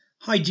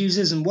Hi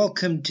Juicers and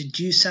welcome to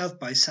Due South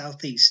by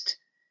Southeast.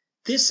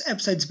 This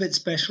episode's a bit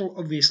special,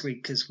 obviously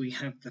because we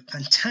have the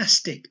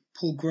fantastic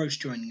Paul Gross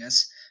joining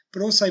us,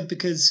 but also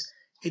because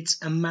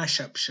it's a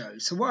mashup show.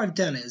 So what I've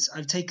done is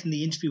I've taken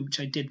the interview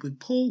which I did with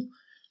Paul,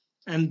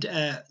 and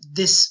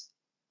this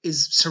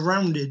is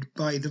surrounded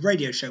by the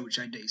radio show which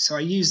I do. So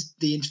I used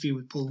the interview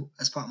with Paul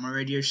as part of my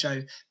radio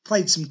show,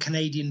 played some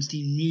Canadian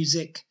themed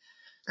music,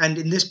 and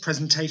in this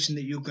presentation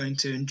that you're going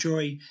to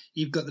enjoy,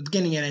 you've got the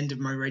beginning and end of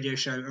my radio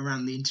show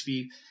around the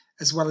interview,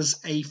 as well as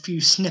a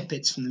few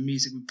snippets from the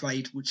music we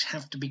played, which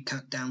have to be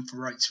cut down for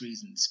rights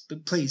reasons.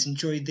 But please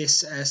enjoy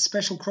this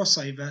special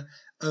crossover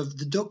of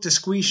the Dr.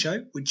 Squee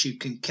Show, which you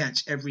can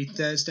catch every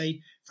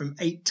Thursday from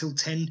 8 till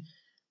 10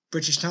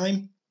 British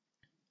time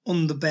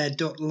on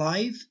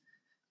thebear.live.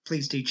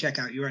 Please do check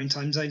out your own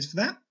time zones for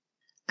that.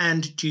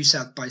 And Due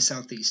South by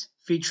Southeast,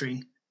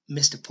 featuring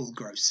Mr. Paul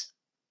Gross.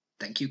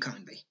 Thank you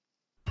kindly.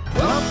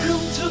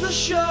 Welcome to the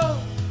show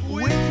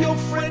with your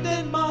friend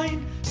and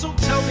mine. So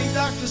tell me,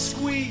 Dr.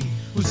 Squee,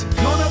 who's it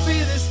gonna be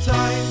this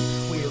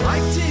time? We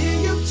like to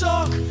hear you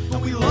talk,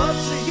 and we love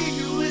to hear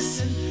you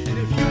listen. And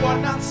if you are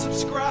not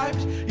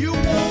subscribed, you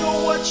won't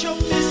know what you're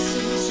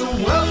missing. So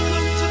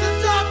welcome to the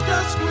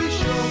Dr. Squee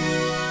Show.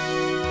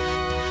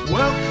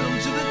 Welcome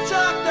to the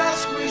Dr.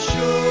 Squee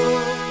Show.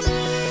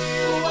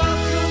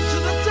 Welcome to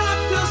the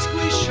Dr.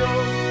 Squee Show.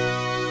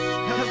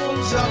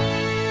 Headphones up.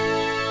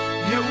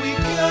 Here we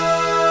go.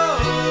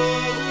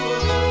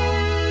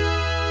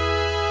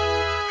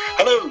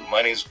 Hello,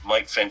 my name's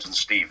Mike Fenton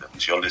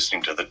Stevens. You're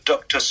listening to the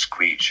Dr.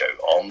 Squee Show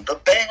on The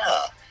Bear.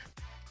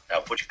 Now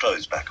put your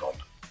clothes back on.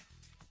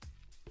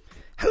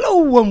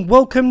 Hello and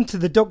welcome to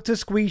the Dr.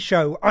 Squee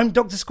Show. I'm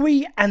Dr.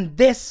 Squee and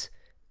this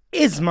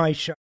is my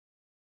show.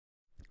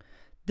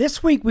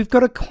 This week we've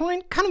got a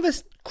kind of a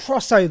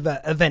crossover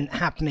event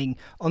happening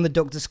on the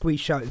Dr. Squee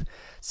Show.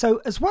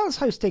 So as well as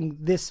hosting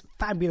this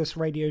fabulous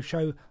radio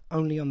show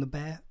only on The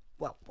Bear,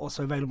 well,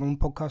 also available in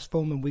podcast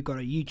form, and we've got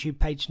a YouTube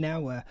page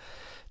now,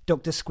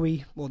 Dr.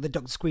 Squee, or the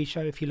Dr. Squee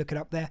Show if you look it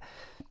up there.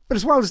 But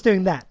as well as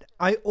doing that,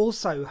 I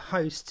also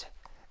host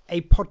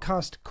a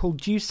podcast called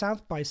Due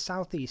South by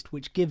Southeast,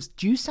 which gives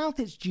Due South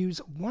its dues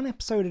one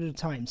episode at a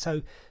time.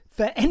 So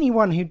for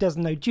anyone who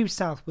doesn't know, Due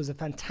South was a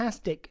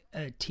fantastic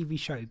TV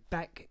show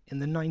back in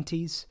the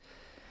 90s.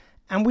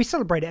 And we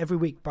celebrate it every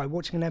week by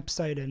watching an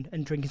episode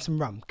and drinking some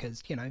rum,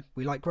 because, you know,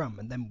 we like rum,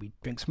 and then we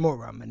drink some more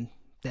rum, and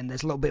then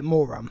there's a little bit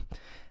more rum.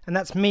 And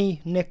that's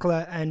me,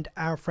 Nicola, and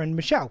our friend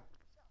Michelle.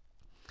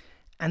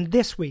 And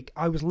this week,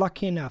 I was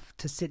lucky enough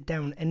to sit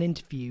down and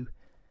interview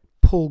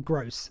Paul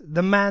Gross,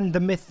 the man, the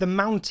myth, the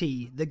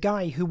Mountie, the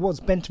guy who was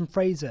Benton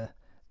Fraser,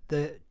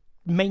 the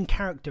main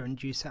character in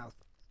Due South.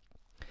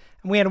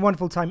 And we had a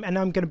wonderful time, and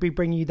I'm going to be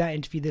bringing you that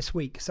interview this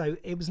week. So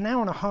it was an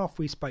hour and a half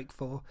we spoke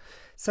for.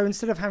 So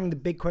instead of having the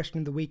big question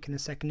of the week and a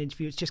second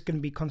interview, it's just going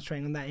to be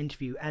concentrating on that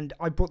interview. And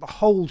I brought the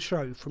whole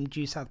show from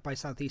Due South by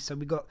Southeast. So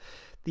we got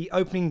the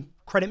opening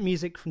credit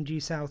music from Due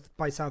South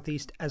by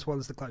Southeast, as well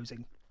as the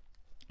closing.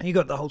 And you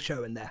got the whole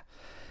show in there.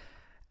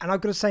 And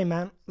I've got to say,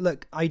 man,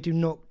 look, I do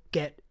not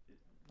get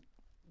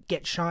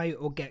shy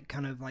or get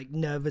kind of like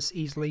nervous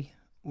easily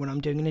when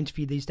I'm doing an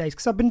interview these days,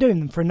 because I've been doing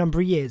them for a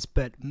number of years,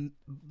 but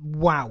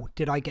wow,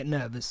 did I get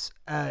nervous.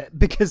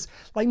 Because,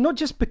 like, not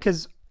just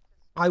because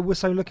I was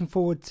so looking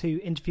forward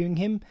to interviewing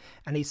him,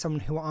 and he's someone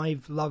who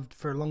I've loved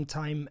for a long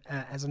time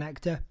as an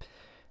actor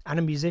and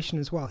a musician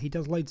as well. He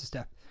does loads of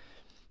stuff.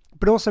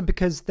 But also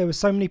because there were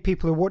so many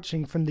people who are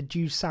watching from the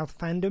Due South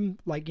fandom.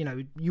 Like, you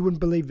know, you wouldn't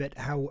believe it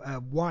how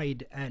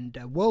wide and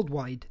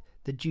worldwide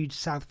the Due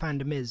South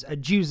fandom is.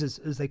 Jews,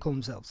 as they call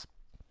themselves.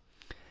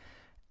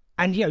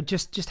 And, you know,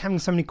 just having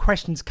so many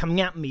questions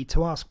coming at me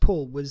to ask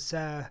Paul was,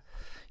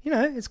 you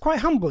know, it's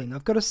quite humbling,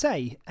 I've got to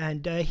say.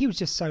 And he was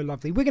just so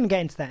lovely. We're going to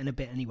get into that in a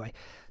bit anyway.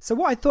 So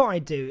what I thought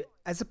I'd do,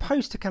 as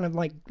opposed to kind of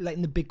like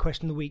letting the big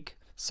question of the week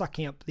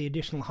sucking up the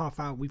additional half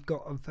hour we've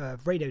got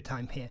of radio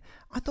time here,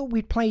 I thought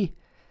we'd play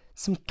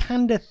some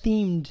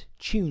Canada-themed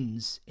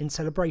tunes in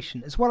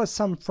celebration, as well as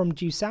some from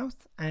Due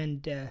South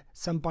and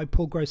some by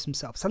Paul Gross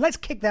himself. So let's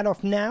kick that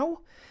off now.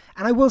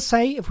 And I will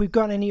say, if we've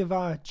got any of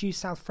our Due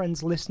South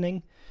friends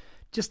listening,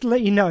 just to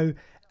let you know,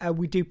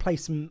 we do play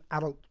some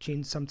adult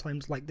tunes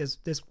sometimes. Like there's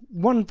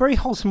one very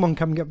wholesome one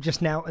coming up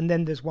just now, and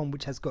then there's one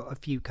which has got a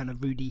few kind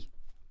of Rudy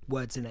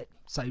words in it.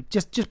 So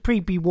just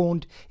be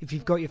warned if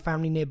you've got your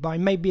family nearby.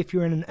 Maybe if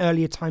you're in an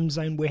earlier time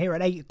zone. We're here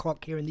at 8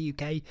 o'clock here in the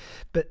UK,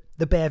 but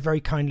the Bear very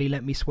kindly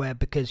let me swear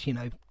because, you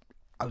know,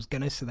 I was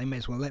gonna, so they may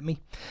as well let me.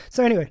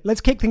 So anyway,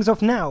 let's kick things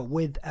off now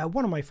with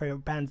one of my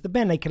favourite bands, the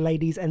Bare Naked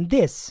Ladies, and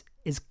this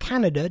is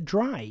Canada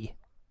Dry.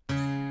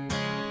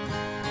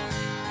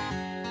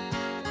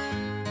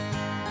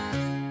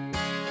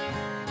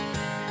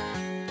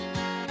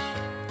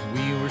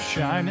 We were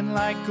shining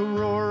like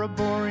Aurora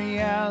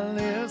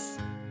Borealis,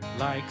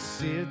 like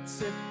Sid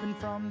sipping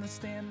from the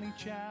Stanley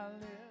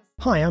Chalice.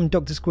 Hi, I'm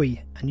Dr.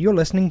 Squee, and you're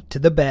listening to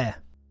The Bear.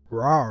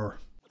 Rawr.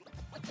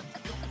 I'm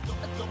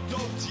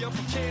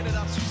from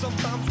Canada, so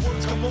sometimes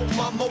words come on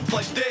my mouth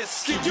like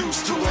this. Get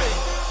used to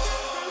it.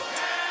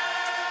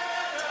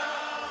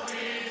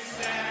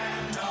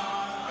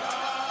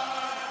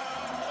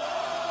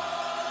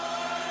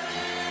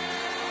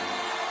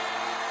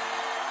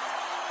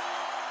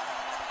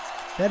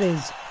 That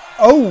is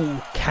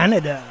Oh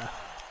Canada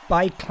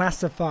by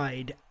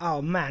Classified.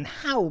 Oh man,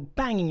 how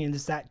banging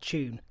is that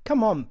tune?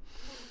 Come on.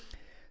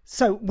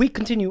 So we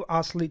continue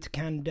our salute to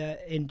Canada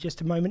in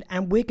just a moment,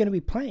 and we're going to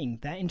be playing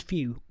that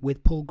interview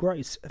with Paul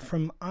Gross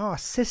from our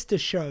sister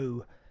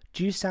show,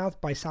 Due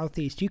South by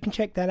Southeast. You can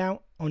check that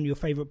out on your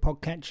favourite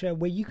podcatcher,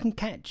 where you can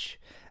catch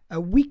a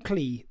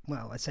weekly,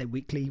 well, I say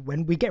weekly,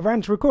 when we get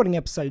around to recording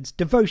episodes,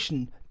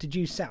 devotion to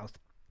Due South.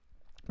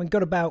 We've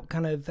got about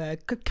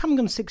coming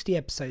on 60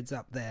 episodes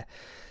up there.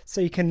 So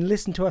you can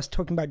listen to us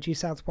talking about Due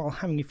South while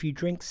having a few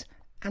drinks.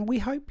 And we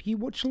hope you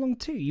watch along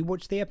too. You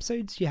watch the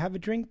episodes, you have a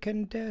drink,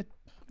 and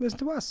listen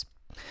to us.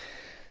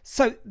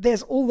 So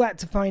there's all that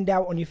to find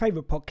out on your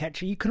favourite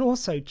podcatcher. You can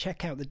also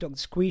check out the Dr.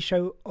 Squee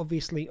Show,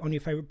 obviously, on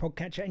your favourite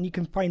podcatcher. And you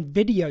can find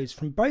videos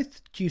from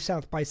both Due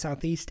South by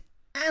Southeast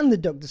and the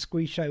Dr.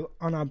 Squee Show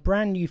on our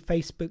brand new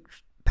Facebook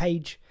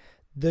page,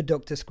 The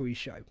Dr. Squee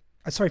Show.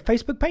 Sorry,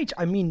 Facebook page?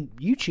 I mean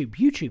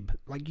YouTube.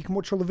 Like, you can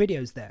watch all the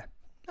videos there.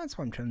 That's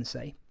what I'm trying to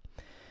say.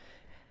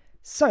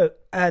 So,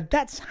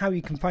 that's how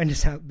you can find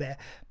us out there.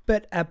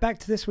 But back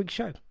to this week's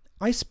show.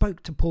 I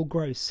spoke to Paul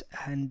Gross,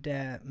 and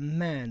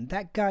man,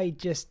 that guy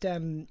just, I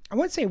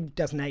won't say he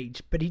doesn't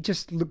age, but he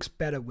just looks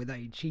better with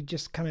age. He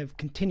just kind of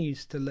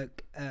continues to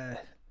look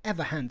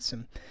ever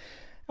handsome.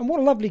 And what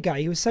a lovely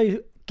guy. He was so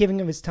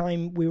giving of his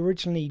time. We were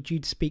originally due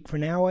to speak for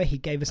an hour. He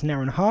gave us an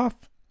hour and a half,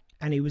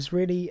 and he was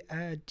really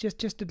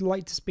just a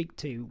delight to speak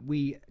to.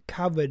 We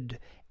covered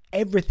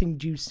everything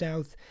Due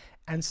South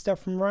and stuff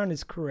from around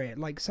his career.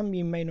 Like, some of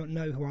you may not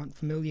know who aren't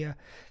familiar,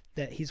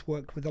 that he's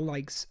worked with the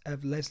likes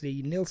of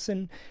Leslie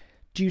Nielsen.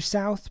 Due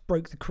South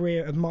broke the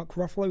career of Mark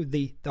Ruffalo,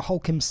 the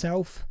Hulk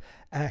himself,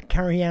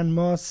 Carrie-Anne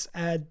Moss.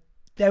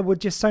 There were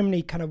just so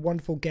many kind of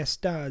wonderful guest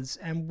stars,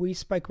 and we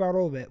spoke about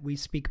all of it. We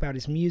speak about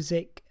his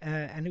music,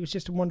 and it was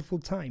just a wonderful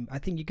time. I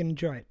think you can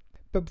enjoy it.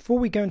 But before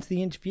we go into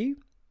the interview,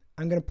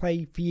 I'm going to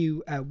play for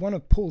you one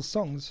of Paul's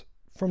songs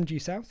from Due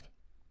South.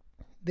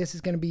 This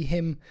is going to be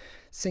him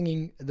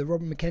singing the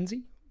Robert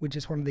McKenzie, which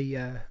is one of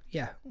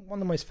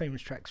the most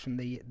famous tracks from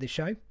the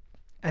show.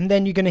 And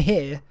then you're going to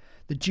hear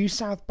the Due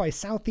South by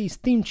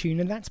Southeast theme tune,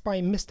 and that's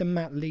by Mr.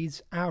 Matt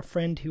Lees, our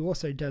friend who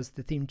also does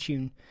the theme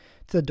tune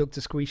to the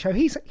Dr. Squee Show.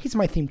 He's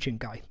my theme tune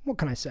guy. What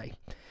can I say?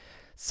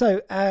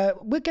 So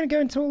we're going to go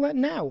into all that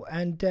now,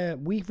 and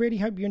we really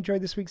hope you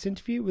enjoyed this week's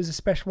interview. It was a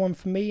special one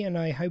for me, and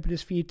I hope it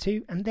is for you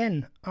too. And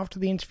then, after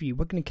the interview,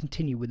 we're going to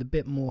continue with a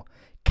bit more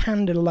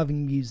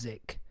Canada-loving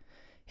music.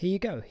 Here you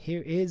go.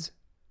 Here is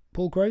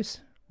Paul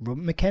Gross,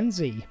 Robert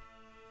McKenzie.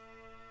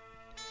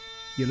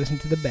 You're listening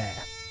to The Bear.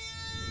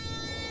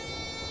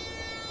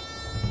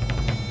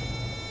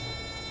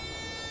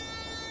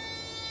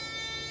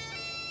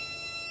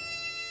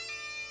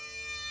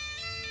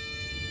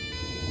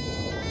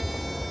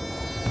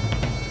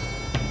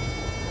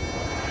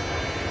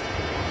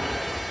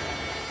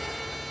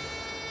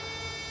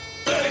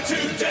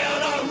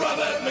 Down on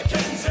Robert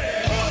McKenzie.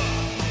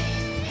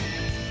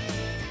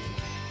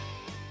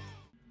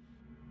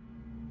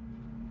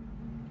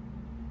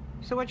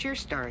 So what's your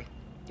story?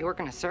 You work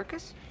in a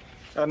circus?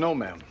 No,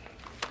 ma'am.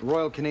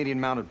 Royal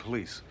Canadian Mounted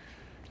Police.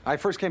 I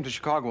first came to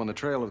Chicago on the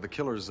trail of the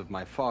killers of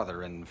my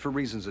father, and for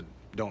reasons that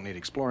don't need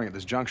exploring at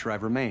this juncture,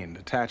 I've remained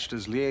attached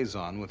as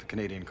liaison with the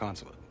Canadian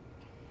consulate.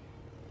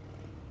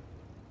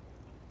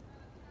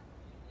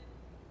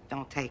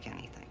 Don't take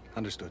anything.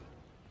 Understood.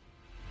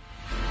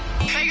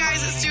 Hey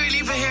guys, it's Dua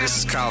Lipa here. This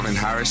is Calvin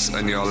Harris,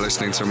 and you're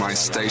listening to my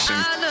station.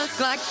 I look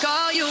like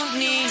all you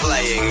need.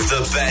 Playing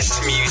the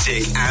best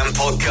music and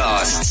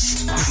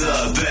podcasts.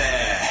 The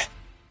Bear.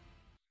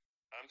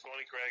 I'm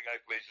Tony Craig. I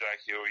play Jack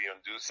Huey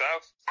on Due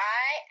South.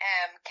 I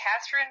am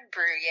Catherine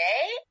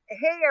Bruyere.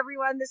 Hey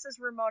everyone, this is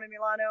Ramona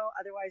Milano,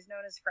 otherwise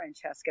known as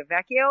Francesca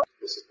Vecchio.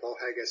 This is Paul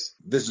Haggis.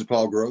 This is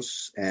Paul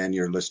Gross, and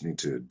you're listening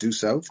to Due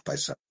South by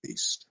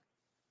Southeast.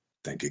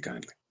 Thank you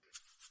kindly.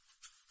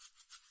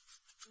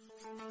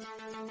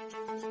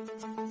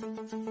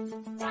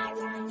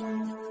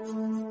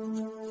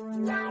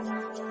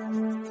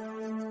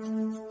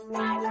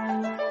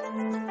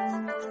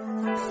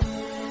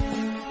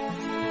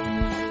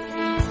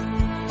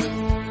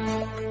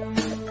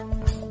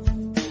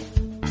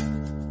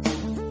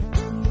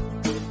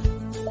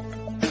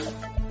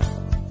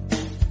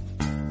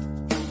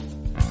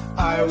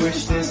 I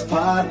wish this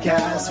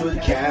podcast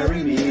would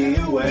carry me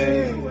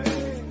away.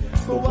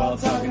 But while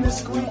talking to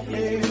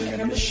Squeaky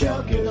and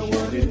Michelle get a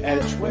word in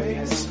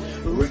edgeways,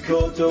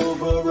 recalled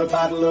over a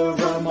bottle of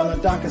rum on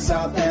the dock of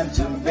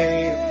Southampton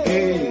Bay.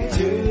 Hey,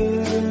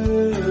 Due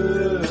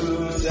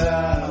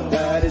South,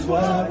 that is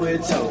what we're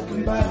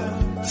talking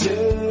about.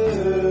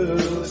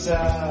 Due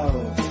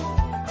South.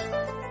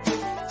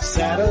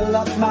 Saddle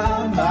up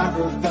my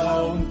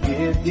microphone,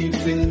 get deep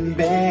in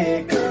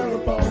Baker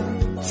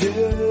Bone.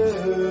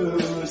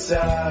 Due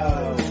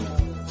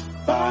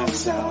South by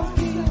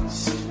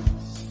Southeast.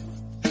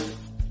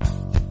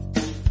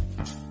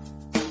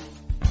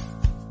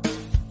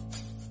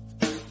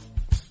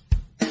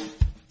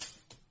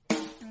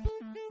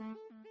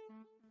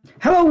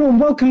 Hello and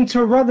welcome to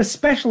a rather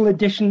special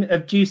edition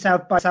of Due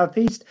South by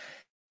Southeast.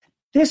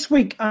 This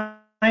week, I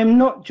am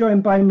not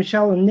joined by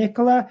Michelle and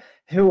Nicola,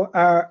 who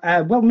are,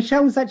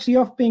 Michelle is actually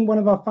off being one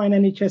of our fine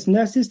NHS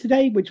nurses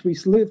today, which we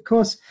salute, of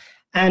course.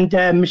 And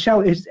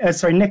Nicola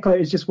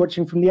is just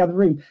watching from the other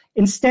room.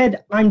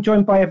 Instead, I'm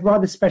joined by a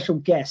rather special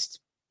guest.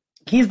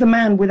 He's the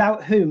man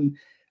without whom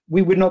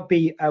we would not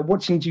be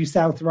watching Due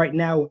South right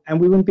now,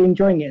 and we wouldn't be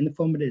enjoying it in the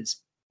form it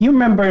is. You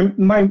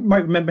might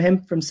remember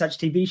him from such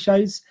TV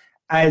shows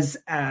as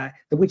The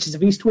Witches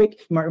of Eastwick.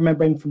 You might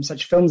remember him from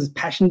such films as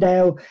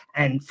Passchendaele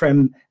and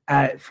from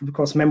of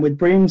course, Men with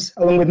Brooms,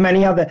 along with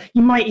many other.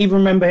 You might even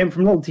remember him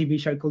from an old TV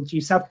show called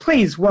Due South.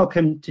 Please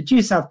welcome to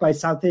Due South by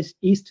Southeast,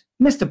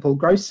 Mr. Paul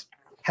Gross.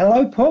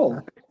 Hello,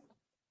 Paul.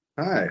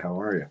 Hi, how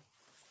are you?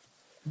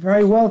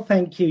 Very well,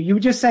 thank you. You were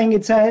just saying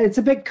it's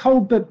a bit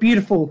cold but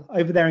beautiful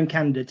over there in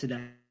Canada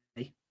today.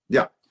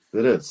 Yeah,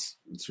 it is.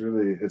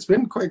 It's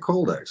been quite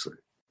cold, actually.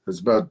 It's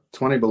about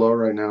 20 below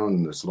right now,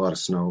 and there's a lot of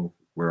snow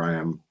where I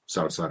am,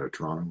 south side of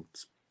Toronto.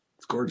 It's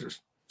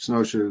gorgeous.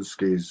 Snowshoes,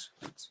 skis,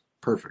 it's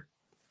perfect.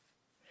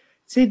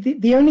 See,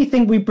 the only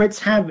thing we Brits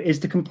have is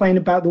to complain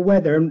about the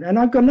weather, and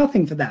I've got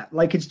nothing for that.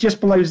 Like, it's just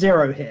below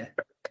zero here.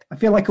 I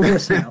feel like a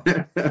wuss now.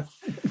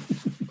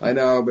 I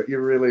know, but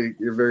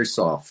you're very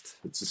soft.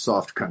 It's a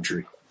soft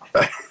country.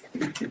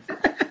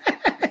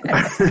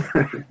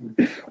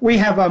 We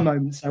have our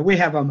moments, so we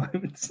have our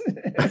moments.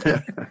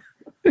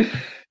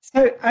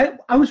 So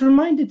I was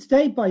reminded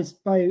today by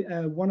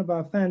one of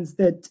our fans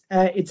that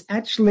it's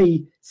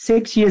actually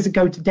 6 years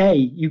ago today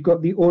you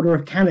got the Order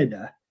of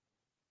Canada.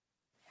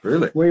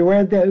 Really? Were you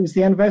aware that it was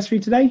the anniversary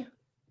today?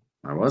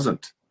 I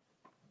wasn't.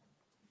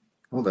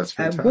 Oh, that's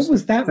fantastic. What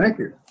was that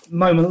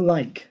moment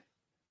like?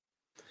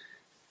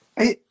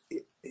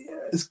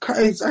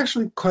 It's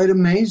actually quite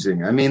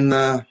amazing. I mean,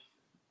 the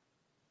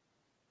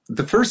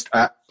first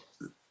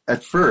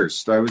at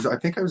first I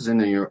think I was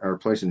in our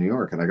place in New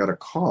York, and I got a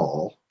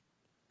call,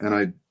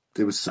 and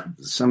it was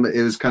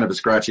kind of a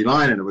scratchy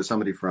line, and it was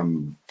somebody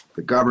from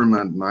the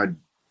government, and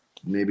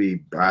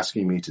maybe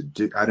asking me to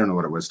do, I don't know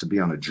what it was, to be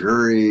on a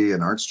jury,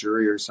 an arts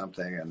jury or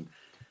something,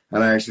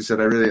 and I actually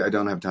said, I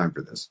don't have time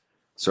for this.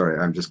 Sorry,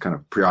 I'm just kind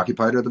of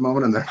preoccupied at the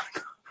moment, and then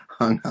I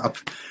hung up.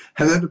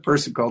 And then the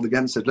person called again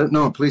and said,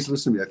 no, please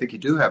listen to me. I think you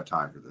do have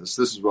time for this.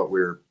 This is what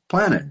we're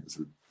planning.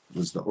 It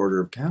was the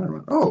Order of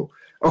Canada.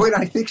 I went,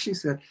 and I think she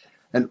said,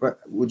 and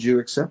would you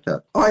accept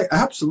that? Oh, I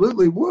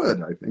absolutely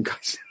would, I think I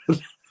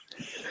said.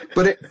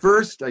 But at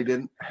first I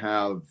didn't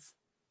have,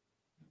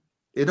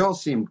 it all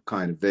seemed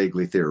kind of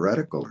vaguely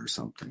theoretical or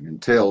something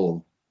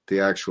until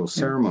the actual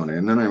ceremony.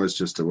 And then I was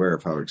just aware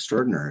of how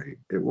extraordinary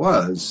it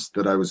was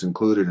that I was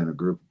included in a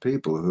group of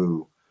people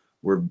who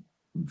were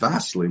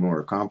vastly more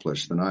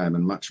accomplished than I am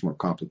in much more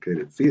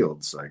complicated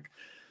fields, like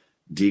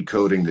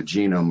decoding the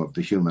genome of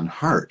the human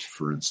heart,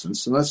 for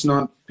instance. And that's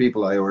not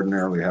people I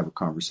ordinarily have a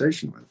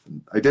conversation with.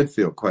 And I did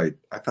feel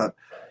I thought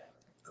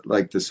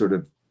like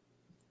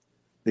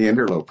the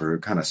interloper who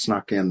kind of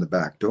snuck in the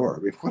back door. I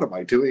mean, what am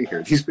I doing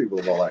here? These people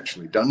have all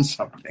actually done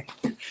something.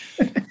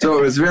 So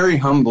it was very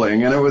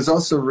humbling. And it was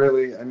also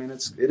really, I mean,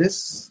 it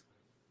is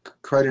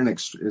quite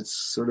it's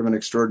sort of an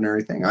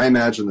extraordinary thing. I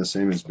imagine the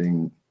same as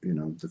being,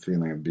 the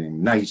feeling of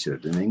being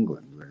knighted in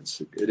England.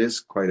 It is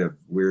quite a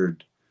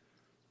weird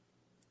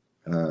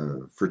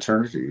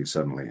fraternity you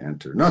suddenly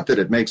enter. Not that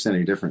it makes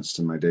any difference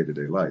to my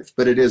day-to-day life,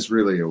 but it is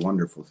really a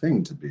wonderful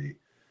thing to be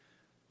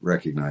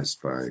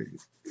recognized by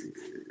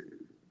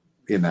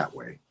in that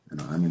way.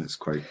 I mean, it's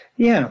quite...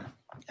 Yeah.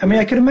 I mean,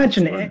 I could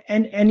imagine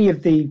any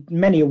of the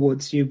many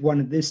awards you've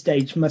won at this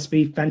stage must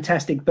be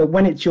fantastic, but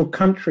when it's your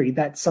country,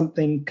 that's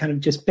something kind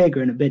of just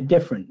bigger and a bit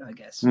different, I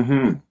guess.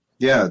 Mm-hmm.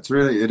 Yeah,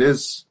 it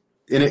is,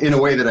 in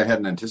a way that I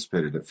hadn't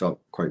anticipated. It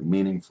felt quite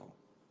meaningful.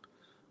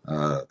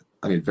 I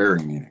mean,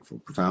 very meaningful,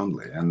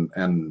 profoundly.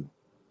 And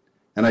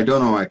I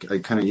don't know, I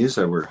kind of use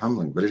that word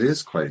humbling, but it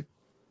is quite,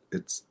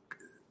 because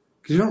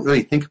you don't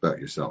really think about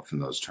yourself in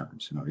those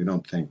terms. You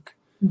don't think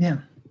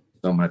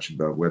so much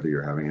about whether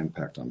you're having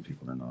impact on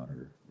people or not,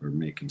 or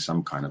making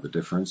some kind of a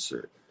difference.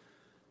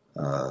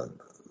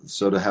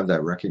 So to have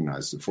that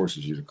recognized, it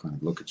forces you to kind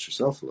of look at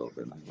yourself a little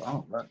bit. Like,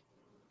 wow,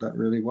 that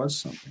really was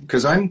something.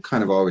 Because I'm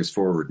kind of always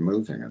forward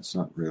moving. It's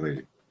not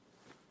really,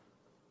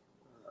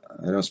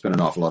 I don't spend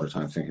an awful lot of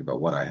time thinking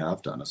about what I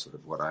have done. It's sort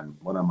of what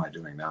am I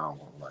doing now, and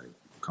what will I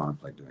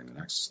contemplate doing in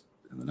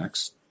the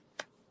next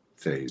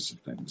phase of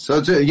things.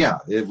 So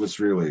it was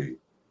really,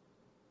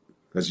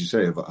 as you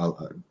say,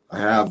 I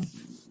have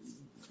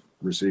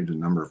received a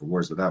number of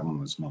awards, but that one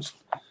was most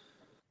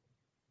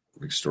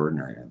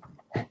extraordinary.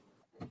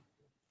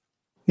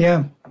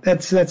 Yeah,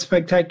 that's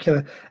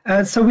spectacular.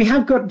 So we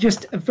have got,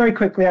 just very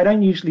quickly, I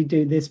don't usually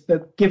do this,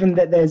 but given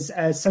that there's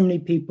so many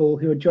people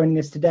who are joining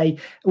us today,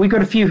 we've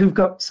got a few who've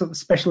got sort of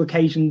special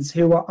occasions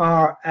who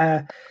are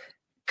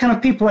kind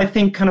of people I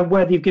think kind of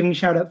worthy of giving a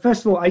shout out.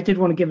 First of all, I did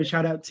want to give a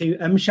shout out to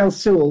Michelle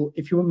Sewell,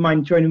 if you wouldn't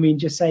mind joining me and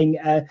just saying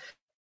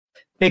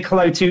big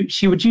hello to,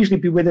 she would usually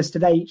be with us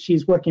today.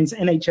 She's working as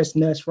an NHS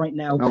nurse right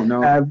now,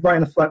 right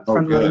on the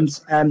front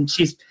lines.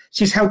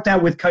 She's helped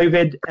out with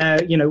COVID,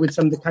 with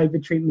some of the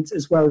COVID treatments,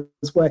 as well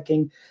as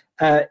working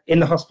in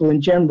the hospital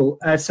in general.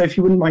 So if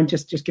you wouldn't mind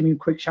just giving a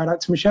quick shout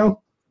out to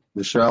Michelle.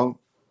 Michelle,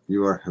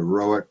 you are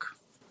heroic.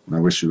 I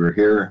wish you were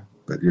here,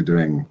 but you're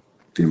doing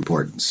the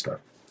important stuff.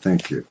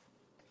 Thank you.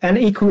 And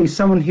equally,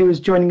 someone who is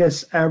joining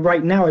us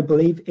right now, I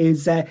believe,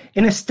 is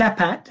Ines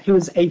Stepat, who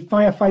is a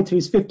firefighter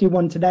who's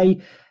 51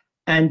 today.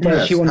 And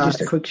Yes, she wanted hi.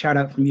 just a quick shout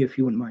out from you, if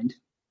you wouldn't mind.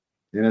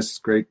 Yes,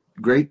 great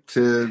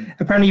to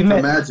Apparently you've met.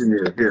 imagine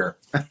you're here.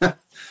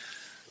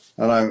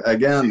 And I'm,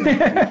 again,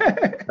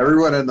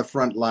 everyone in the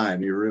front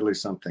line, you're really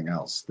something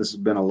else. This has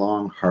been a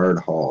long, hard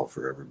haul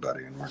for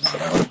everybody, and we're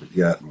not out of it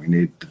yet. And we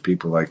need the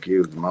people like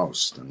you the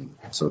most. And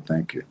so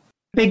thank you.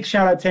 Big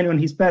shout out to anyone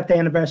whose birthday,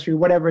 anniversary,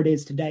 whatever it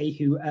is today,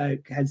 who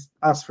has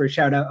asked for a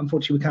shout out.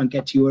 Unfortunately, we can't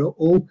get to you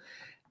all.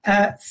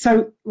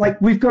 So,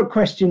 we've got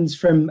questions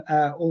from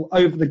all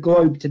over the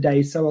globe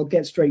today, so I'll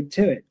get straight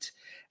to it.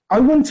 I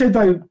want to,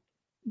 though,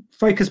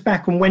 focus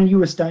back on when you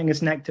were starting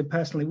as an actor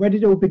personally. Where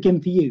did it all begin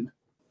for you?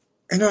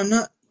 I'm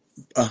not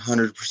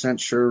 100%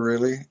 sure,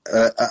 really.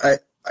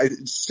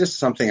 It's just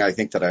something I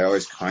think that I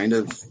always kind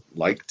of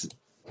liked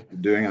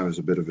doing. I was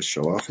a bit of a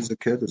show-off as a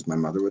kid, as my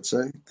mother would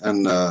say,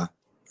 and or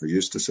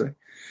used to say.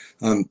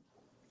 And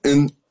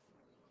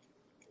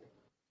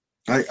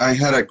I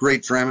had a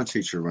great drama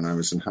teacher when I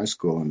was in high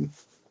school in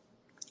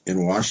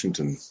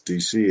Washington,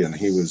 D.C., and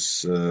he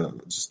was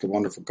just a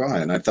wonderful guy.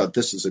 And I thought,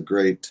 this just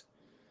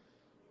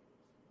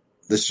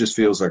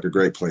feels like a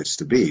great place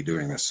to be,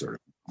 doing this sort of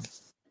thing.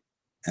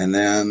 And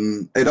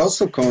then it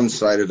also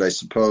coincided, I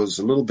suppose,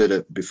 a little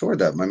bit before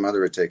that. My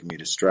mother had taken me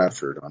to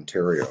Stratford,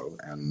 Ontario,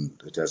 and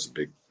it has a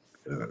big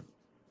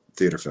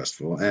theatre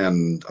festival.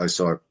 And I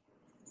saw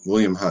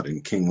William Hutt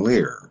in King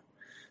Lear.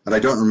 And I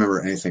don't remember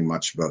anything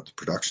much about the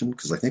production,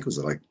 because I think it was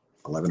like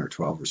 11 or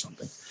 12 or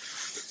something.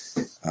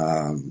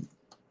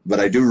 But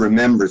I do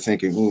remember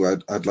thinking, ooh,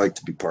 I'd like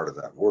to be part of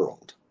that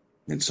world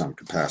in some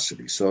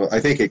capacity. So I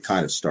think it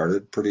kind of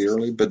started pretty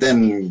early, but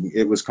then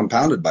it was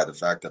compounded by the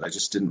fact that I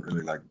just didn't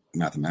really like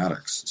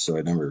mathematics. So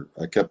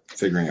I kept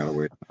figuring out a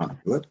way to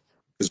do it,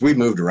 because we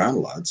moved around a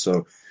lot.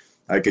 So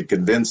I could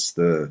convince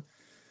the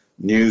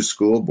new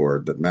school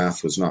board that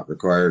math was not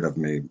required of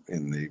me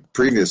in the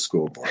previous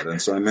school board.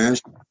 And so I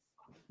managed to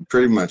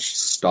pretty much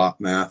stop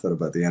math at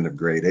about the end of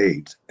grade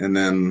 8.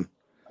 And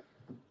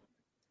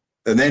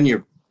then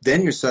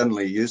you're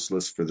suddenly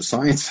useless for the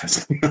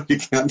sciences. You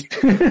can't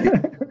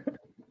do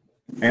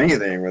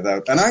anything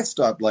without. And I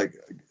stopped,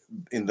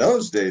 in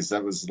those days,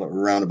 that was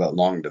around about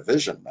long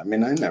division. I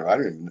mean,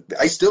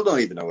 I still don't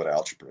even know what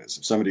algebra is.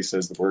 If somebody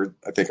says the word,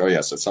 I think, oh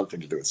yes, it's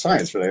something to do with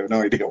science, but I have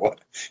no idea what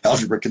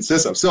algebra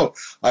consists of. So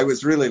I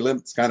was really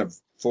kind of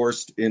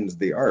forced into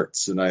the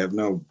arts, and I have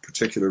no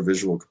particular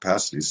visual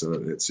capacity, so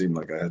it seemed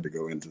like I had to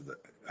go into the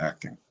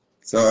acting.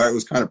 So it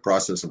was kind of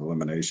process of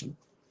elimination.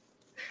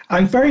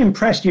 I'm very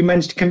impressed you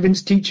managed to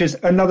convince teachers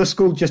another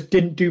school just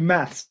didn't do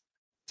maths,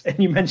 and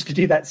you managed to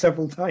do that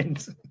several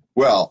times.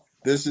 Well,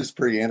 this is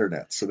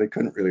pre-internet, so they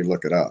couldn't really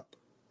look it up,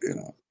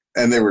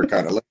 and they were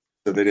kind of late,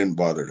 so they didn't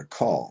bother to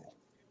call.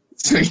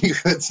 So you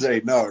could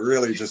say, no, it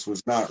really just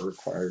was not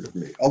required of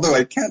me. Although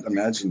I can't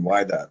imagine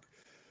why that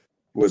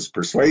was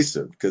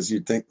persuasive, because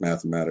you'd think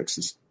mathematics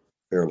is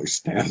fairly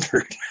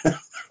standard.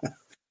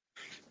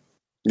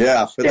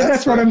 Yeah,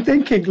 that's what I'm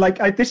thinking.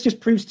 This just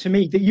proves to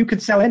me that you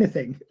could sell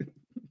anything.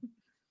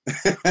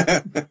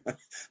 I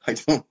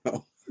don't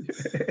know.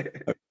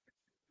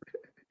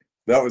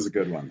 That was a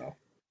good one, though.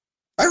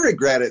 I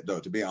regret it, though,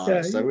 to be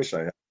honest. I wish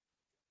I had,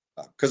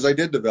 because I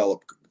did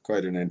develop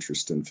quite an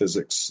interest in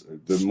physics.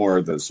 The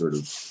sort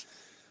of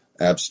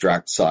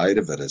abstract side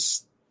of it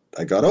as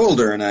I got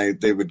older,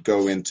 and they would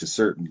go into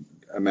certain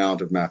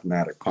amount of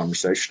mathematic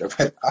conversation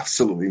that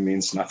absolutely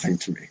means nothing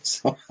to me.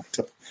 So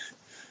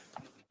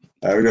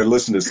I would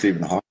listen to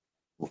Stephen Hawking.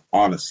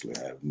 Honestly,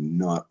 I have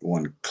not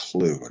one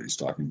clue what he's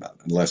talking about,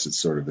 unless it's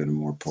sort of in a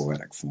more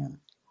poetic form.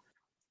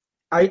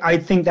 I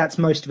think that's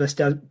most of us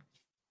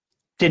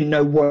didn't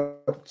know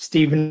what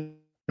Stephen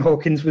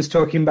Hawking was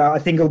talking about. I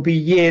think it'll be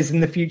years in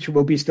the future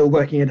we'll be still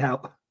working it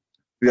out.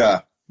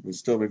 Yeah, we'll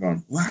still be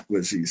going, what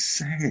was he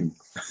saying?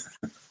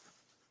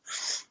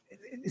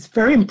 It's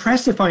very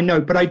impressive, I know,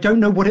 but I don't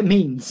know what it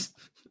means.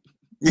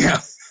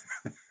 Yeah.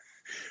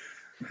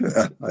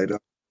 I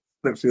don't.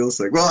 It feels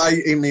like, well,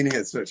 I mean,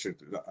 he's such a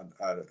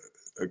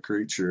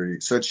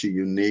creature, such a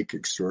unique,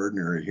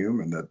 extraordinary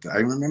human that I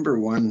remember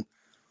one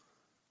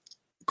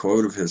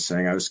quote of his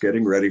saying, I was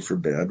getting ready for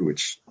bed,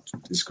 which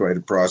is quite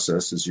a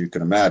process, as you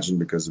can imagine,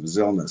 because of his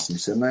illness. And he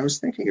said, and I was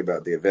thinking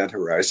about the event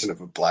horizon of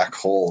a black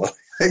hole.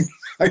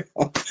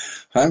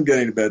 I'm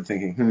getting to bed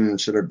thinking,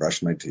 should I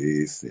brush my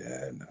teeth?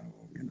 Yeah,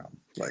 no,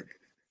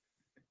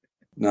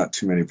 not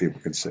too many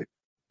people can say,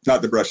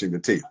 not the brushing the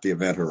teeth, the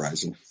event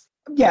horizon.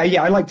 Yeah,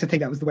 I like to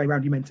think that was the way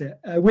around you meant it.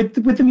 With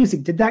the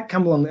music, did that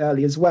come along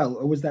early as well,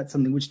 or was that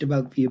something which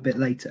developed for you a bit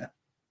later?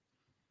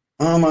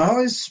 I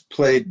always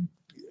played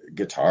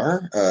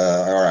guitar,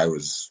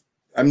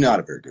 I'm not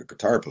a very good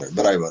guitar player,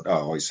 but I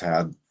always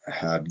had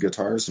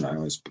guitars, and I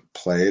always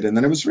played. And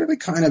then it was really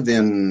kind of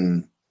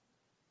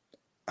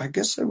I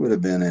guess I would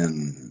have been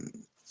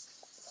in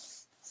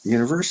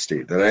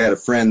university, that I had a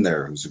friend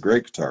there who's a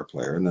great guitar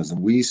player, and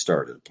then we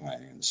started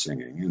playing and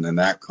singing, and then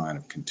that kind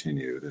of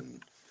continued,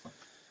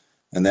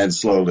 and then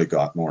slowly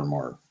got more and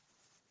more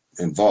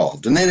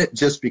involved, and then it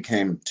just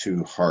became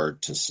too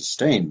hard to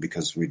sustain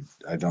because you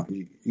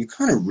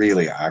kind of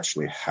really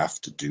actually have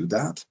to do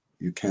that.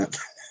 You can't.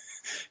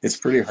 It's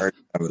pretty hard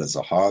to have it as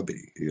a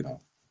hobby, you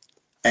know,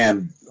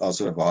 and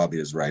also have a hobby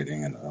as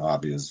writing, and a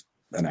hobby as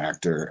an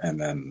actor, and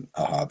then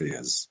a hobby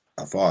as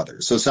a father.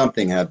 So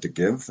something had to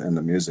give, and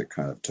the music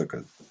kind of took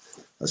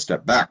a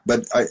step back.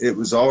 But it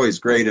was always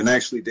great. And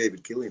actually,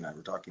 David Keeley and I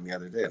were talking the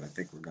other day, and I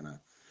think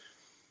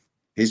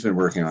he's been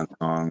working on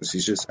songs.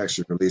 He's just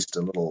actually released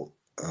a little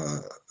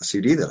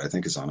CD that I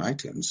think is on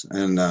iTunes.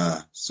 And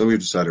so we've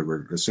decided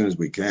as soon as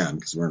we can,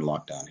 because we're in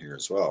lockdown here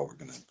as well, we're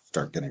going to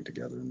start getting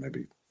together and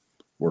maybe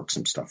work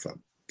some stuff up.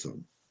 So.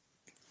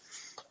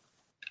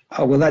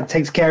 Oh, well, that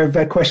takes care of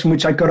a question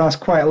which I got asked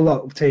quite a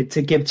lot to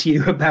give to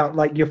you about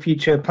like your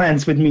future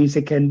plans with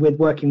music and with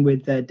working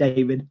with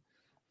David.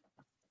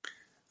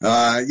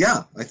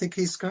 Yeah, I think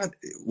he's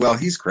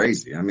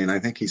crazy. I mean, I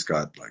think he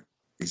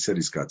said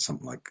he's got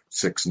something like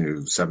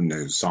 7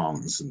 new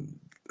songs, and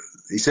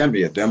he sent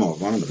me a demo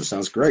of one of them. It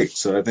sounds great.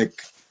 So I think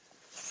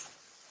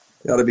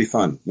it ought to be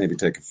fun. Maybe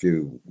take a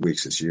few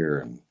weeks this year,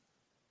 and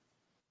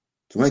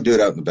we might do it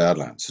out in the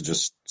Badlands. So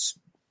just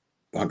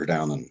hunker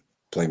down and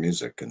play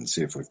music and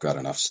see if we've got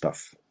enough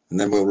stuff, and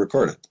then we'll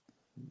record it.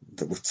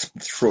 We'll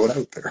throw it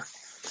out there.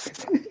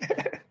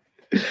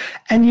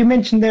 And you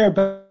mentioned there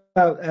about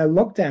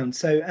lockdown.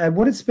 So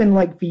what it's been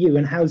like for you,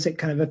 and how's it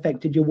kind of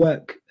affected your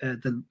work,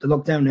 the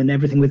lockdown and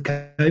everything with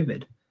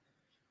COVID?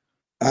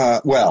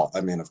 Well,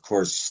 I mean, of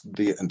course,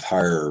 the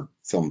entire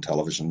film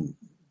television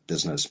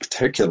business,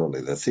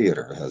 particularly the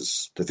theater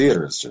has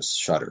just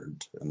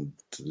shuttered, and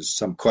there's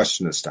some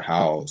question as to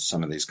how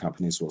some of these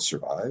companies will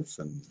survive,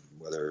 and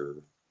whether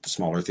the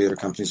smaller theater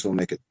companies will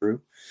make it through,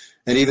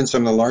 and even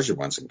some of the larger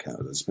ones in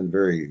Canada. It's been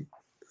very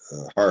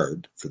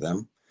hard for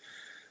them.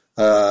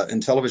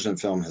 And television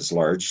film has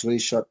largely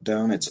shut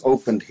down. It's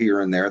opened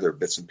here and there. There are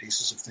bits and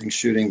pieces of things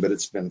shooting, but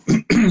it's been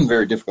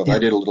very difficult. Yeah. I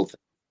did a little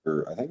thing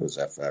for, I think it was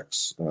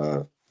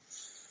FX.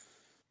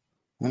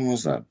 When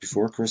was that?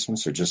 Before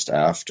Christmas or just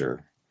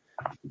after?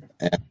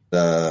 And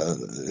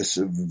it's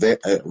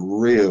a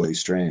really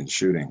strange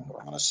shooting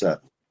on a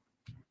set.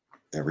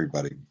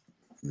 Everybody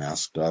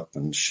masked up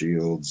and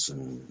shields,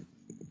 and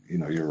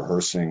you're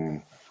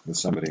rehearsing with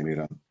somebody and you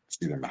don't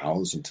see their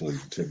mouths until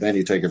then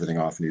you take everything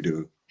off and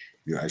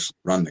you actually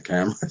run the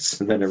cameras,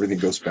 and then everything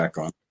goes back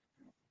on.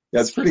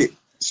 Yeah, it's pretty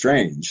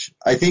strange.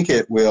 I think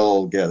it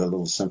will get a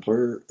little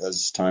simpler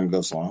as time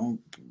goes along.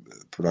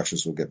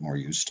 Productions will get more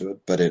used to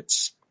it, but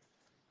it's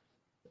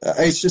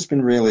just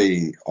been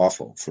really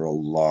awful for a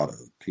lot of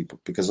people,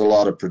 because a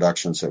lot of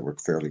productions that were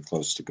fairly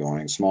close to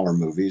going, smaller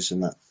movies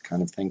and that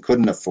kind of thing,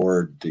 couldn't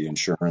afford the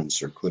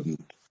insurance or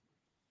couldn't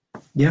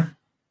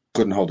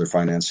hold their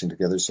financing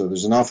together. So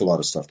there's an awful lot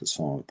of stuff that's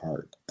falling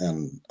apart.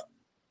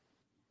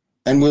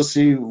 And we'll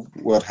see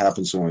what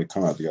happens when we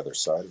come out the other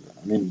side of it.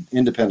 I mean,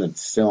 independent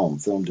film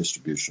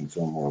distribution,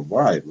 film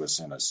worldwide was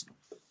in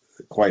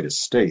quite a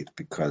state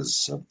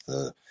because of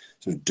the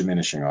sort of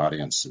diminishing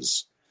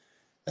audiences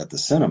at the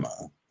cinema.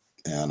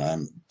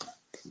 And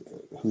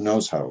who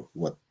knows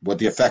what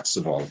the effects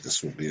of all of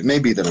this will be. It may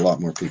be that a lot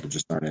more people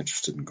just aren't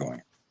interested in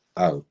going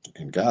out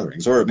in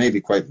gatherings, or it may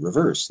be quite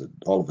reverse, that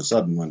all of a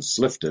sudden when it's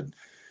lifted,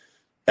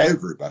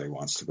 everybody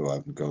wants to go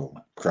out and go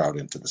crowd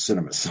into the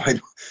cinema. So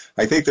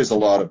I think there's a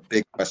lot of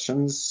big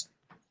questions.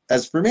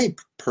 As for me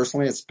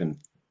personally, it's been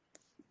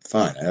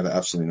fine. I have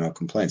absolutely no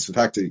complaints. In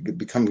fact, you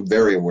become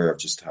very aware of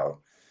just how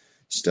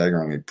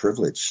staggeringly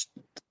privileged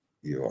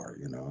you are.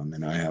 I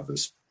mean, I have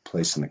this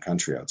place in the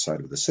country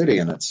outside of the city,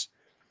 and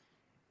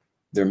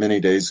there are many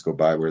days go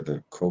by where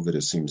the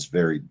COVID seems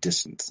very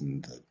distant,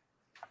 and the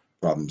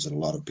problems that a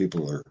lot of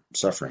people are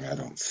suffering I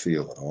don't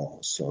feel at all.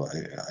 So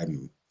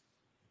I'm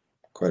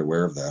quite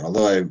aware of that.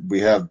 Although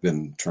we have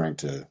been trying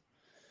to,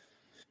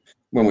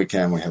 when we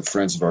can, we have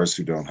friends of ours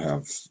who don't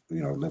have,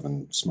 live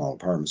in small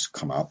apartments,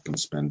 come up and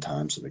spend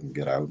time so they can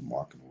get out and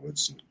walk in the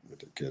woods with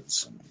their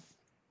kids. And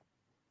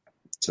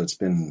so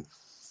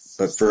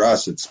but for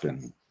us, it's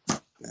been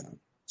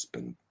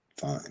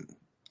fine.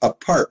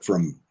 Apart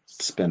from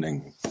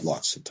spending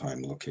lots of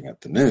time looking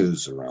at the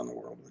news around the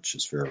world, which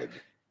is fairly,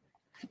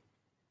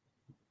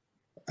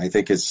 I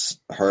think it's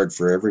hard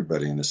for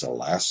everybody in this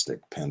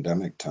elastic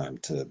pandemic time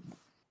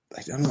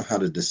I don't know how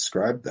to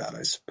describe that.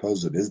 I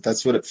suppose it is.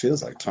 That's what it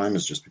feels like. Time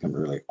has just become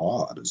really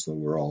odd, as though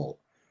we're all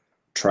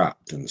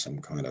trapped in some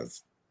kind of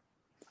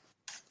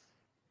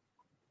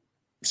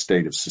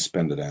state of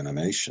suspended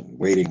animation,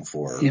 waiting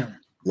for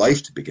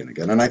life to begin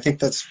again. And I think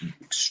that's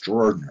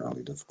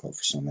extraordinarily difficult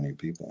for so many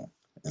people.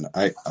 And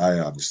I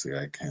obviously,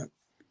 I can't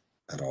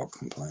at all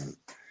complain.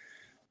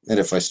 And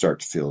if I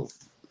start to feel,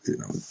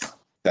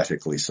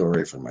 pathetically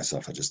sorry for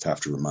myself, I just have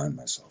to remind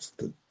myself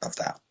of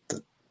that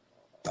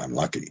I'm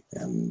lucky,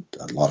 and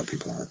a lot of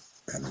people aren't,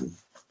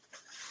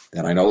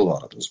 and I know a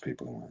lot of those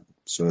people aren't.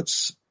 So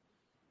it's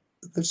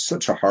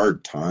such a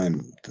hard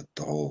time that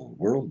the whole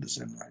world is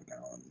in right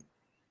now, and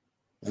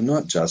And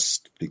not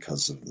just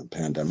because of the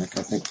pandemic.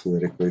 I think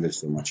politically there's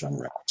so much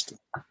unrest,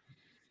 a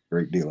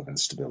great deal of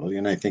instability,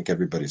 and I think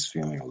everybody's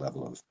feeling a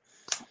level of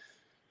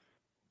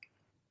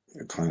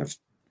a kind of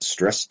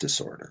stress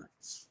disorder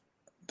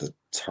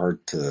that's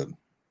hard to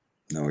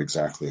know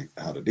exactly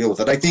how to deal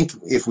with it. I think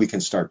if we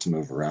can start to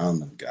move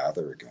around and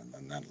gather again,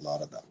 then a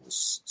lot of that will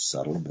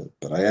settle a bit.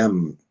 But I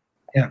am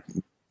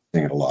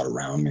seeing it a lot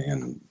around me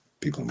and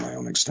people in my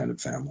own extended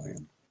family.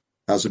 And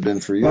how's it been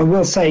for you? Well, I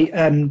will say,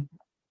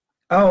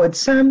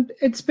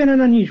 it's been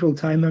an unusual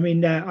time. I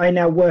mean, I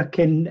now work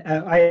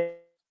I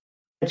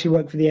actually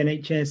work for the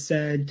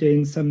NHS,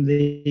 doing some of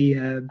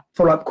the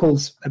follow-up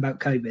calls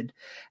about COVID.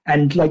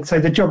 And so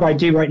the job I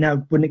do right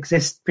now wouldn't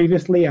exist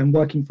previously. I'm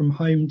working from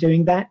home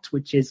doing that,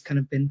 which has kind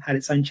of had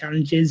its own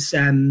challenges.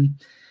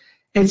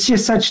 It's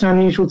just such an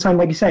unusual time.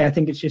 Like you say, I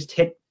think it's just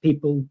hit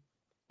people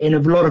in a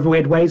lot of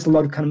weird ways, a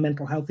lot of kind of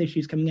mental health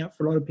issues coming out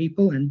for a lot of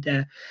people.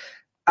 And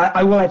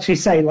I will actually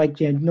say,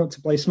 not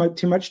to blow smoke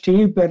too much to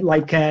you, but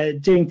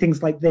doing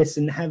things like this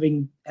and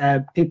having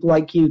people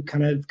like you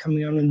kind of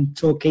coming on and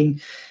talking,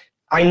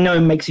 I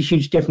know makes a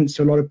huge difference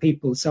to a lot of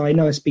people. So I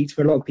know I speak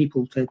for a lot of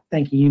people for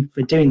thanking you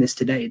for doing this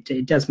today.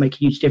 It does make a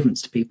huge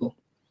difference to people.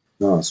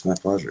 No, it's my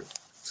pleasure.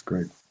 It's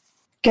great.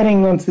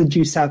 Getting on to the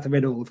Due South of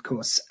it all, of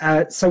course.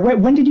 So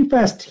when did you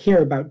first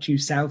hear about Due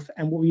South,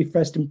 and what were your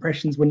first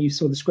impressions when you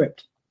saw the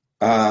script?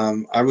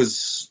 I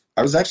was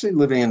actually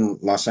living in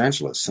Los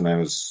Angeles, and I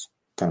was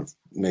kind of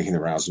making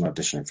the rounds and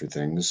auditioning for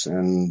things,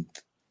 and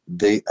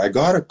I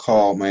got a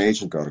call. My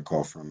agent got a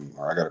call from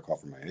my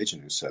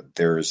agent who said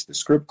there is this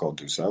script called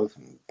Due South,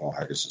 and Paul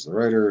Haggis is the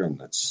writer,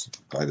 and it's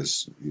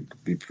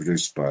be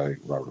produced by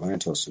Robert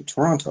Lantos in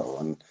Toronto.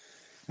 And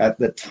at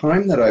the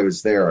time that I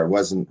was there, I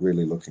wasn't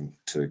really looking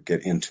to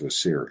get into a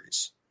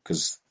series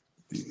because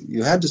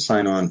you had to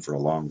sign on for a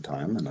long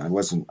time, and I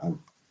was sort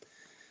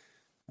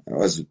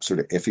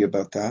of iffy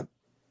about that.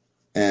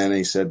 And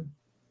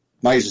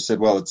my agent said,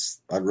 "Well,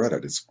 I've read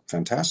it. It's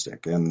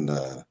fantastic." And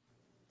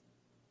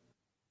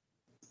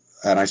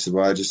I said,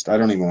 "Well, I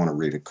don't even want to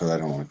read it because I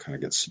don't want to kind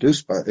of get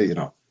seduced by it,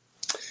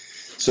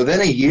 So then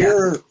a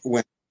year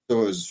went,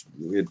 I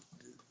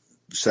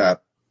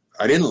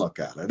didn't look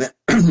at it.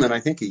 And I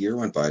think a year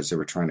went by as they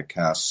were trying to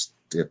cast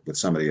it with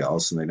somebody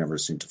else, and they never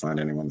seemed to find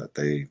anyone that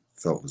they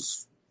felt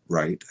was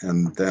right.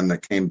 And then they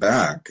came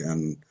back,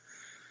 and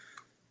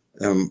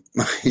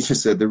he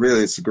just said,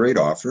 it's a great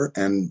offer.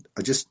 And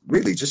I just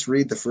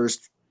read the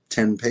first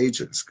 10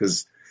 pages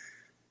because,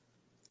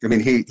 I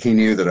mean, he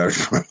knew that I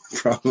would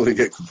probably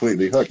get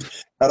completely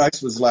hooked. And I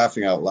was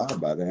laughing out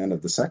loud by the end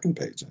of the second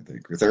page, I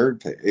think, or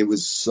third page. It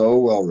was so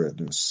well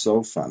written. It was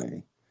so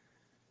funny.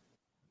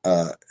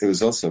 It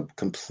was also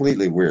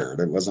completely weird.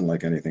 It wasn't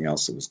like anything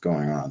else that was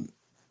going on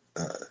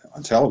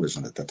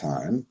television at the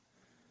time.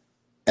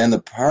 And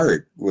the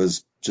part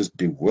was just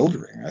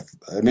bewildering.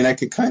 I mean, I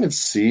could kind of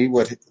see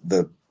what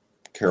the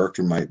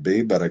character might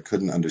be, but I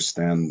couldn't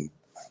understand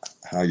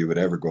how you would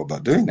ever go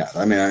about doing that.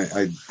 I mean,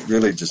 I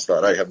really just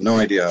thought, I have no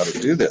idea how to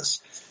do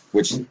this,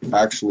 which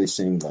actually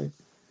seemed like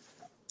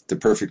the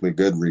perfectly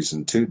good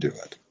reason to do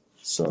it.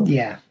 So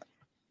yeah,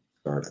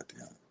 started.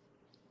 Yeah,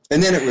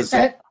 and then it was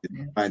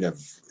kind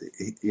of,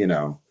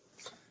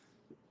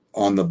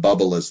 on the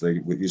bubble, as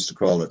they used to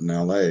call it in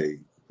LA,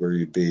 where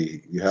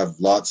you have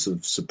lots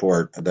of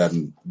support,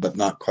 but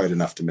not quite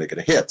enough to make it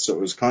a hit. So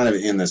it was kind of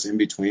in this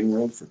in-between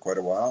world for quite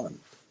a while. And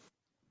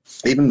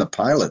even the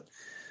pilot,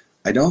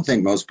 I don't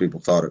think most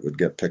people thought it would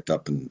get picked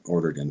up and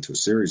ordered into a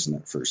series in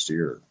that first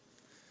year.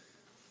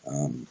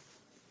 So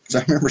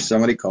I remember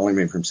somebody calling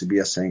me from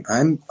CBS saying,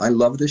 I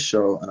love this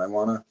show and I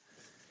want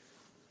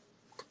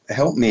to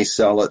help me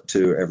sell it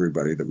to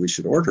everybody that we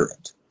should order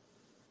it.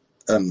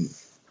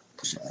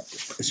 She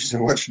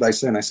said, what should I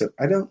say? And I said,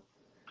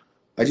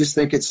 I just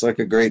think it's like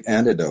a great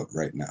antidote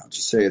right now.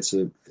 Just say it's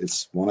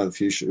one of the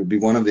few, it would be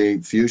one of the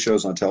few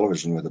shows on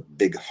television with a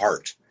big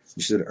heart.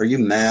 She said, are you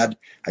mad?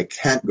 I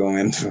can't go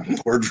into a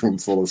boardroom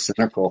full of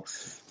cynical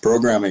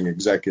programming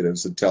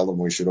executives and tell them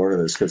we should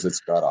order this because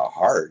it's got a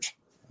heart.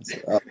 I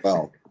said, oh,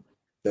 well,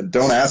 then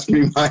don't ask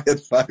me my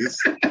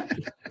advice.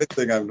 Good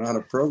thing I'm not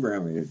a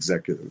programming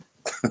executive.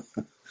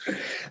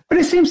 But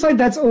it seems like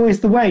that's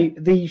always the way.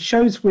 The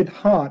shows with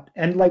heart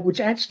and which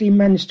actually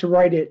managed to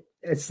write it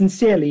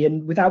sincerely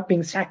and without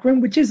being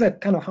saccharine, which is a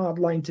kind of hard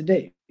line to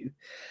do.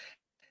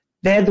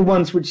 They're the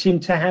ones which seem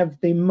to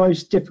have the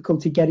most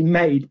difficulty getting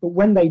made. But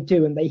when they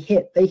do and they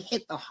hit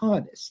the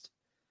hardest.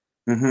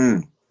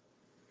 Mm-hmm.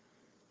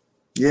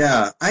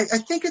 Yeah, I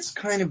think it's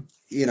kind of,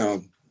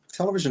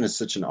 television is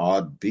such an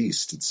odd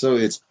beast.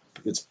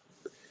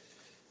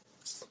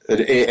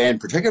 And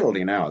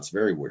particularly now, it's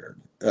very weird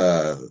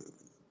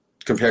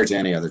compared to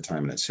any other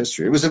time in its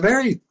history. It was a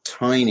very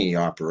tiny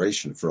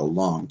operation for a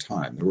long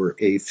time. There were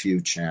a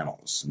few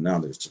channels, and now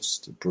there's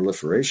just a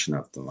proliferation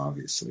of them,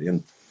 obviously.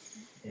 And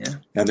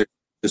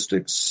there's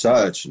just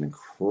such an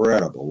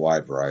incredible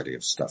wide variety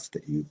of stuff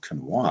that you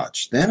can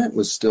watch. Then it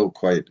was still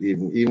quite,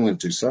 even with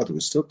Due South, it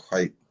was still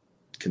quite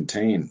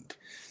contained.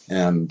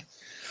 And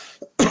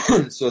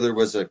So there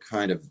was a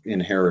kind of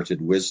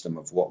inherited wisdom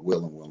of what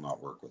will and will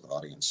not work with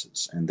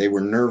audiences. And they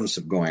were nervous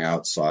of going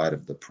outside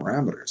of the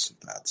parameters of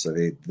that. So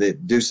they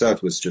Due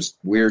South was just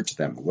weird to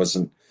them. It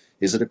wasn't,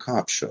 is it a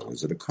cop show?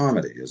 Is it a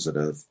comedy? Is it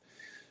a,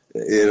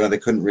 they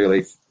couldn't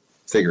really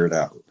figure it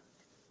out.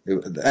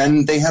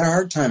 And they had a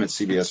hard time at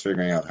CBS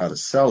figuring out how to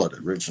sell it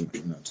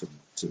originally,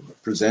 to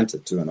present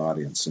it to an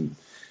audience in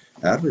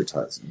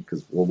advertising.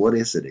 Because, well, what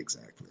is it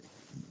exactly?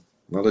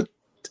 Well,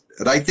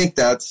 and I think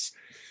that's,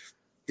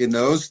 in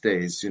those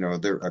days,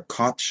 a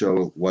cop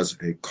show was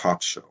a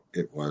cop show.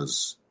 It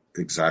was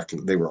exactly,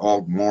 they were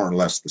all more or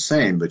less the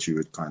same, but you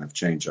would kind of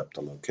change up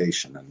the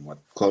location and what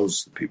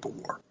clothes the people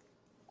wore.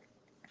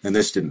 And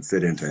this didn't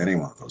fit into any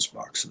one of those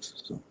boxes.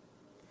 So.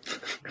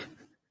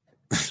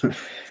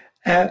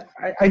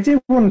 I do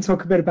want to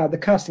talk a bit about the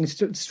casting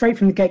straight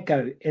from the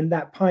get-go in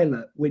that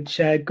pilot, which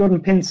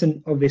Gordon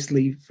Pinsent,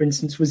 obviously, for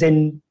instance, was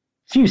in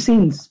few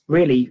scenes,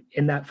 really,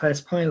 in that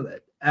first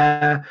pilot.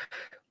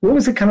 What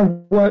was it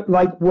kind of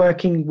like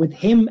working with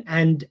him,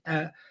 and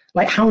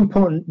how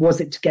important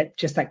was it to get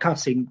just that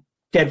casting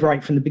dead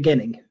right from the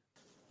beginning?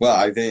 Well,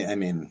 I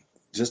mean,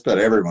 just about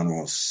everyone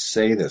will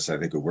say this. I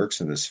think it works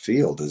in this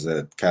field, is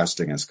that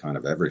casting is kind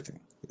of everything.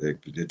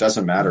 It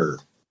doesn't matter.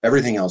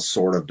 Everything else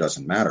sort of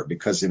doesn't matter,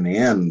 because in the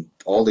end,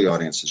 all the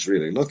audience is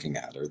really looking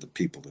at are the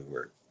people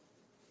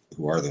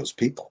who are those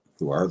people,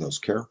 who are those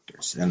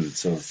characters. And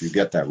so if you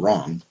get that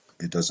wrong,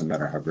 it doesn't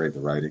matter how great the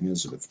writing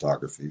is, or the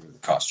photography, or the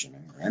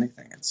costuming, or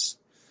anything.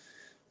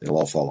 It'll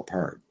all fall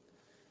apart.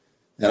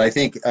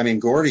 And I mean,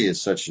 Gordy is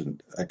such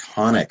an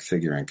iconic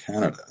figure in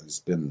Canada. He's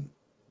been,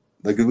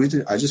 I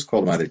just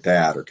called him either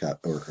Dad or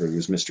he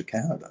was Mr.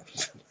 Canada.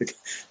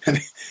 and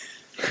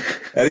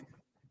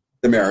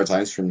the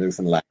Maritimes from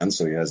Newfoundland,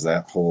 so he has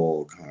that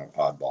whole kind of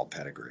oddball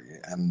pedigree.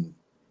 And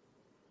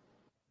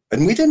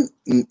we didn't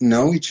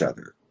know each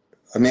other.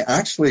 I mean,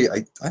 actually,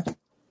 I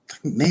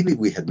maybe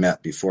we had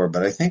met before,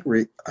 but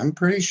I'm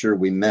pretty sure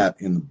we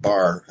met in the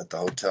bar at the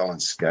hotel in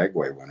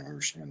Skagway when we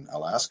were in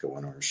Alaska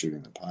when we were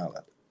shooting the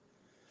pilot.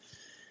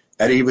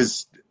 And he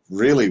was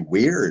really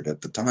weird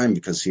at the time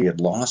because he had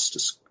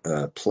lost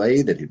a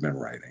play that he'd been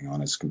writing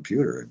on his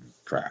computer. It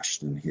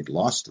crashed and he'd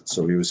lost it.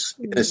 So he was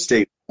in a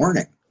state of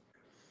mourning.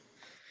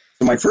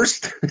 So my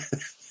first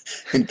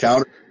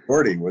encounter with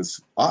Gordy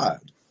was odd.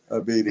 I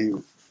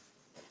mean,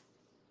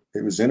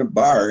 he was in a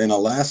bar in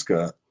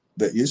Alaska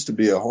that used to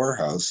be a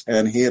whorehouse,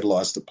 and he had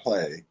lost a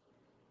play,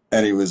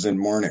 and he was in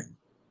mourning,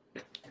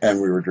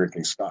 and we were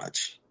drinking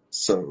scotch.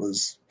 So it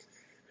was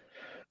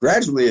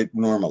gradually it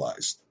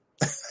normalized.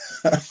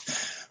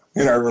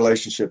 In our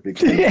relationship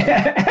became,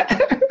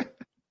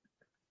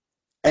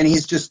 and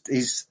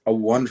he's a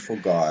wonderful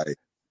guy,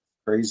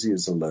 crazy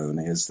as a loon.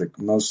 He has the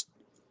most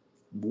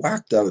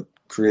whacked out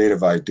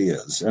creative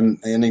ideas, and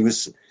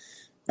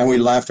we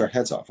laughed our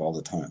heads off all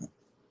the time.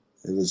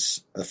 It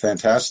was a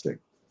fantastic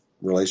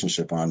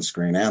relationship on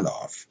screen and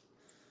off.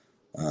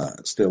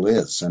 It still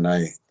is. And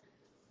I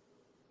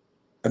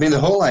mean,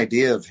 the whole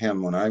idea of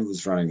him when I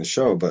was running the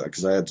show, but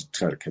because I had to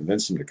try to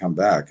convince him to come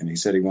back, and he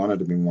said he wanted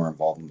to be more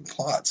involved in the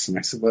plots. And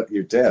I said, well,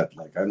 you're dead.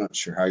 Like, I'm not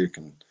sure how you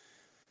can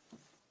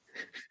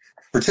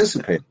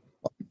participate.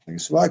 He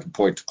said, well, I can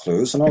point to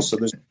clues, and also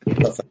there's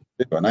stuff I can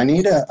do. And I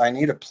need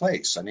a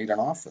place. I need an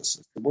office.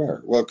 I said,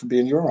 where? Well, it could be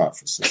in your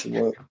office. I said,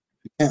 well,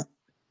 you can't.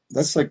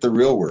 That's like the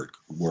real world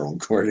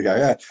where the guy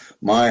had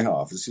my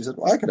office. He said,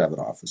 well, I could have an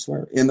office.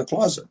 Where? In the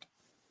closet.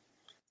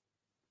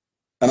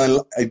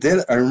 And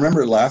I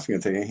remember laughing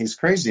and thinking, he's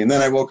crazy. And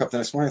then I woke up the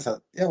next morning and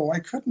thought, yeah, well, why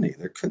couldn't he?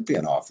 There could be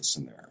an office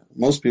in there.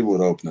 Most people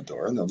would open the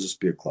door and there'll just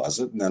be a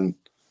closet. And then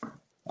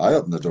I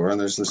open the door and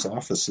there's this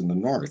office in the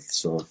north.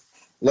 So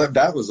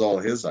that was all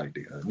his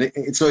idea.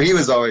 So he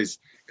was always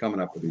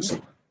coming up with these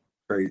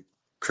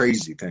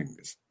crazy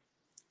things.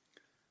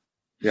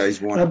 Yeah,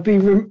 he's one.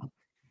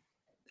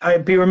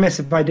 I'd be remiss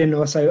if I didn't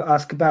also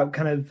ask about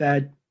kind of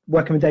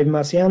working with David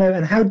Marciano,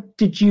 and how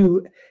did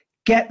you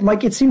get,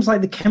 like, it seems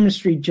like the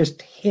chemistry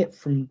just hit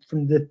from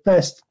the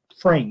first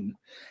frame,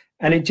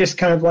 and it just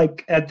kind of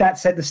like that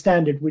set the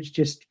standard, which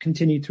just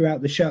continued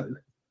throughout the show.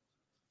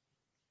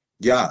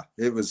 Yeah,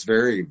 it was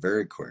very,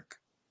 very quick.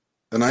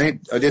 And I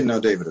didn't know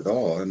David at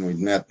all, and we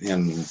met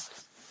in,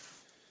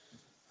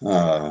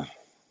 I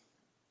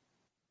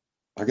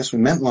guess we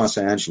met in Los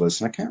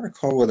Angeles, and I can't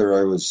recall whether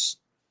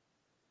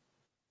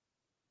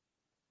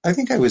I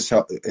think I was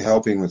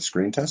helping with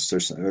screen tests or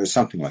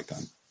something like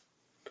that.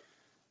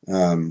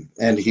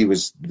 And he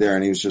was there,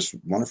 and he was just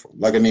wonderful.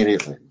 Like,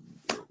 immediately,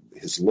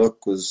 his look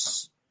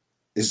is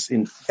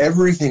in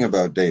everything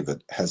about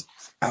David has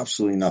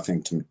absolutely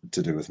nothing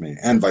to do with me,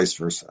 and vice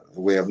versa.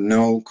 We have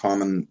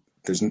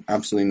there's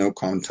absolutely no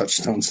common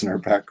touchstones in our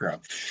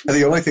background. And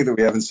the only thing that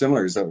we have in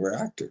similar is that we're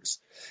actors.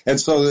 And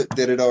so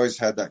that it always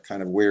had that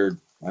kind of weird,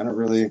 I don't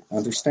really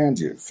understand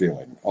you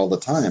feeling all the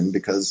time,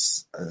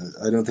 because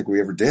I don't think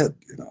we ever did,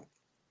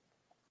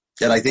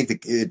 And I think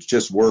that it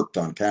just worked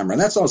on camera.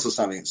 And that's also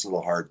something that's a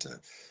little hard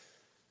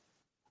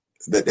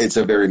that it's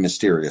a very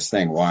mysterious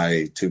thing,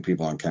 why two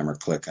people on camera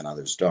click and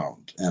others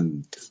don't.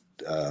 And,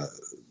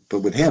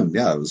 but with him,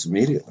 yeah, it was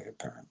immediately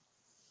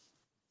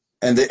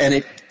And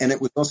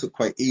it was also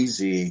quite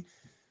easy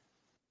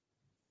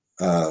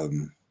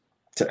to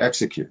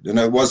execute. And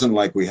it wasn't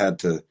like we had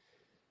to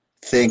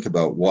think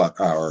about what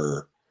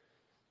our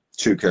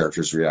two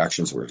characters'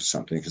 reactions were to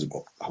something, because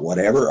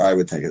whatever I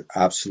would think, it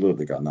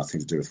absolutely got nothing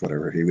to do with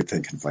whatever he would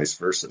think, and vice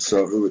versa.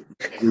 So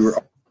we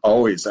were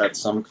always at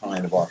some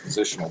kind of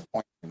oppositional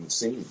point in the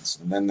scenes,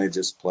 and then they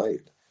just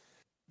played.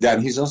 Yeah,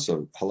 and he's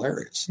also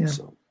hilarious. Yeah.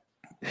 So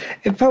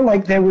it felt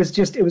like it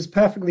was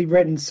perfectly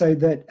written so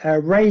that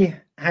Ray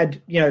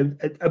had,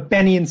 a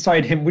Benny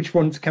inside him which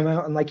wanted to come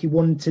out, and like he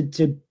wanted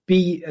to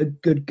be a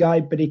good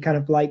guy, but he kind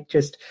of like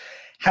just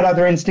had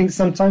other instincts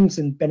sometimes,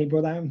 and Benny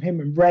brought that out in him,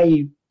 and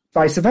Ray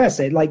vice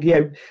versa. Like,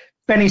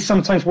 Benny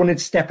sometimes wanted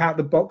to step out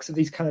the box of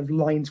these kind of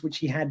lines which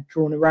he had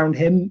drawn around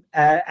him,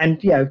 and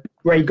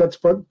Ray got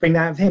to bring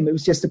that out of him. It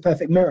was just a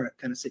perfect mirror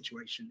kind of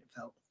situation, it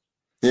felt.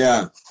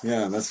 Yeah,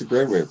 that's a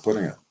great way of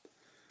putting it.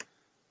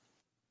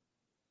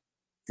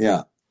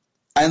 Yeah,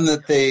 and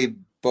that they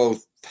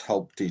both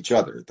helped each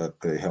other,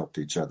 that they helped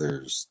each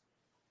other's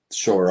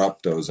shore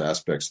up those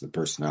aspects of the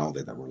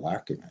personality that were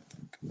lacking, I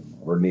think,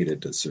 or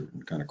needed a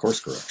certain kind of course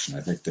correction.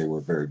 I think they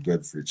were very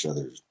good for each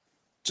other,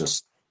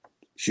 just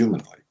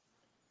humanly.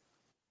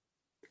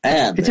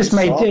 And it just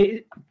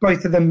made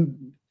both of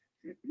them,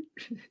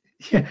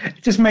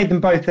 it just made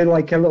them both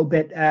like a little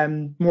bit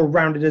more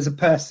rounded as a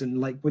person,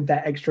 like with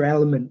that extra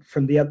element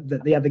from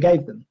that the other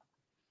gave them.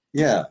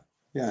 Yeah,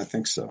 I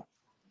think so.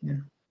 Yeah.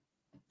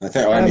 I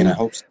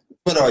hope so.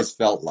 But I always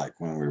felt like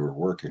when we were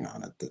working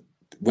on it, that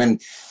when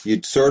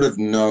you'd sort of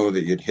know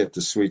that you'd hit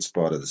the sweet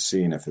spot of the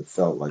scene, if it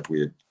felt like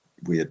we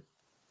had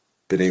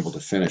been able to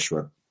finish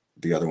what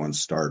the other one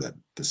started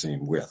the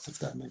scene with, if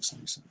that makes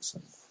any sense.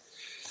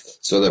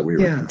 So that we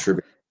were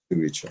contributing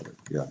to each other.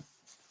 Yeah.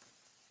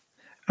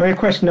 I mean, a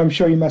question I'm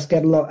sure you must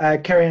get a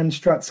lot. Carrie Ann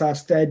Strutz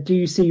asked, do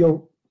you see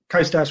your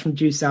co-stars from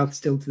Due South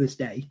still to this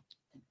day?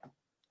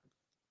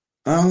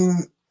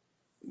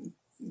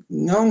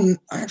 No,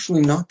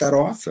 actually not that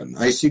often.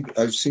 I've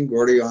seen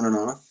Gordy on and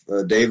off.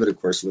 David,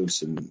 of course,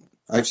 lives in...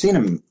 I saw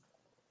him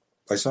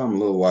a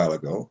little while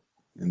ago,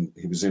 and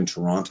he was in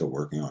Toronto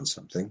working on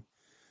something.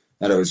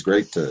 And it was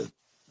great to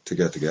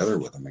get together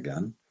with him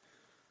again.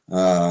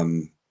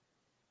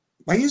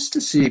 I used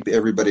to see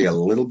everybody a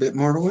little bit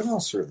more, but we've all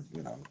sort of,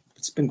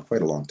 it's been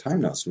quite a long time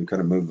now, so we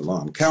kind of moved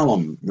along.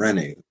 Callum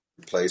Rennie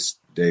replaced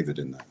David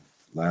in the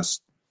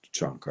last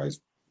chunk.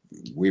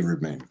 We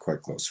remained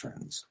quite close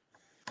friends.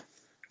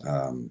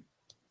 But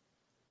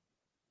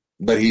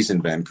he's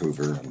in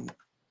Vancouver, and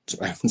so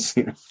I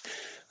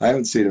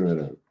haven't seen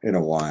him in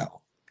a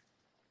while.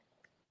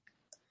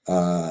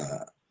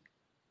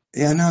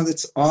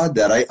 That's odd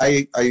that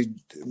I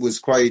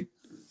was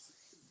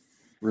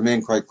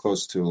remained quite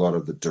close to a lot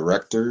of the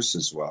directors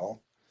as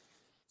well.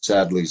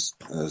 Sadly,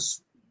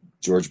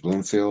 George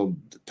Bloomfield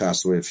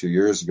passed away a few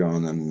years ago,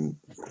 and then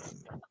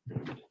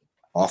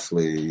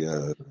awfully,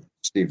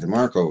 Steve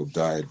DeMarco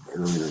died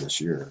earlier this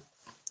year.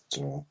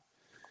 So,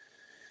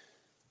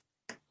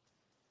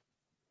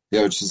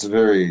 yeah, which is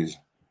we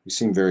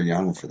seem very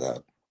young for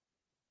that.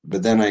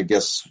 But then I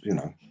guess,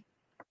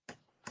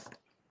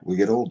 we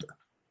get older.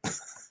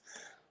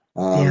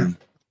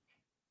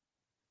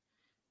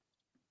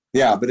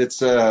 Yeah, but it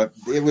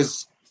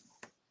was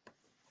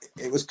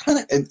kind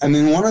of, I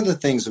mean, one of the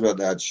things about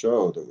that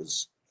show that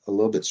was a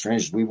little bit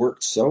strange, we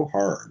worked so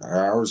hard,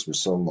 our hours were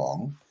so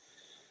long,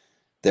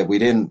 that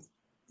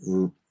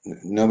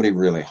nobody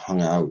really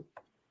hung out,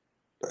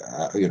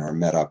 or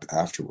met up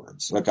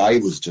afterwards. Like, I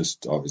was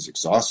always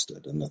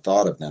exhausted, and the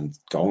thought of then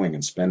going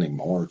and spending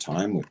more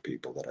time with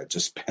people that I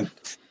just spent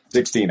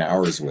 16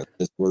 hours with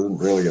just wasn't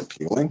really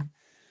appealing.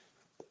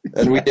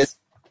 And we did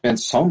spend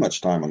so much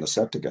time on the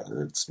set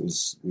together. We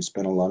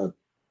spent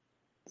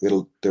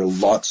there are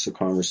lots of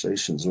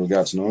conversations, and we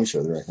got to know each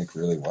other, I think,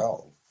 really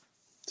well.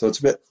 So it's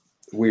a bit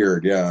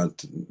weird, now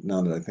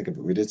that I think of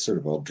it. We did sort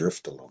of all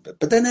drift a little bit.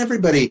 But then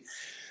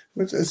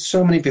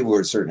so many people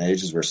were at certain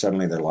ages where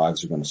suddenly their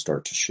lives are going to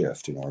start to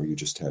shift, or you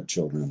just had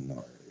children,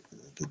 or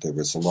that there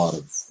was a lot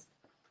of,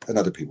 and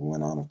other people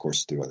went on, of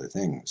course, to do other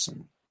things.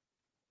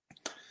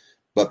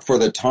 But for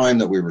the time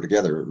that we were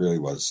together, it really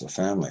was a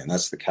family, and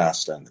that's the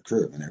cast and the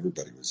crew. I mean,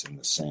 everybody was in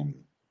the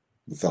same,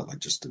 it felt like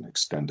just an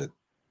extended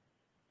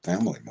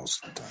family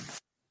most of the time.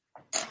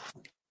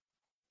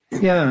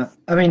 Yeah,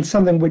 I mean,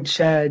 something which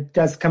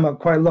does come up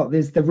quite a lot.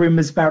 There's the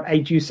rumors about a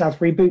Due South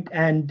reboot,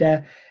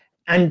 and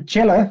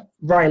Angela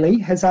Riley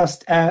has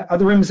asked, are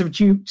the rumors of a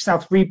Due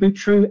South reboot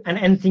true, and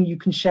anything you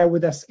can share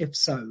with us if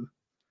so?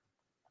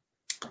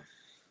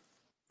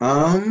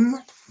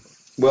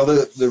 Well,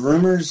 the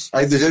rumors,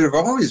 there have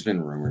always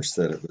been rumors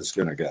that it was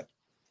going to get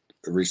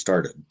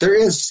restarted. There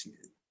is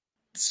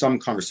some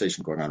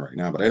conversation going on right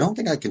now, but I don't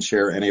think I can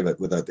share any of it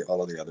without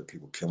all of the other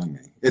people killing me.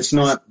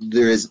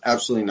 There is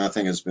absolutely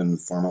nothing has been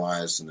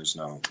formalized, and it's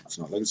not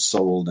like it's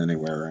sold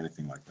anywhere or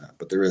anything like that.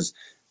 But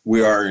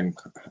we are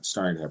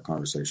starting to have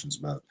conversations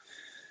about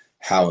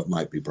how it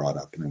might be brought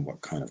up and in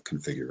what kind of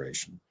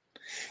configuration.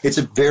 It's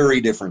a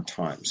very different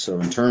time. So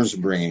in terms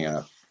of bringing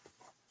up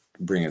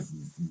bring it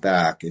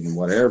back in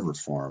whatever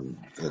form.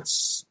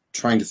 It's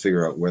trying to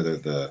figure out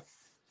whether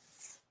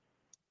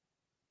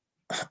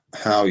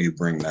how you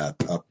bring that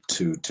up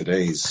to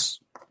today's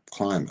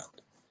climate.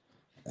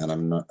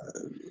 And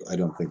I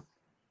don't think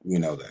we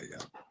know that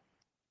yet.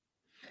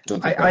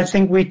 I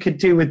think we could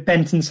do with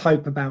Benton's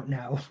Hope about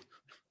now.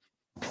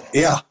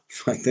 Yeah,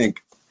 I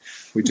think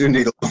we do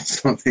need a little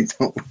something,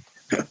 don't we?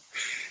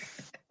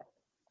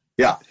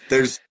 Yeah,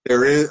 there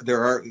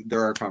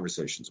are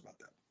conversations about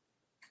that.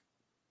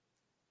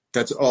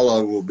 That's all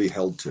I will be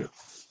held to.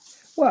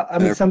 Well, I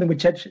mean, something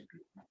which actually,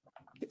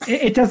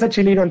 it does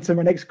actually lead on to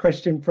my next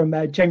question from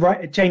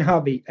Jane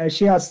Harvey.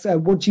 She asks,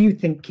 what do you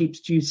think keeps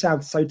Due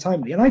South so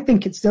timely? And I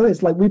think it still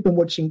is. Like, we've been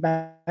watching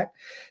back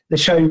the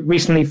show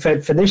recently for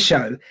this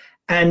show,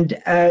 and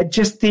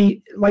just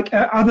the, like,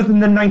 other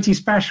than the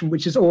 90s fashion,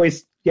 which is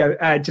always,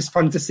 just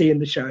fun to see in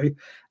the show,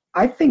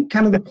 I think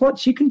kind of the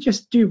plots you can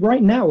just do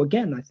right now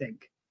again, I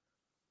think.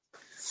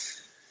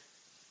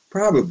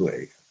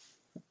 Probably.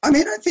 I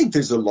mean, I think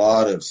there's a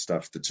lot of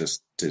stuff that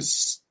just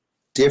is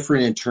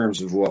different in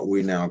terms of what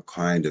we now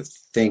kind of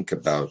think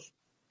about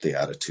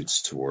the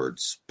attitudes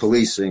towards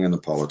policing and the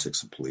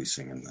politics of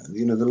policing. And,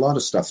 a lot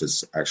of stuff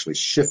has actually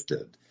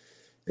shifted.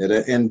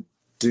 And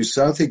Due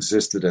South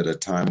existed at a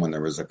time when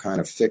there was a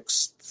kind of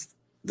fixed,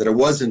 that it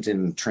wasn't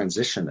in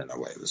transition in a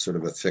way. It was sort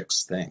of a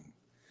fixed thing.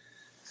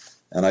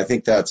 And I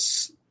think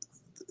that's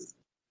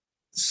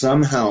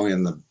somehow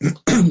in the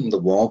the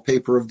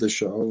wallpaper of the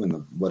show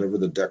and whatever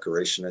the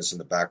decoration is in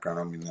the background,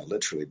 I mean, not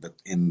literally, but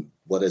in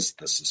what is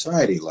the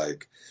society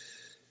like,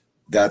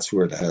 that's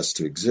where it has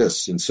to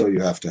exist. And so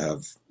you have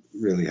to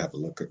really have a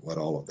look at what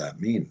all of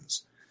that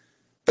means.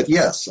 But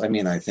yes, I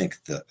mean, I think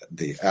the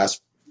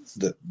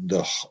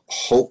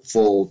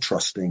hopeful,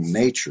 trusting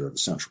nature of the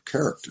central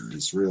character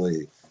is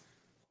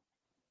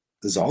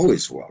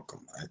always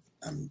welcome.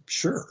 I'm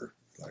sure.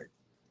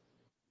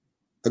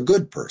 A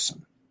good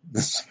person,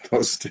 as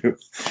opposed to,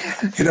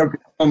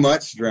 how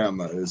much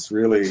drama is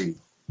really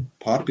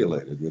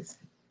populated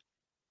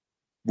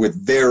with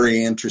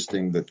very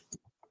interesting but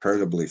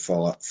incredibly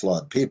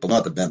flawed people.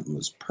 Not that Benton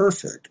was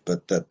perfect,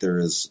 but that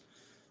it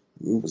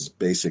was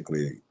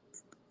basically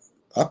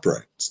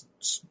upright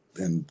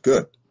and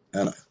good.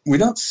 And we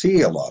don't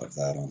see a lot of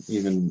that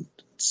even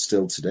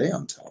still today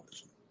on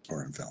television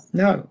or in film.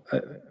 No. I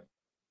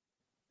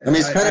mean,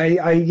 it's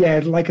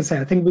like I say,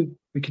 I think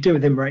we could do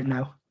with him right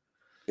now.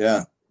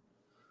 Yeah.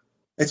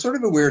 It's sort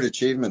of a weird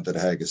achievement that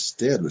Haggis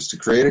did, was to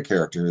create a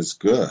character as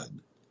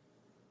good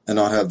and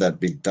not have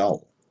that big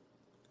dull.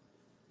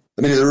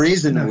 I mean, the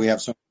reason we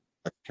have so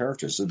many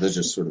characters is they're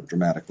just sort of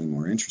dramatically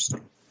more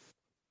interesting.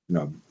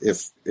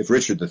 If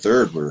Richard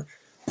III were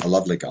a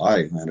lovely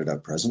guy who handed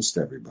out presents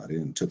to everybody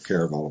and took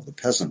care of all of the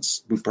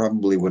peasants, we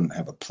probably wouldn't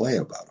have a play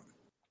about him.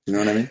 You know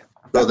what I mean?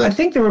 I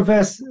think the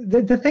reverse.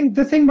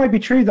 The thing might be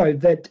true though,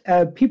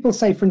 that people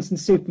say, for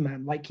instance,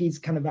 Superman, like he's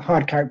kind of a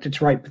hard character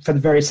to write for the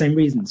very same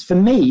reasons. For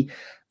me,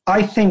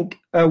 I think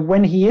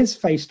when he is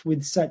faced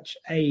with such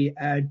a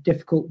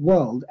difficult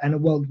world, and a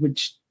world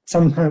which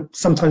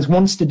sometimes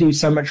wants to do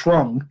so much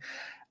wrong,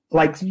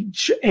 like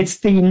it's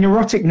the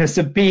neuroticness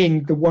of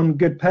being the one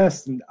good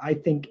person, I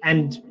think,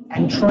 and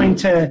trying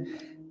to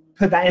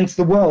put that into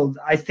the world,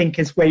 I think,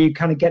 is where you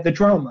kind of get the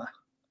drama.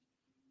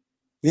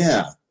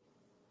 Yeah.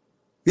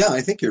 Yeah,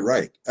 I think you're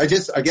right. I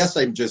guess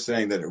I'm just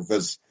saying that it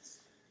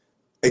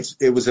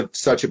was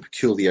such a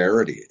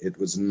peculiarity. It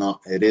was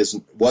not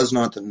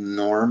the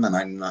norm,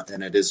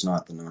 and it is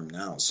not the norm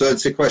now. So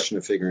it's a question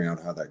of figuring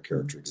out how that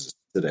character exists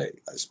today,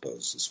 I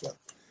suppose, is what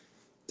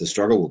the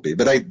struggle will be.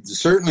 But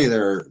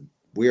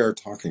we are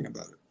talking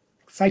about it.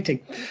 Exciting.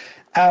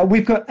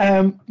 We've got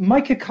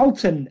Micah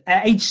Colton,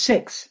 age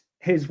 6,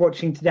 who's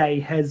watching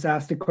today, has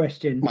asked a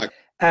question.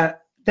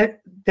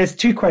 There's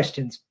 2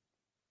 questions.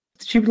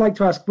 She would like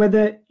to ask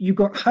whether you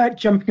got hurt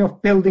jumping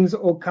off buildings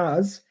or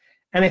cars,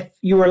 and if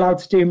you were allowed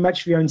to do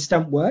much of your own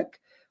stunt work.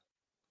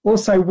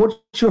 Also,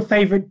 what's your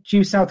favourite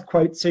Due South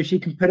quote so she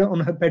can put it on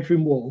her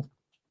bedroom wall?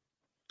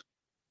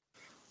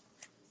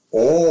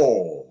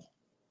 Oh,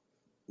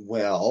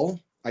 well,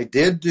 I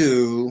did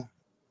do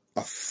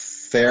a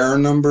fair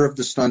number of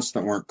the stunts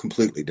that weren't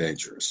completely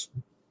dangerous.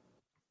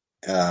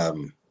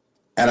 And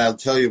I'll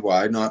tell you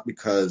why, not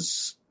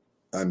because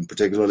I'm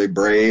particularly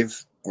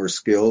brave or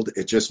skilled.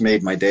 It just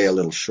made my day a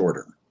little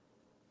shorter.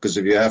 Because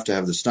if you have to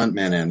have the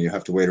stuntman in, you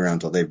have to wait around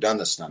until they've done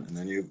the stunt. And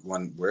then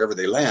wherever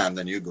they land,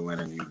 then you go in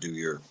and you do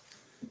your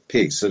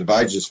piece. So if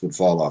I just would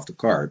fall off the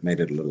car, it made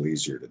it a little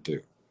easier to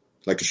do.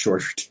 Like a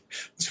shorter,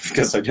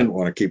 because I didn't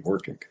want to keep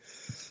working.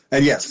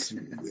 And yes,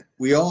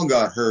 we all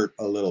got hurt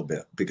a little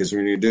bit, because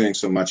when you're doing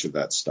so much of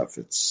that stuff,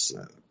 it's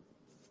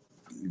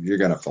you're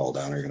going to fall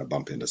down or you're going to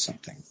bump into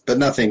something. But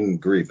nothing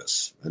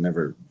grievous.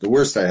 The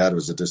worst I had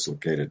was a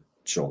dislocated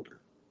shoulder.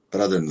 But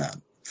other than that,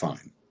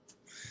 fine.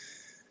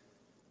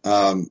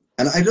 And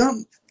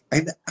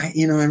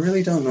I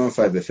really don't know if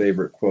I have a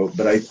favorite quote,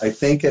 but I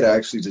think it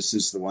actually just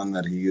is the one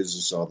that he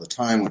uses all the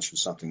time, which was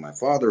something my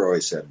father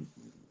always said,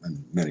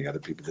 and many other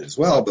people did as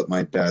well. But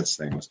my dad's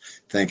thing was,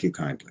 "Thank you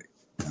kindly."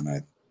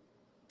 And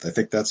I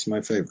think that's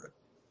my favorite.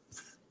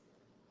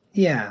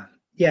 Yeah,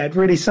 it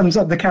really sums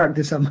up the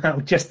character somehow.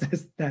 Just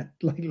that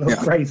like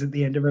little phrase at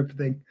the end of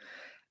everything.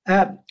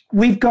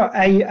 We've got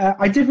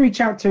I did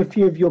reach out to a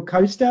few of your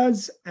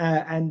co-stars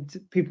and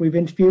people we've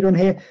interviewed on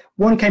here.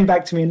 One came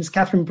back to me, and it's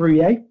Catherine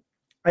Bruyer.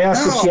 I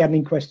asked if she had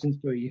any questions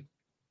for you.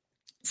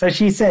 So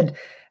she said,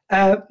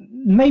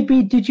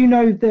 maybe did you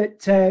know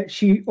that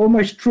she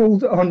almost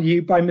drooled on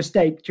you by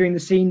mistake during the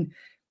scene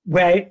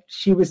where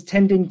she was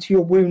tending to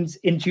your wounds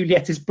in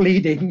Julieta's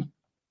bleeding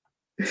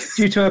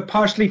due to a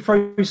partially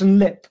frozen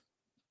lip?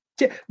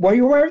 Were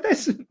you aware of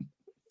this?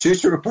 Due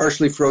to a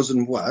partially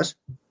frozen what?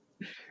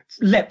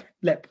 Lip.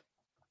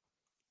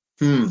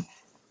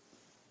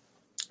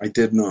 I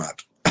did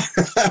not.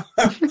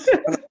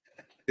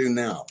 Do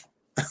now.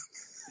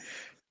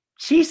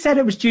 She said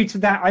it was due to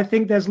that. I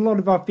think there's a lot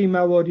of our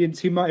female audience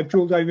who might have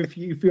drooled over for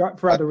you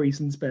for other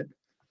reasons, but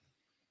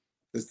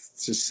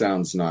this just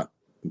sounds not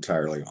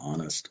entirely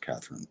honest,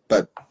 Catherine.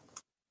 But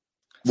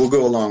we'll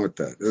go along with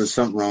that. There was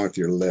something wrong with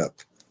your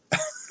lip.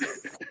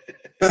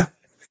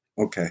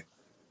 Okay.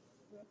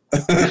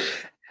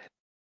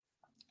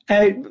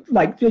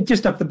 Like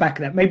just off the back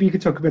of that, maybe you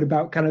could talk a bit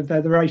about kind of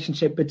the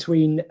relationship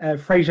between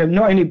Frasier,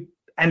 not only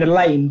and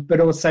Elaine, but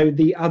also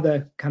the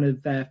other kind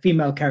of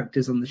female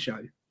characters on the show.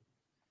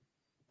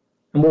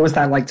 And what was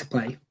that like to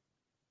play?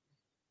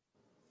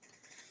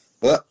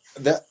 Well,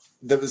 that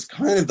was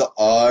kind of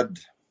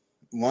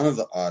one of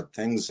the odd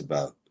things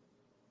about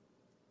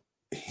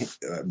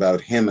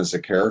him as a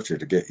character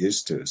to get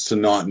used to, is to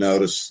not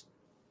notice,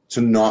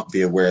 to not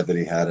be aware that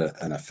he had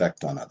an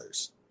effect on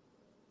others.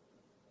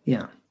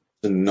 Yeah.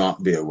 To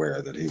not be aware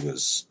that he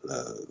was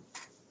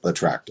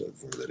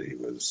attractive or that he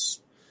was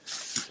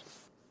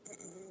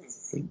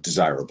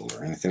desirable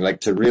or anything.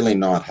 Like, to really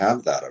not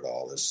have that at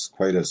all is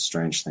quite a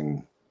strange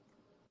thing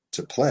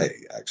to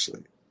play,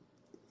 actually.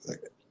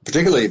 Like,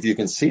 particularly if you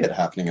can see it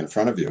happening in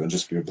front of you and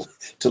just be able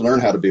to learn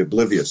how to be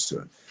oblivious to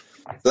it.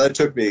 So that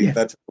took me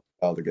a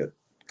while to get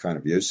kind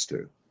of used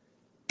to.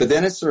 But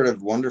then it's sort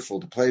of wonderful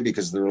to play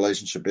because the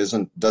relationship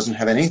doesn't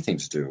have anything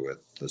to do with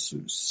the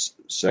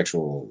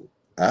sexual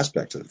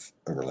aspect of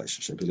a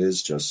relationship. It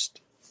is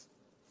just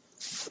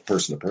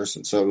person to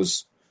person. So it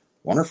was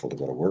wonderful to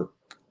go to work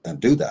and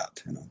do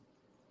that,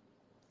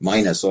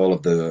 minus all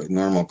of the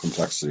normal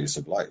complexities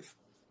of life.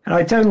 And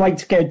I don't like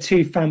to go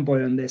too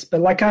fanboy on this,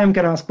 but like I am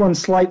going to ask one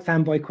slight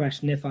fanboy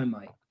question, if I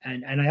might.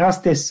 And I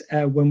asked this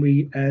when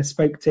we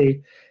spoke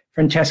to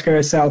Francesca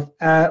herself.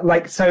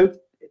 So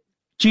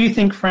do you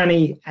think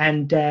Franny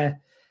and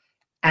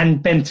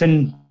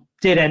Benton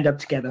did end up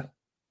together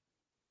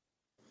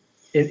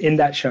in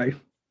that show?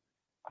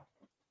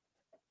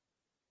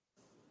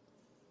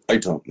 I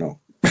don't know.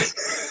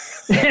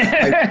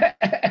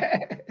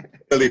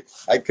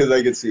 Because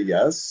I could see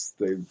yes,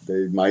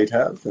 they might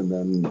have, and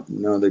then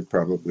no, they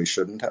probably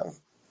shouldn't have.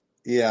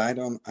 Yeah, I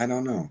don't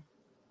know.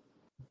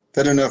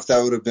 I don't know if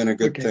that would have been a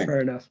good thing.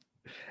 Fair enough.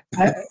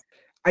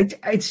 I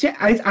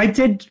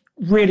did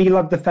really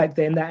love the fact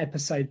that in that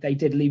episode they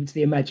did leave it to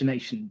the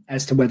imagination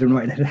as to whether or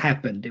not it had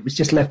happened. It was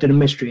just left in a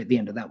mystery at the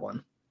end of that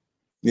one.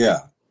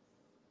 Yeah.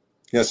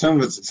 Some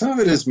of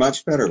it is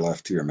much better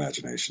left to your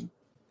imagination.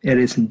 It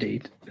is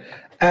indeed.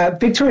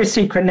 Victoria's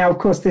Secret. Now, of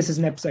course, this is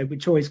an episode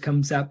which always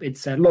comes up.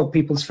 It's a lot of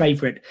people's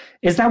favorite.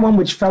 Is that one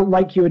which felt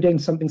like you were doing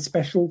something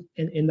special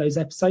in those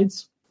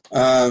episodes?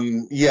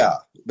 Yeah.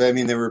 I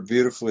mean, they were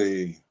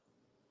really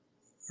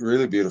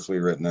beautifully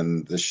written,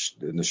 and the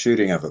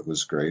shooting of it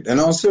was great. And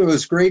also it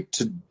was great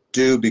to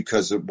do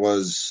because it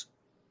was,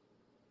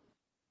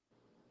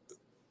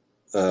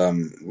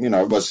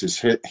 it was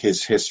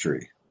his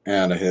history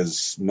and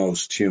his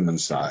most human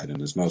side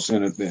and his most,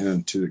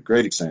 and to a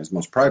great extent, his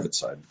most private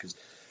side, because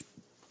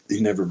he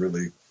never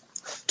really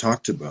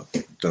talked about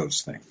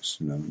those things,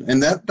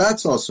 And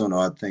that's also an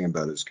odd thing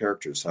about his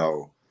characters,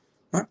 how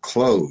not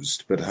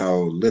closed, but how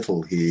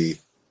little he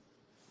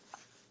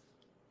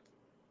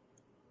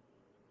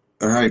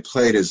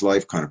played his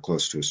life kind of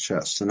close to his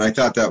chest. And I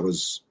thought that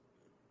was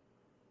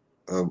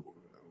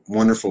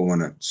wonderful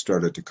when it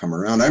started to come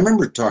around. I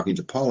remember talking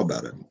to Paul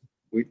about it.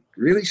 We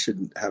really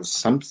should have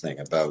something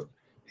about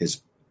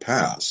his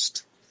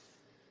past,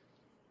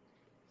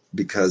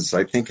 because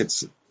I think it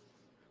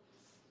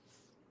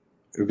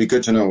would be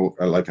good to know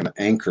like an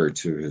anchor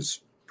to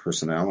his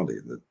personality.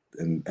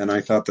 And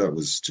I thought that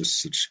was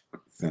just such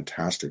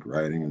fantastic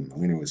writing, and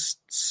Melina was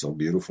so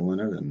beautiful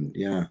in it. And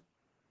yeah,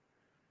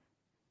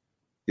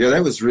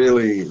 that was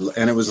really,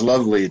 and it was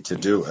lovely to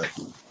do it.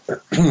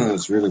 It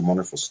was really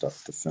wonderful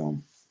stuff to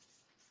film.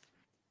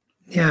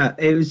 Yeah,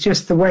 it was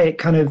just the way it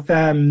kind of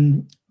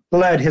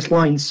blurred his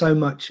lines so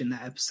much in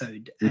that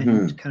episode,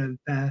 and kind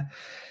of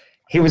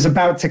he was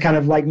about to kind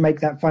of like make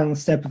that final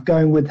step of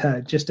going with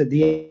her just at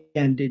the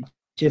end. It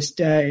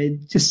just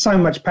so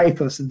much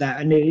pathos in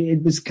that, and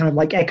it was kind of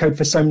like echoed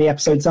for so many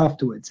episodes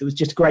afterwards. It was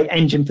just a great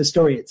engine for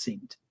story, it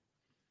seemed.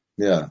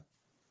 Yeah,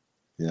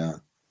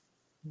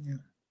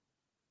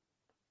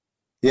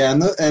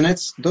 and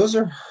those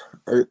are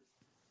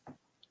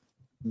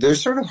they're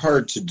sort of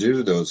hard to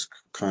do, those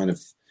kind of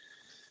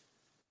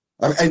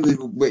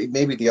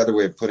Maybe the other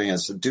way of putting it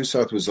is Due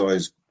South was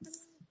always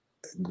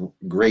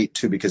great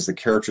too, because the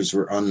characters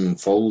were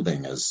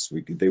unfolding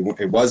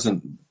it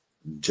wasn't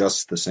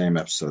just the same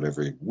episode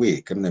every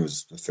week. I mean, there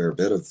was a fair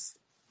bit of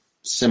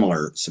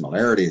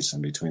similarities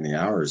in between the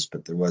hours,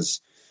 but there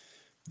was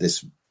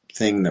this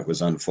thing that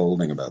was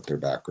unfolding about their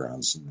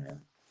backgrounds and their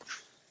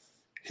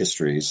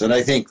histories. And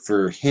I think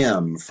for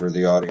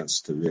the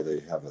audience to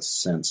really have a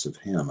sense of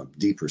him, a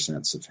deeper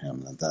sense of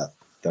him,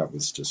 that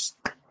was just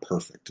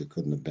perfect. It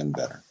couldn't have been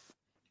better.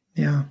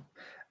 Yeah.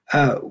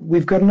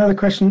 We've got another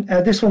question.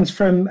 This one's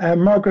from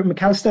Margaret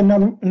McAllister,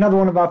 another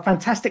one of our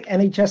fantastic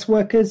NHS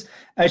workers.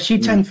 She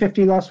turned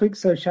 50 last week,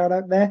 so shout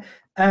out there.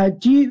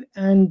 We've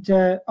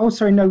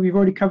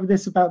already covered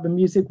this about the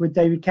music with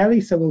David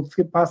Kelly, so we'll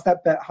skip past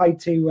that, but hi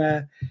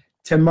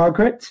to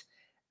Margaret.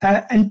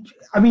 And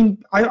I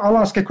mean, I'll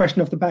ask a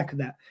question off the back of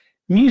that.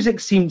 Music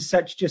seems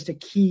such just a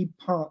key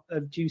part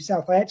of Due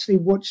South. I actually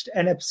watched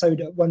an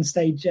episode at one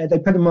stage. They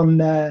put them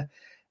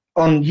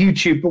on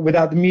YouTube, but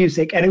without the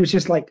music, and it was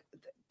just like,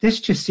 this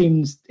just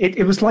seems,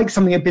 it was like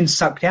something had been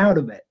sucked out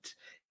of it.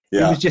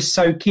 Yeah. It was just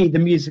so key, the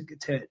music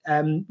to it.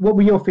 What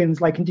were your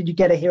feelings like, and did you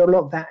get to hear a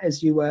lot of that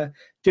as you were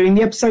doing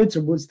the episodes,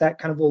 or was that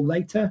kind of all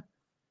later?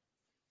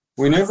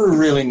 We never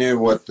really knew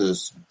what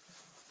this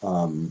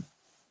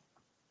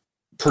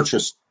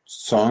purchased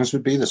songs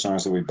would be, the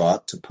songs that we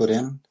bought to put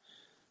in.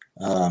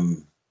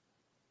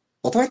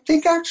 Although I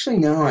think actually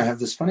now I have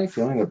this funny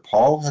feeling that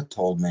Paul had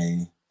told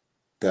me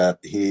that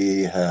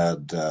he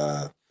had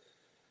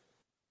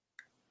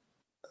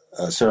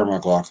Sarah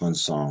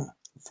McLachlan's song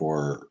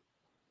for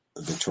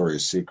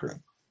Victoria's Secret.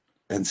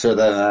 And so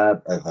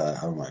that I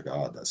thought, oh my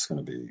God, that's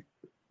going to be,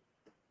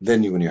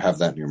 then when you have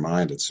that in your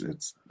mind, it's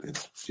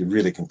you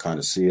really can kind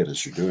of see it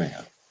as you're doing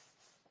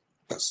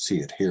it. See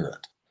it, hear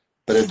it.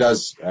 But it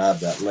does add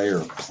that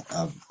layer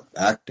of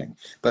acting.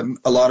 But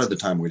a lot of the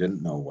time we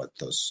didn't know what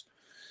the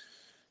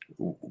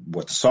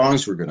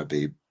songs were going to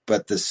be.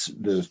 But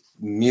the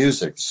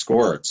music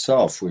score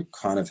itself, we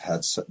kind of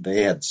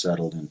they had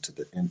settled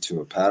into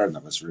a pattern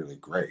that was really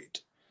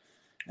great.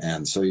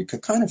 And so you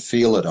could kind of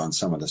feel it on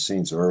some of the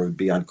scenes, or it would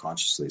be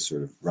unconsciously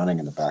sort of running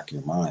in the back of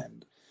your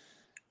mind.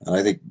 And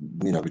I think,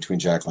 between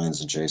Jack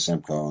Lyons and Jay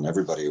Simcoe and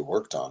everybody who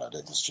worked on it,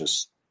 it was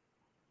just,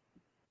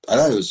 I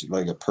thought it was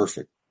like a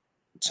perfect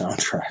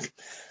soundtrack.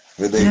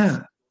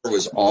 It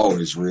was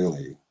always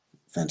really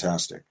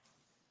fantastic.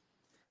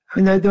 I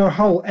mean, there were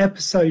whole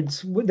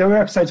episodes. There were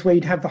episodes where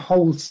you'd have the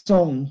whole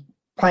song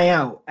play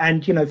out,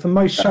 and for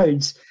most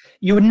shows,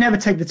 you would never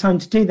take the time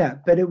to do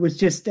that. But it was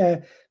just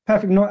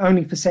perfect, not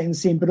only for setting the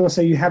scene, but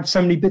also you have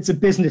so many bits of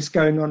business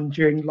going on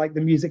during like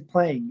the music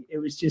playing. It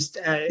was just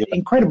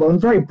incredible and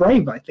very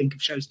brave, I think,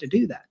 of shows to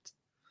do that.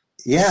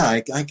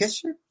 Yeah, I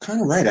guess you're kind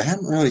of right. I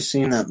haven't really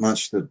seen that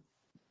much that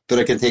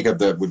I can think of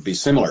that would be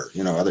similar,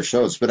 other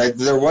shows. But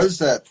there was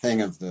that thing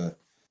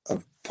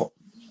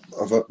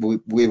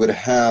we would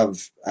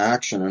have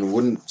action,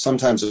 and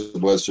sometimes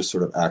it was just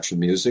sort of action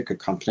music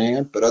accompanying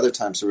it, but other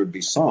times there would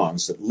be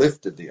songs that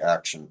lifted the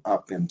action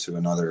up into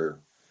another,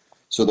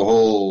 so the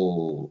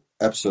whole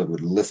episode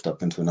would lift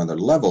up into another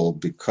level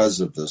because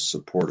of the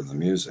support of the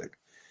music.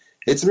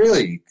 It's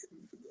really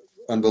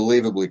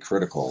unbelievably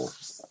critical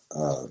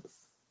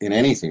in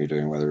anything you're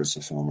doing, whether it's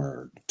a film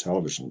or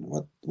television,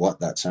 what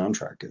that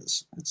soundtrack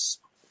is.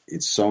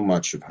 It's so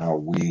much of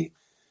how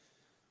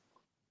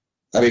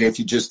if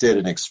you just did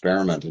an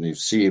experiment and you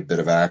see a bit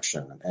of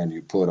action and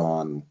you put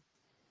on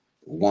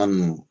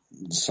one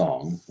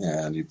song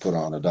and you put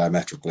on a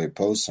diametrically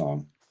opposed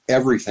song,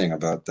 everything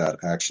about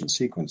that action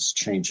sequence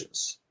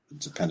changes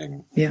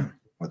depending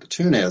what the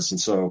tune is.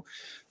 And so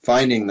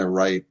finding the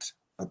right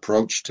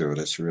approach to it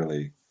is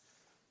really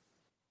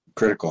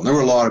critical. And there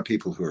were a lot of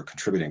people who were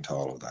contributing to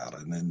all of that.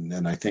 And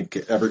then I think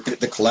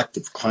the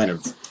collective kind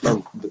of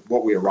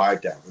what we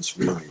arrived at was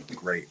really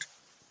great.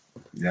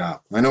 Yeah,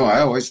 I know.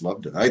 I always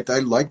loved it. I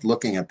liked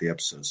looking at the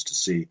episodes to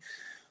see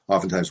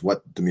oftentimes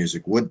what the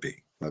music would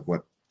be, like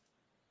what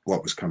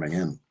was coming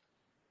in.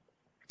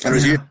 And it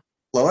was a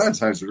lot of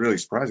times really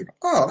surprising.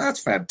 Oh, that's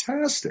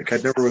fantastic. I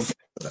never would think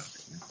of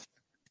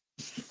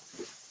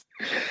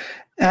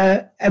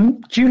that.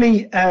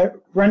 Julie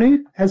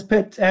Ranu has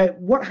put,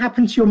 what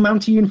happened to your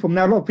Mountie uniform?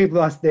 Now, a lot of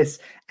people ask this.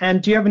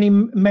 And do you have any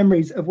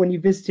memories of when you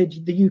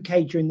visited the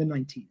UK during the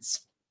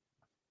 90s?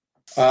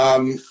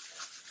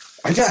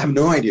 I have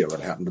no idea what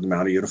happened to the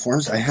Mountie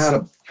uniforms. I had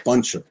a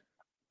bunch of them.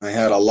 I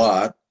had a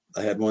lot.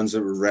 I had ones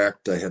that were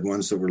wrecked. I had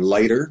ones that were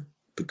lighter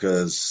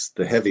because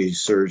the heavy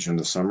surge in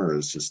the summer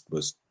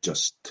was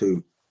just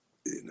too,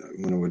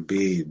 when it would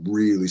be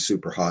really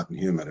super hot and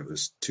humid, it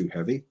was too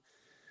heavy.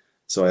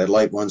 So I had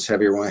light ones,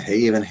 heavier ones,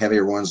 even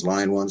heavier ones,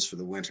 lined ones for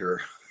the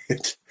winter.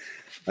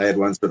 I had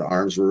ones where the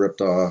arms were ripped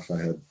off.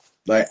 I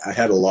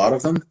had a lot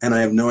of them, and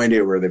I have no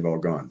idea where they've all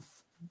gone.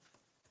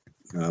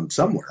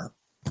 Somewhere.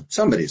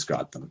 Somebody's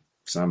got them.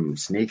 Some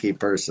sneaky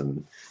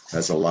person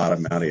has a lot of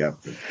Mountie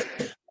up.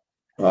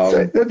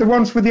 So the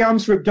ones with the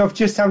arms ripped off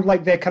just sound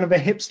like they're kind of a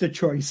hipster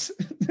choice.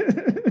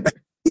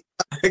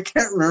 I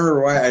can't can't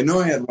remember why. I know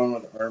I had one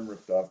with the arm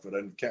ripped off, but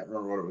I can't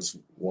remember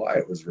why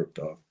it was ripped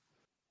off.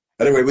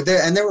 Anyway,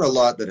 there were a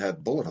lot that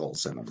had bullet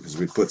holes in them because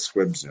we put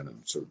squibs in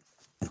them. So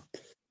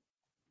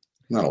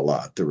not a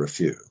lot. There were a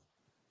few.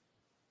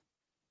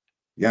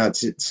 Yeah,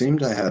 it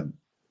seemed I had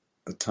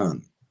a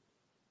ton.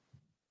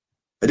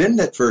 I didn't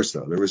at first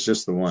though. There was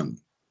just the one,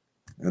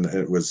 and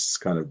it was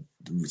kind of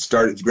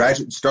started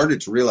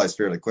to realize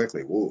fairly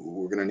quickly.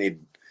 We're going to need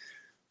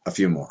a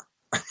few more.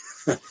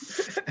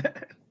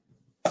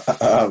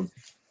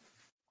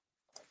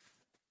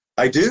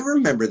 I do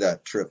remember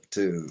that trip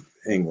to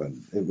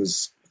England. It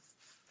was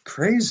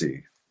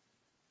crazy.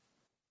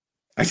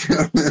 I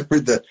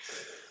remember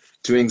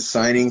doing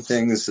signing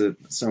things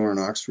somewhere on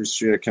Oxford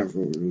Street. I can't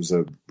remember. It was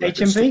a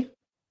HMV.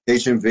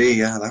 HMV,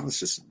 yeah, that was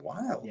just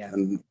wild. Yeah.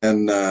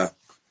 And I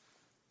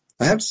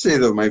have to say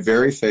though, my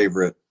very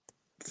favorite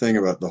thing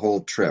about the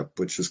whole trip,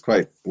 which was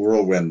quite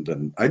whirlwind,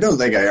 and I don't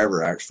think I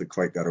ever actually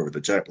quite got over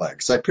the jet lag,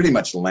 because I pretty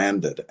much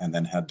landed and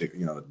then had to,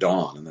 at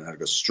dawn, and then had to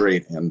go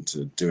straight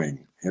into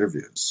doing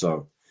interviews.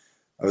 So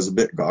I was a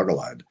bit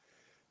goggle-eyed.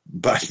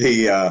 But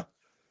I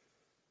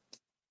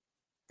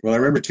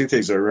remember two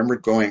things. I remember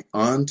going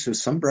on to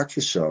some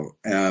breakfast show,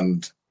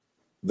 and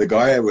the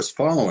guy I was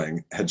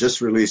following had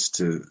just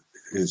released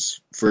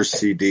his first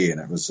CD,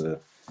 and it was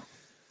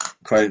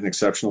quite an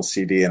exceptional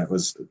CD, and it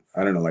was,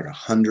 I don't know, like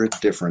 100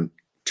 different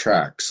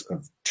tracks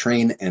of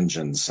train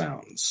engine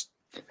sounds,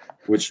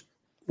 which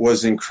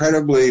was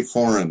incredibly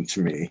foreign to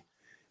me,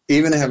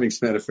 even having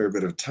spent a fair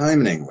bit of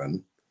time in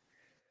England.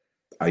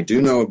 I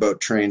do know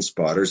about train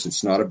spotters.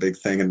 It's not a big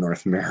thing in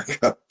North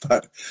America,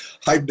 but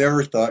I'd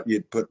never thought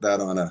you'd put that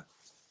on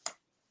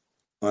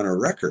a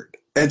record.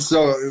 And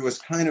so it was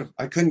kind of,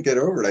 I couldn't get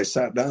over it. I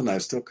sat down and I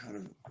was still kind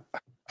of,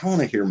 I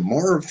want to hear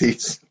more of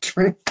these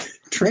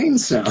train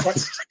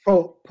sounds.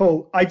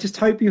 Paul, I just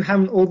hope you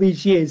haven't all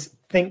these years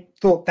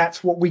thought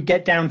that's what we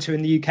get down to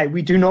in the UK.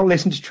 We do not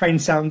listen to train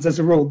sounds as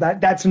a rule.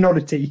 That's an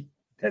oddity.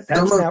 That's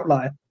an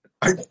outlier.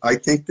 I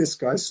think this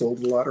guy sold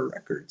a lot of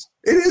records.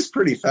 It is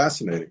pretty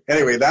fascinating.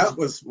 Anyway, that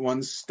was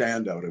one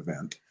standout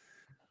event.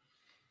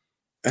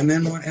 And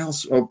then what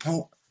else? Oh,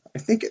 Paul,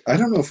 I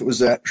don't know if it was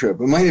that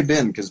trip. It might have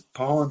been, because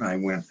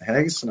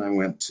Haggis and I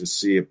went to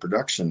see a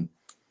production.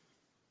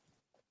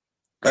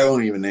 I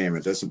won't even name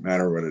it. Doesn't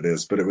matter what it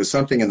is. But it was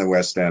something in the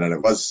West End, and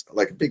it was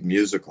like a big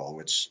musical,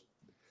 which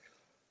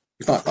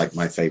it's not like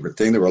my favorite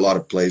thing. There were a lot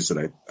of plays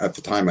that at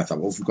the time I thought,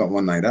 well, if we've got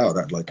one night out,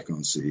 I'd like to go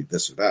and see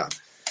this or that.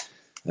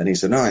 And he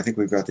said, no, I think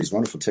we've got these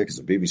wonderful tickets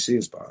that BBC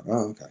has bought.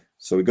 Oh, okay.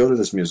 So we go to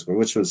this musical,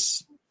 which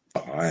was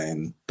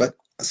fine. But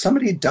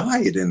somebody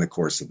died in the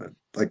course of it.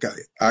 Like,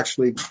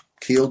 actually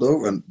keeled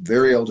over, a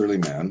very elderly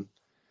man,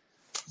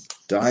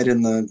 died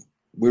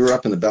we were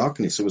up in the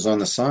balcony, so it was on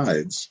the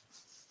sides.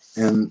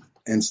 And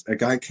a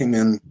guy came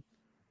in,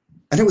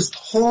 and the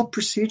whole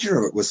procedure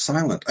of it was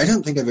silent. I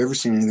don't think I've ever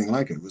seen anything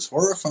like it. It was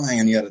horrifying,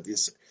 and yet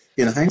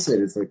in hindsight,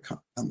 it's like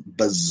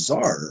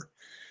bizarre.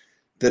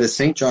 That a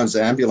St. John's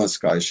ambulance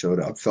guy showed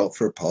up, felt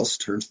for a pulse,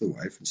 turned to the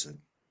wife and said,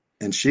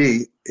 and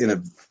she,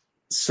 in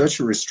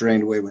such a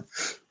restrained way, went,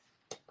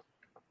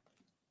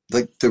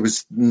 like there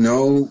was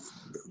no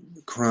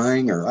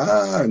crying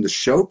and the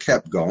show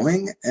kept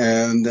going,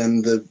 and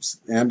then the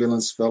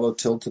ambulance fellow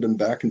tilted him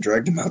back and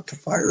dragged him out the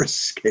fire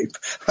escape.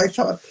 I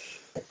thought,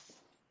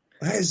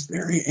 that is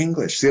very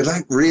English. See,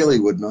 that really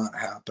would not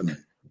happen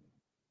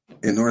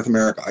in North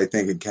America. I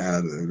think in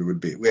Canada it would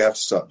be, we have to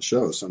stop the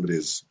show. Somebody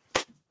is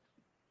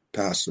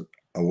passed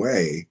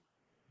away.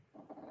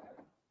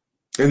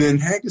 And then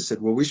Haggis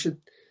said, well,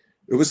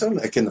 it was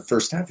like in the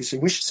first half, he said,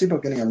 we should see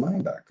about getting our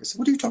money back. I said,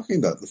 what are you talking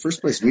about? In the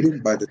first place, we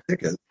didn't buy the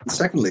ticket. And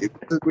secondly,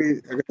 what we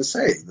are going to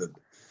say? That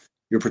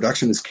your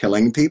production is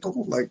killing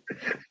people? Like,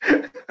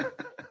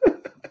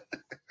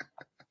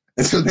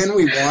 and so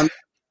then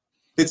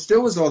it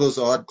still was all those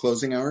odd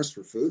closing hours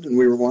for food, and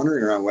we were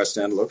wandering around West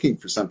End looking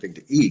for something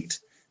to eat.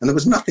 And there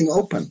was nothing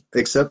open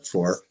except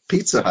for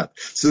Pizza Hut.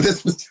 So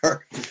this was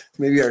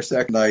maybe our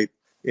second night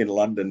in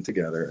London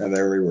together. And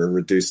there we were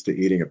reduced to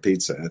eating a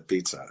pizza at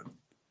Pizza Hut.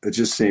 It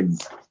just seemed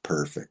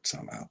perfect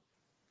somehow.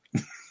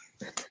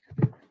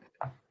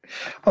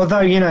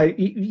 Although,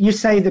 you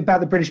say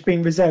about the British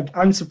being reserved.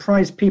 I'm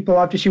surprised people,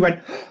 after she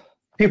went,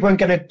 people aren't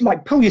going to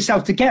like pull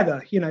yourself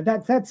together.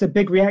 That's a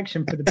big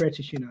reaction for the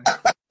British, No,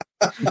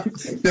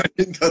 I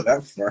didn't go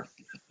that far.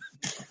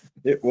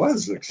 It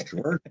was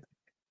extraordinary.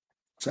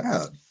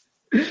 Sad.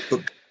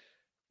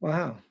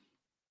 Wow.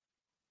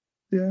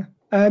 Yeah.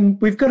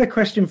 We've got a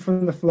question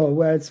from the floor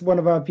where it's one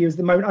of our viewers at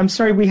the moment. I'm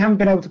sorry we haven't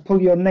been able to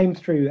pull your name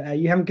through.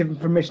 You haven't given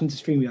permission to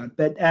StreamYard.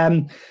 But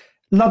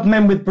Love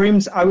Men with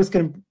Brooms, I was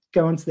going to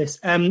go on to this.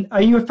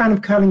 Are you a fan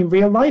of curling in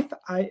real life?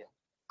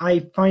 I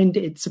find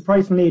it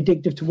surprisingly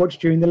addictive to watch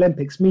during the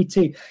Olympics. Me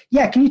too.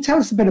 Yeah, can you tell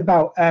us a bit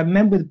about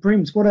Men with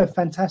Brooms? What a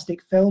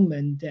fantastic film,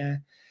 and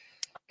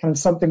kind of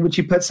something which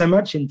you put so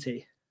much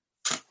into.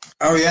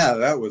 Oh yeah,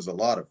 that was a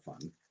lot of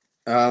fun.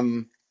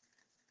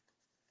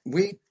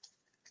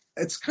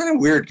 It's kind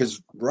of weird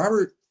because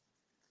Robert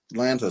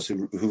Lantos,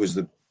 who was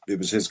it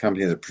was his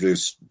company that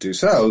produced Due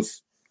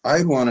South,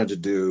 I wanted to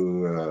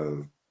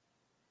do,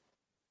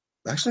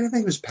 actually, I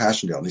think it was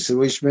Passchendaele. And he said,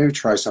 well, you should maybe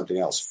try something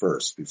else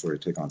first before you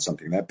take on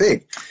something that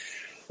big.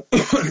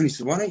 And he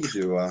said, why don't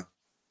you do, I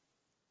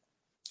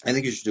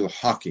think you should do a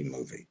hockey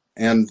movie.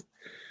 And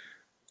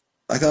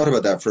I thought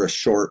about that for a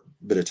short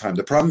bit of time.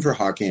 The problem for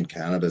hockey in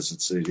Canada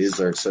is we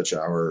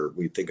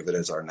think of it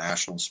as our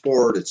national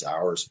sport. It's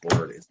our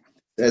sport.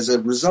 As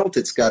a result,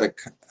 it's got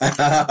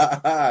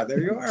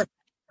there you are.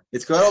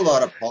 It's got a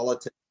lot of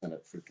politics in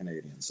it for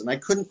Canadians. And I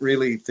couldn't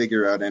really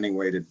figure out any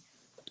way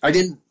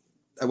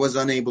I was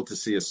unable to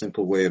see a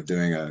simple way of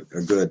doing a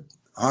good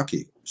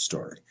hockey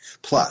story.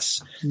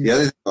 Plus, the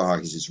other thing about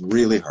hockey is it's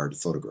really hard to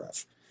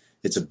photograph.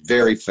 It's a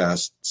very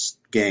fast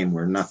game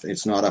where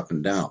it's not up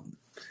and down.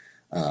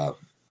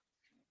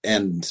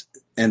 And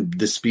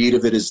the speed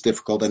of it is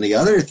difficult. And the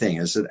other thing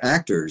is that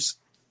actors,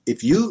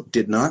 if you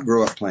did not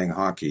grow up playing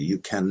hockey, you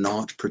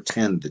cannot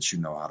pretend that you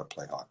know how to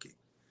play hockey.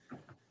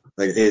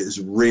 Like, it is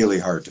really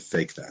hard to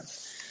fake that.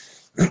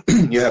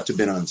 You have to have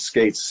been on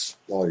skates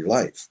all your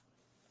life.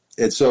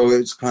 And so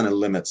it kind of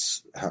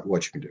limits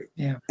what you can do.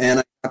 Yeah.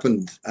 And I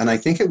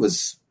think it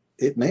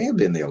may have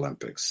been the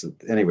Olympics.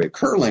 Anyway,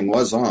 curling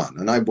was on,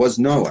 and I was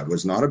not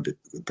a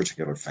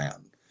particular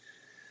fan.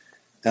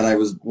 And I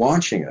was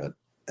watching it,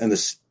 and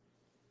it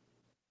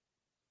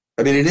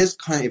is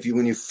kind of,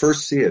 when you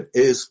first see it,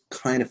 it is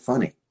kind of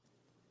funny.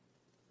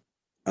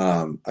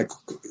 I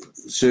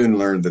soon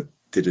learned that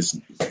it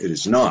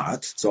is not.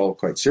 It's all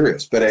quite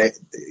serious. But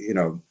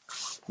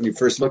when you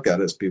first look at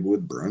it, it's people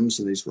with brooms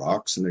and these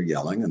rocks, and they're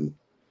yelling, and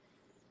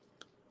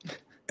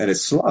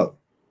it's slow.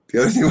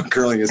 The other thing with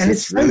curling is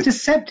it's really so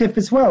deceptive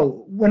as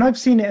well. When I've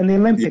seen it in the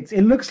Olympics,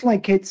 it looks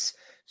like it's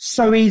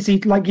so easy.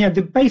 Like,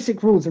 the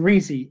basic rules are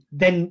easy.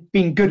 Then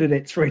being good at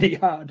it's really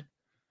hard.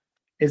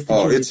 I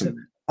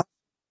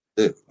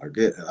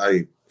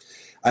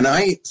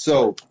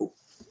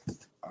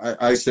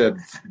said,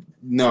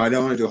 no, I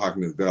don't want to do a hockey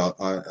movie, but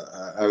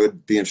I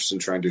would be interested in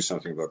trying to do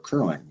something about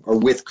curling, or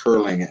with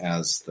curling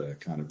as the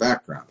kind of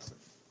background of it.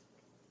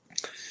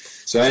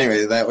 So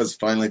anyway, that was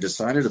finally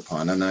decided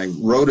upon, and I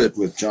wrote it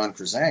with John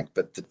Krizanc,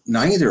 but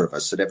neither of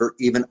us had ever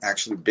even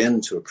actually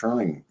been to a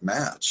curling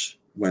match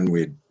when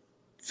we'd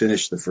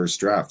finished the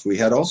first draft. We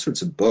had all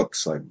sorts of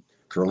books, like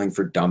Curling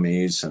for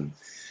Dummies, and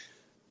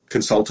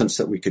consultants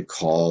that we could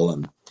call,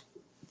 and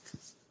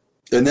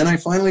then I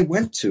finally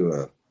went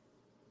to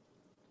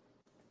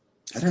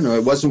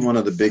it wasn't one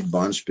of the big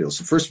Bonspiels.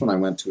 The first one I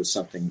went to was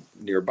something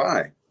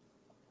nearby,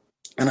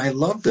 and I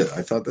loved it.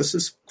 I thought, this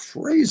is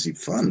crazy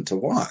fun to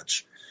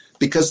watch,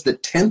 because the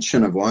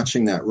tension of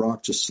watching that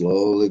rock just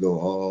slowly go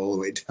all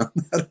the way down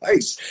that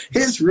ice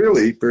is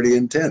really pretty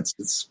intense.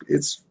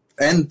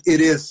 And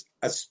it is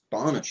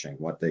astonishing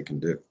what they can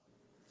do.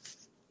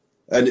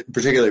 And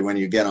particularly when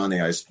you get on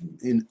the ice,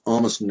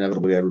 almost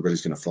inevitably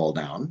everybody's going to fall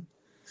down.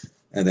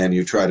 And then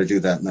you try to do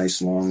that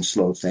nice, long,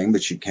 slow thing,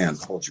 but you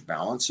can't hold your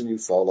balance, and you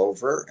fall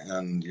over,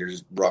 and your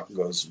rock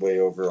goes way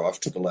over off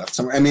to the left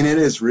somewhere. It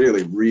is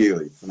really,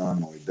 really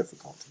phenomenally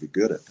difficult to be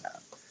good at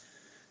that.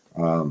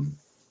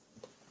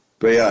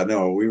 But yeah,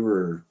 no,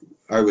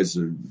 I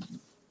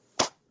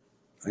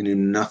knew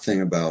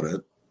nothing about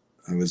it.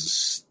 I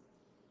was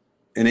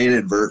an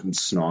inadvertent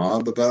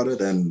snob about it.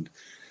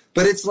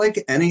 But it's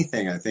like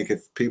anything. I think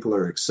if people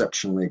are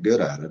exceptionally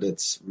good at it,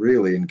 it's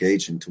really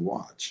engaging to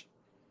watch.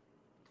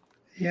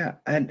 Yeah,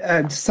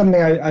 and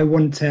something I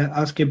wanted to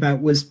ask you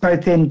about was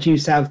both in Due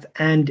South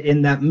and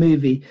in that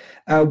movie,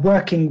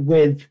 working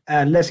with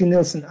Leslie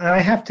Nielsen. And I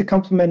have to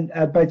compliment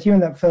both you in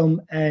that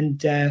film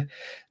and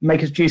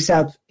Makers Due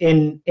South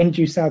in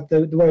Due South,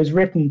 the way it was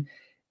written.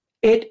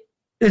 It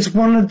is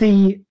one of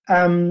the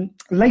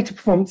later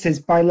performances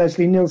by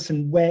Leslie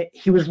Nielsen where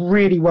he was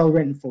really well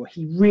written for.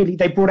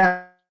 They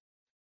brought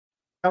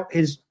out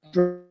his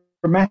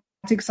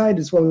dramatic side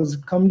as well as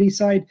the comedy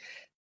side.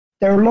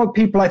 There are a lot of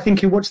people, I think,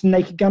 who watched The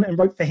Naked Gun and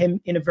wrote for him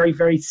in a very,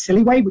 very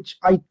silly way, which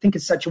I think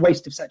is such a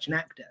waste of such an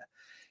actor.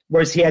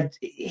 Whereas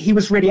he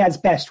was really at his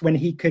best when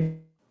he could.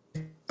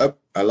 Oh,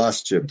 I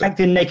lost you. Act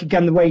in Naked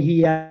Gun the way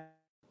he.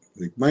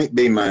 It might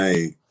be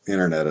my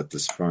internet at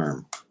this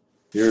farm.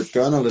 You're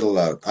gone a little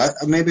loud.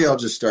 Maybe I'll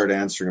just start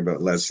answering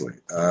about Leslie.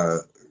 I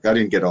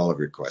didn't get all of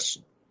your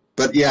question.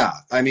 But yeah,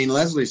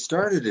 Leslie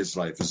started his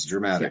life as a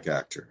dramatic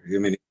actor.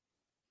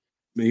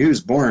 He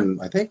was born,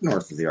 I think,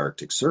 north of the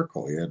Arctic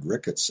Circle. He had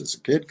rickets as a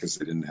kid because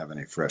they didn't have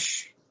any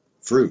fresh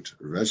fruit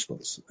or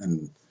vegetables,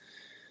 and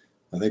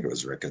I think it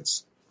was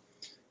rickets.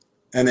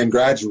 And then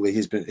gradually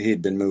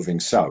he'd been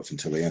moving south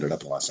until he ended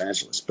up in Los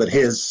Angeles. But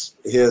his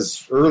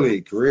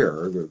early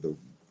career, the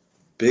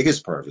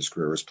biggest part of his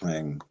career, was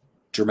playing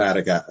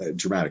dramatic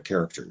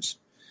characters.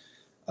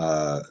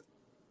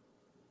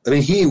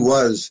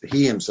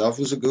 He himself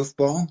was a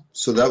goofball,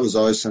 so that was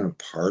always kind of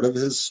part of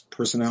his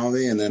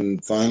personality. And then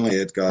finally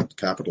it got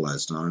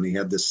capitalized on, and he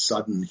had this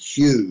sudden,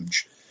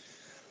 huge,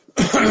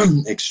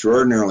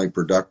 extraordinarily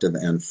productive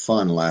and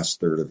fun last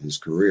third of his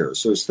career.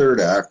 So his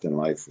third act in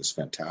life was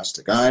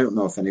fantastic. I don't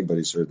know if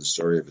anybody's heard the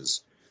story of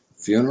his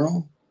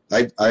funeral.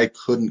 I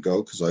couldn't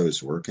go because I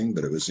was working,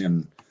 but it was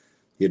in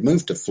He had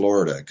moved to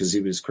Florida because he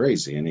was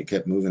crazy, and he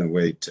kept moving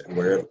away to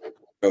wherever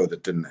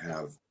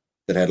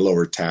that had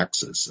lower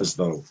taxes, as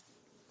though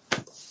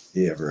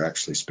he ever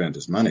actually spent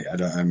his money.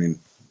 He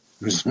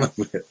was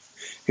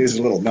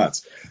a little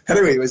nuts.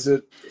 Anyway,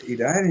 he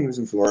died and he was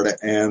in Florida,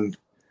 and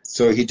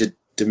so he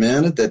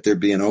demanded that there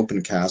be an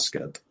open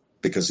casket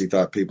because he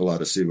thought people ought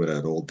to see what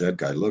an old dead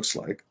guy looks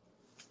like.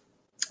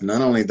 Not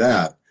only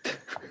that,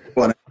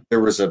 but there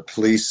was a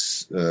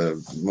police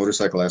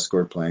motorcycle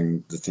escort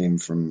playing the theme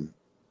from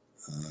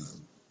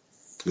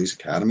Police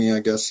Academy, I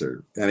guess,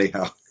 or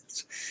anyhow.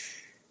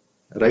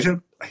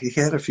 And he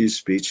had a few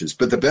speeches,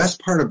 but the best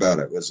part about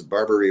it was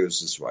Barbara Reeves,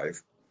 his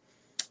wife,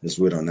 his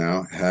widow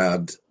now,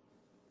 had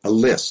a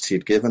list.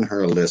 He'd given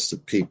her a list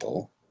of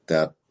people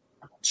that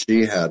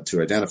she had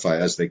to identify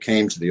as they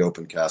came to the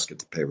open casket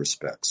to pay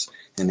respects.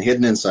 And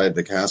hidden inside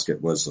the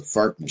casket was a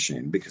fart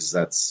machine, because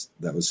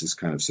that was his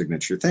kind of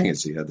signature thing,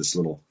 is he had this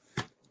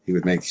he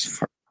would make these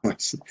fart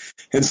noises.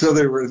 And so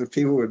the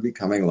people would be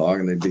coming along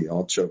and they'd be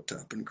all choked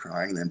up and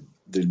crying, and then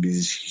there'd be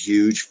this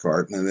huge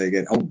fart, and then they'd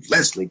get, "Oh,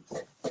 Leslie,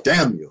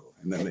 damn you."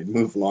 And then they'd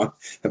move along.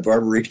 And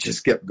Barbara Reeves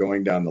just kept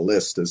going down the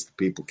list as the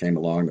people came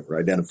along that were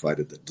identified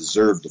that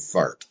deserved a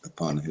fart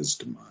upon his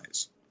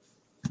demise.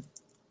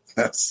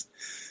 That's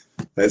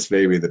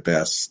maybe the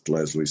best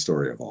Leslie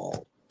story of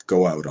all.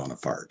 Go out on a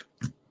fart.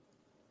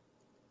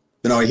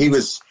 He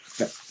was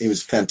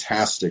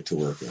fantastic to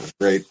work with.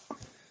 Great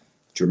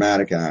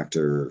dramatic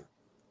actor,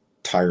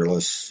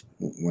 tireless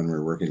when we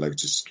were working,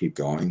 just keep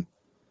going.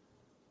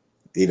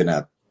 Even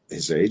at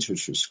his age,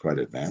 which was quite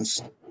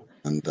advanced,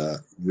 and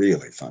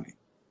really funny.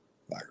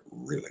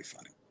 Really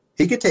funny.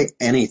 He could take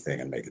anything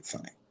and make it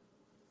funny,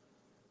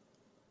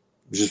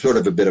 which is sort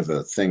of a bit of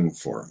a thing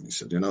for him. He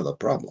said, the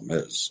problem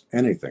is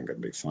anything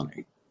can be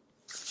funny.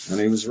 And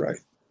he was right.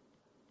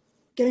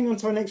 Getting on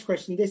to our next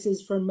question. This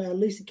is from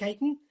Lucy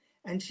Caton,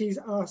 and she's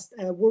asked,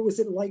 what was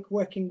it like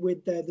working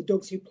with the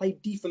dogs who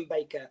played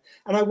Diefenbaker?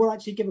 And I will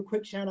actually give a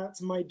quick shout out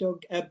to my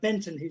dog,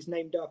 Benton, who's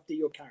named after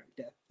your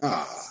character.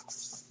 Ah,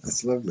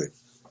 that's lovely.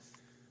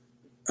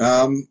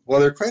 Well,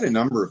 there are quite a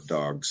number of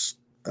dogs,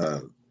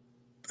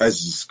 as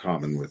is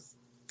common with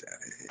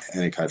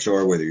any kind of show,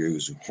 or whether you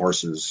use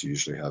horses, you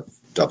usually have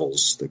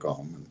doubles, they call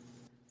them.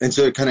 And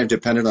so it kind of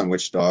depended on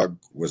which dog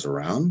was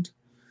around.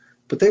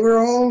 But they were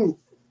all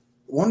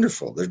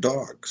wonderful. They're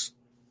dogs.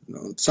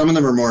 Some of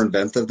them are more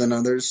inventive than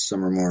others.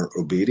 Some are more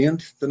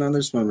obedient than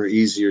others. Some are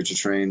easier to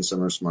train.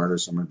 Some are smarter.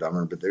 Some are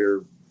dumber. But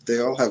they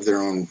all have their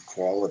own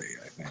quality,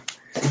 I think.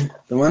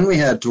 The one we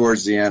had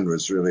towards the end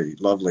was really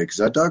lovely, because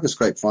that dog was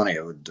quite funny.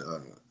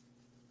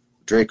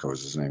 Draco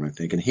was his name, I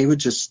think. And he would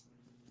just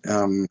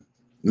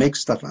make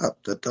stuff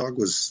up. That dog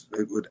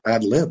would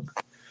ad lib.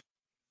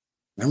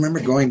 I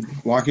remember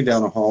walking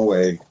down a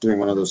hallway, doing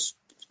one of those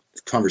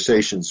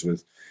conversations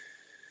with,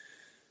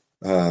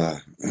 I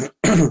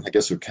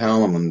guess with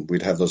Callum, and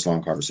we'd have those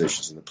long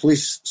conversations in the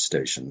police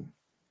station.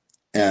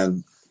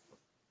 And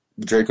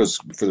Draco's,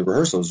 for the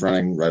rehearsal, was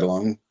running right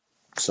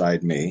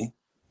alongside me.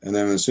 And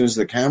then as soon as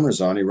the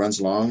camera's on, he runs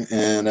along,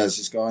 and as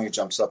he's going, he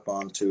jumps up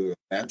onto a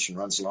bench and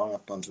runs along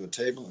up onto a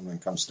table, and then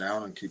comes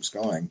down and keeps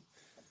going.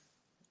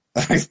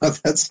 I thought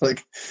that's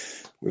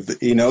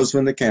he knows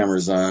when the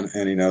camera's on,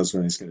 and he knows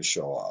when he's going to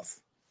show off.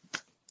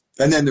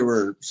 And then there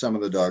were some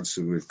of the dogs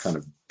who would kind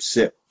of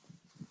sit,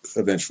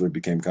 eventually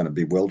became kind of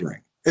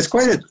bewildering. It's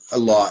quite a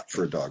lot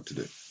for a dog to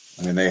do.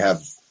 I mean, they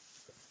have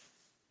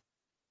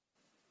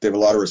a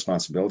lot of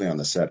responsibility on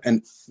the set.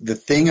 And the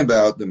thing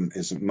about them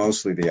is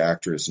mostly the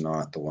actor is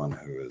not the one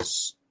who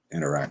is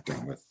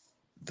interacting with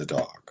the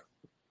dog.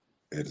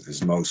 It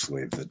is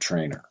mostly the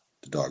trainer.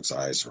 The dog's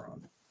eyes are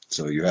on.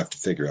 So you have to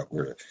figure out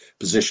where to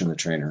position the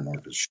trainer in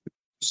order to shoot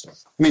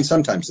stuff. I mean,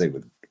 sometimes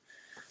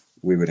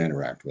we would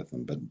interact with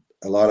them, but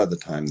a lot of the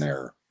time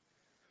they're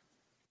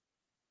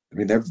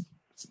going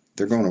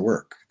to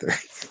work.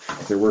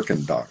 They're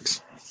working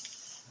dogs.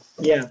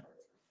 Yeah.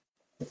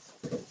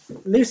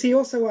 Lucy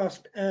also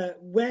asked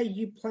where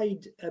you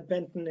played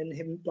Benton and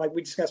him, like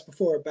we discussed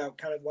before, about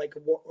kind of like a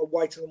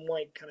whiter than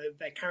white kind of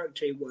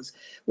character he was.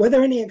 Were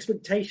there any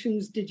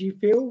expectations, did you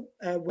feel,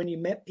 when you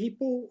met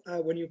people,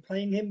 when you were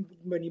playing him,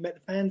 when you met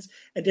the fans?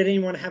 And did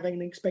anyone have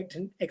any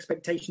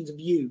expectations of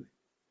you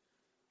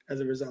as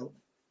a result?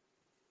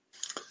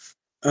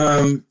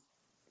 I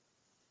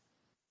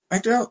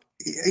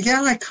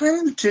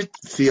kind of did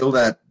feel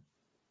that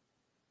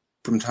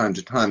from time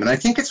to time. And I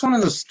think it's one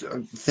of those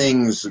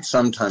things that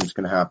sometimes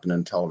can happen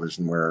in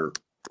television or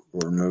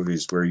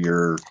movies where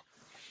you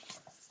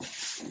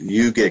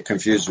get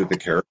confused with the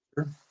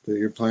character that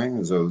you're playing,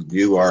 as though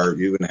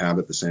you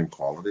inhabit the same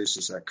qualities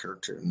as that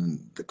character. And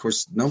then, of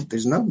course,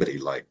 there's nobody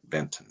like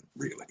Benton,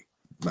 really.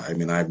 I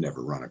mean, I've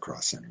never run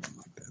across anyone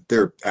like that.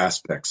 There are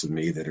aspects of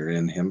me that are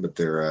in him, but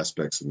there are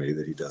aspects of me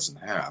that he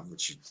doesn't have,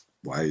 which is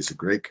why he's a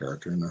great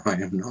character and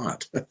I am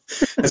not. I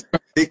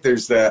think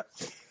there's that...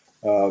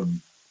 but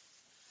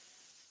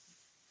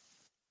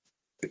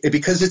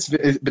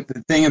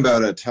the thing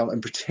about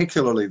and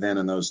particularly then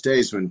in those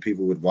days when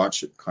people would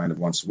watch it kind of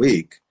once a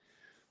week,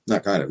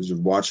 not kind of, we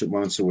would watch it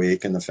once a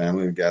week, and the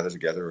family would gather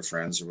together with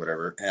friends or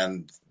whatever,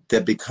 and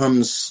that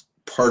becomes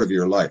part of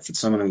your life. It's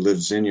someone who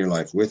lives in your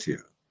life with you.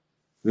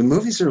 The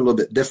movies are a little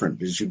bit different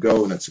because you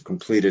go and it's a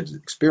completed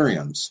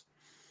experience,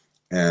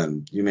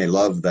 and you may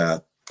love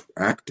that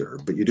actor,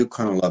 but you do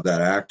kind of love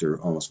that actor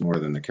almost more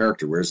than the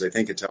character. Whereas I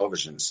think in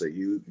television, say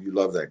you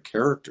love that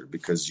character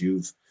because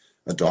you've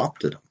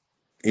adopted him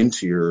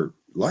into your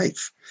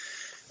life.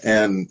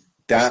 And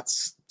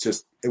that's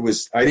just,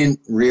 I didn't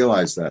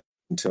realize that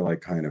until I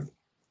kind of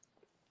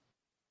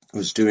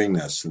was doing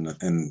this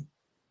and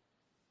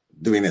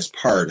doing this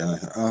part. And I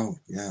thought, oh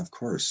yeah, of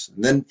course.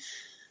 And then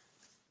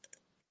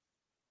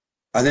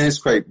it's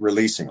quite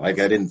releasing. Like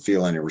I didn't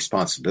feel any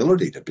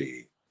responsibility to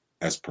be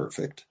as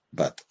perfect,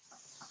 but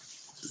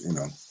you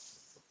know,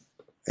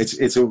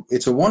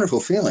 it's a wonderful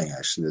feeling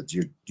actually that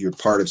you're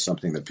part of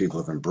something that people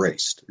have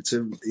embraced.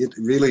 It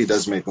really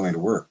does make going to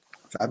work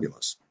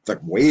fabulous. It's like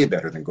way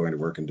better than going to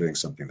work and doing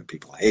something that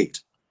people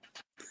hate.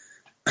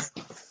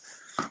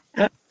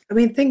 I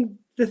mean,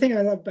 the thing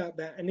I love about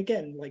that, and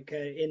again, like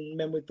in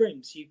Men with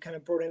Brooms, you kind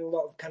of brought in a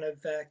lot of kind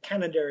of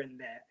Canada in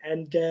there.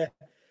 And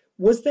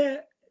was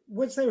there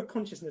a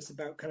consciousness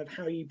about kind of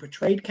how you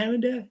portrayed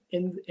Canada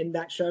in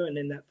that show and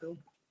in that film?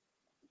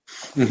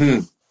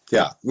 Mm-hmm.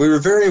 Yeah, we were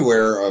very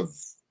aware of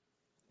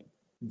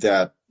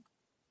that.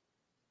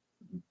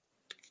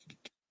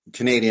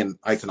 Canadian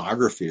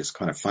iconography is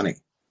kind of funny.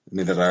 I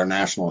mean, that our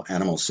national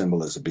animal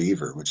symbol is a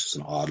beaver, which is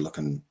an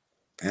odd-looking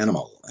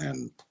animal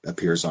and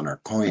appears on our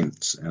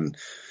coins, and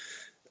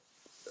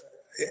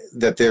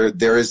that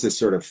there is this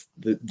sort of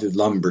the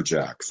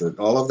lumberjacks, that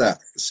all of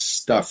that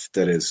stuff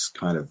that is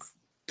kind of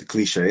the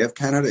cliche of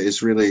Canada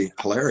is really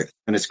hilarious,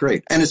 and it's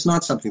great. And it's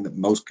not something that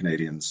most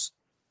Canadians,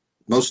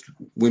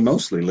 we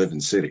mostly live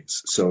in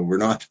cities, so we're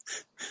not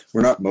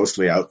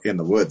mostly out in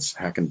the woods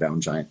hacking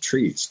down giant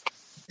trees.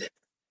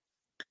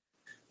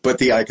 But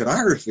the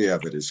iconography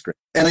of it is great.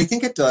 And I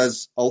think it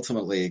does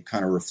ultimately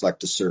kind of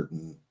reflect a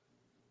certain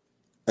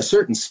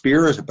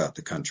spirit about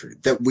the country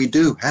that we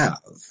do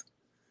have,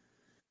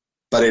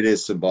 but it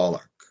is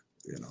symbolic,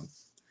 you know.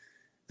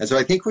 And so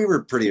I think we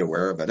were pretty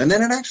aware of it. And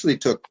then it actually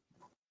took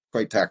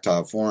quite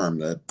tactile form.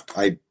 That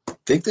I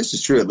think this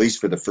is true, at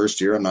least for the first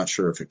year. I'm not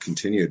sure if it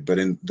continued, but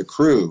in the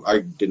crew, I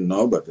didn't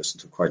know about this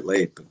until quite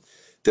late, but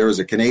there was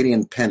a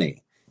Canadian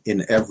penny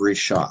in every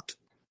shot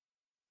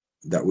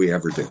that we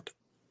ever did,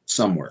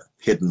 somewhere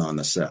hidden on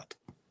the set.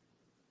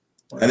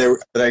 Wow.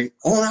 And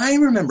I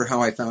remember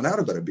how I found out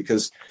about it,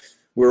 because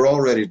we're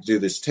all ready to do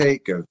this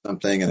take of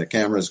something, and the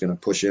camera is going to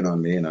push in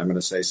on me, and I'm going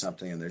to say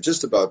something, and they're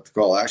just about to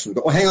call action.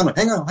 Go, oh, hang on.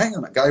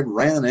 A guy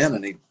ran in,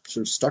 and he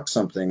sort of stuck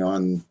something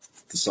on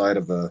the side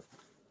of a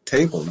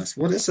table. And I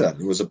said, what is that?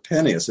 It was a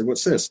penny. I said,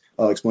 what's this?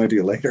 I'll explain to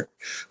you later.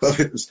 Well,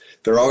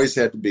 there always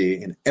had to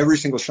be, in every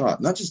single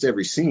shot, not just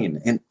every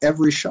scene, in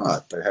every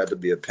shot, there had to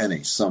be a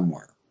penny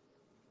somewhere,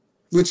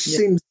 which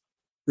seems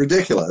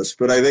ridiculous,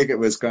 but I think it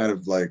was kind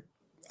of like,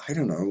 I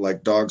don't know,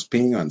 like dogs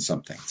peeing on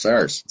something. It's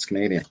ours. It's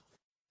Canadian.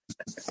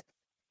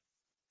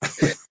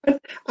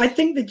 I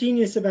think the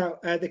genius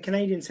about the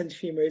Canadian sense of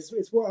humor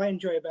is what I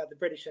enjoy about the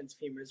British sense of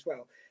humor as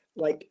well.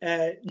 Like,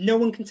 no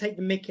one can take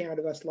the mickey out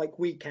of us like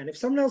we can. If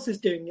someone else is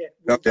doing it,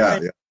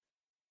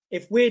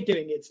 if we're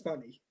doing it, it's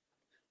funny.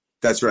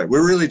 That's right.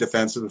 We're really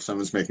defensive if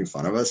someone's making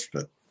fun of us,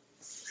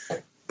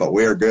 but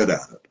we're good at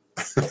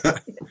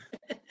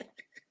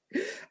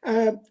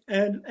it.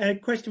 And a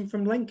question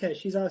from Lenka.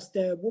 She's asked,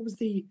 what was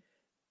the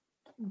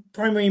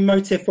primary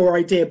motive or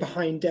idea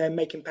behind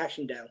making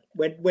Passchendaele?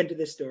 When did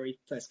this story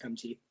first come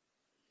to you?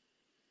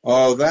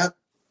 Oh,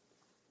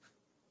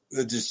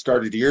 it just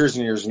started years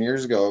and years and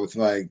years ago with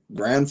my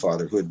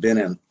grandfather, who had been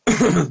in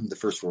the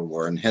First World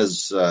War, and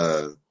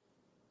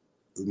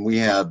we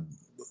had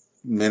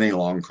many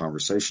long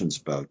conversations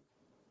about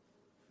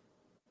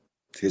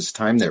his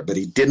time there, but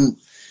he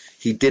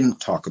didn't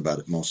talk about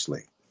it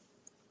mostly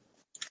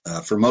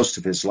for most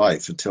of his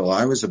life until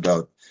I was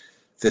about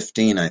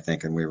 15, I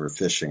think, and we were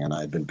fishing, and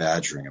I'd been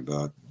badgering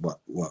about what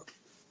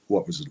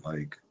was it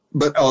like,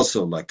 but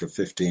also like a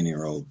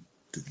 15-year-old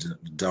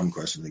dumb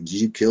question, like,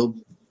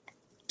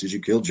 did you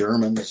kill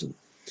Germans? And,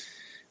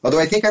 although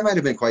I think I might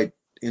have been quite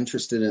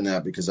interested in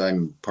that because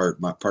I'm part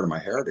of my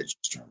heritage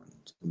is German.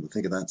 And I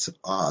think that's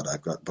odd.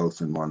 I've got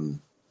both in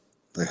one.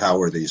 Like,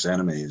 how are these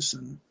enemies?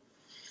 And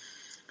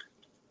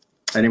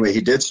anyway,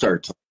 he did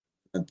start talking.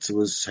 It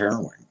was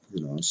harrowing.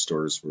 You know, his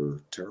stories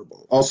were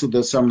terrible. Also,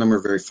 some of them were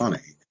very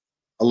funny.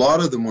 A lot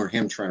of them were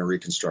him trying to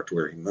reconstruct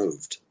where they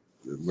moved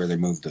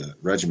the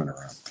regiment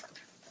around.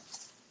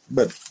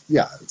 But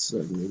yeah,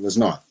 it was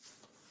not.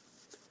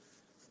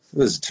 It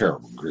was a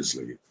terrible,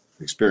 grisly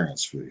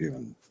experience for the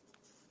human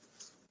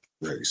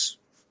race.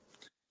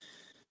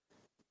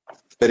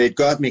 But it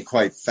got me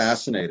quite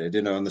fascinated,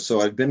 you know, and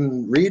so I've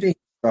been reading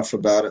stuff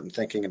about it and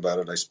thinking about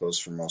it, I suppose,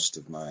 for most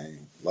of my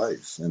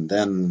life. And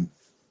then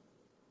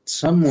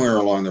somewhere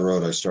along the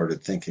road, I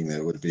started thinking that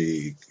it would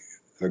be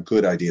a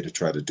good idea to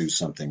try to do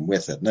something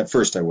with it. And at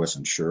first I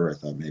wasn't sure. I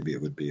thought maybe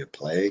it would be a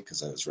play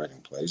because I was writing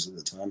plays at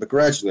the time. But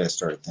gradually I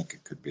started thinking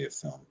it could be a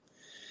film.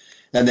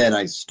 And then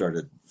I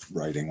started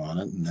writing on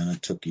it, and then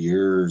it took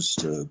years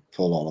to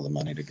pull all of the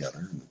money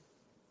together.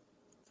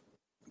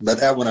 But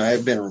that one,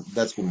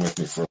 that's been with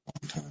me for a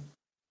long time.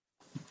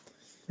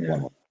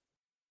 Yeah.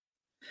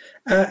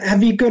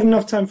 Have you got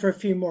enough time for a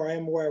few more? I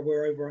am aware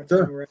we're over our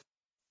time already.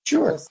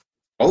 Sure.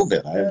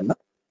 COVID, I have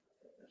nothing.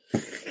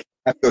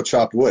 I have to go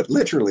chop wood.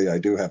 Literally, I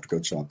do have to go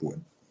chop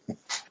wood.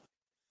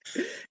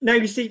 Now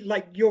you see,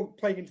 like, you're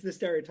playing into the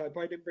stereotype.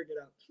 I didn't bring it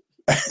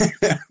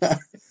up.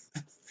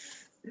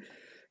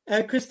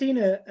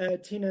 Christina,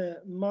 Tina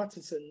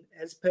Martinson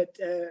has put,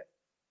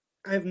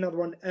 I have another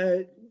one.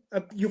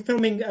 You're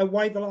filming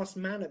Why the Last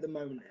Man at the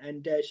moment,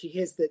 and she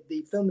hears that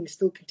the filming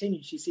still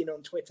continues. She's seen it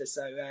on Twitter.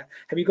 So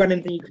have you got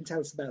anything you can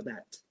tell us about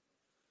that?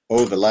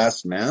 Oh, The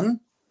Last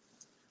Man?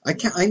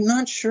 I'm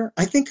not sure.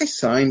 I think I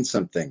signed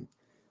something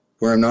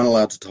where I'm not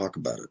allowed to talk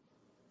about it.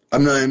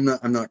 I'm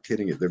not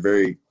kidding you. They're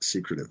very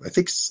secretive. I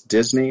think it's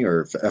Disney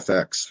or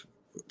FX,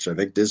 which I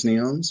think Disney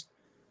owns.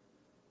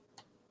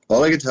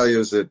 All I can tell you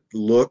is it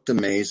looked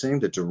amazing.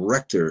 The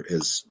director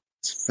is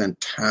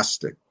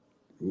fantastic.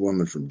 A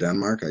woman from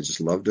Denmark. I just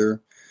loved her.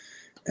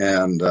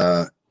 And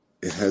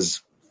it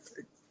has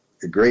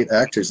great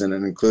actors in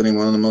it, including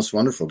one of the most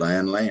wonderful,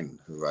 Diane Lane,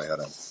 who I had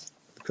a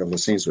couple of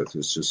scenes with,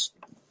 who's just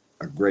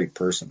a great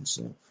person.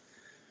 So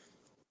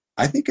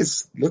I think it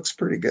looks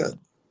pretty good.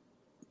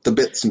 The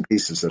bits and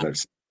pieces that I've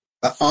seen.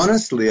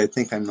 Honestly, I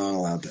think I'm not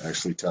allowed to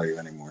actually tell you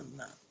any more than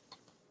that.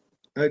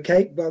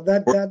 Okay, well,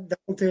 that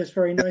will do us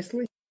very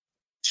nicely.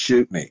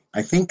 Shoot me.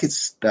 I think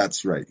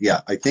that's right.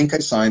 Yeah, I think I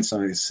signed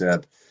something that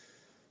said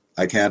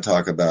I can't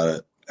talk about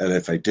it, and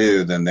if I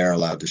do, then they're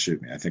allowed to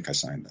shoot me. I think I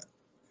signed that.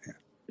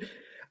 Yeah.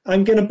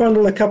 I'm going to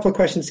bundle a couple of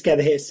questions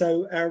together here.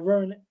 So,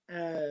 Rowan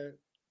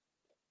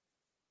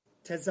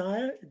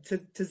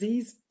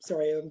Taziz,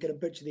 sorry, I'm going to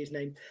butcher these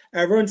names.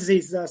 Rowan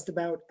Taziz has asked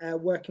about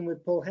working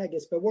with Paul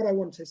Haggis, but what I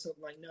wanted to sort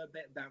of like know a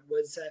bit about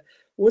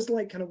was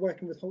like kind of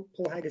working with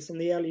Paul Haggis on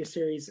the earlier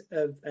series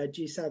of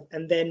Due South,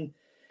 and then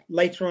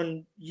later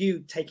on you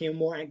taking a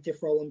more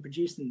active role in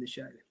producing the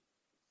show.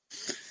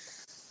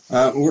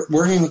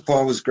 Working with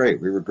Paul was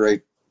great. We were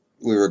great.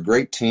 We were a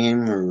great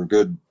team. We were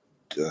good,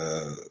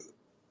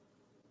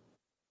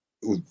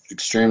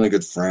 extremely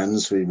good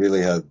friends. We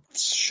really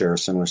share a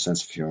similar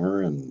sense of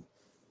humor, and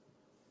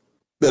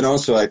then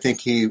also I think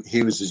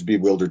he was as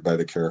bewildered by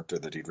the character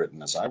that he'd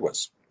written as I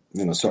was.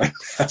 So I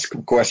asked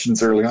him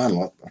questions early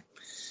on.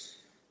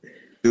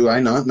 Do I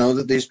not know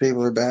that these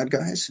people are bad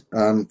guys?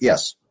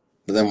 Yes.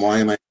 But then why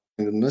am I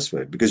doing them this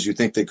way? Because you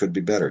think they could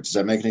be better. Does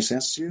that make any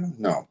sense to you?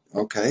 No.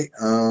 Okay.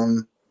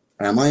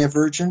 Am I a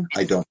virgin?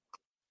 I don't.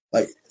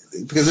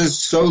 Because there's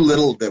so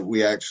little that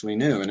we actually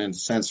knew, and in a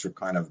sense we're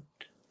kind of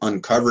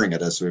uncovering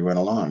it as we went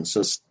along.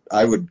 So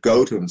I would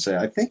go to him and say,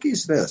 I think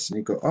he's this. And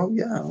he'd go, oh,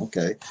 yeah,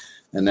 okay.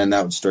 And then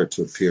that would start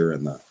to appear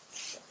in the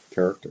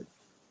character.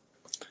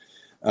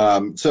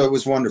 So it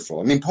was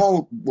wonderful. I mean,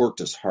 Paul worked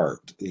his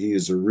heart. He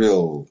is a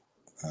real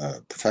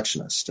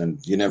perfectionist,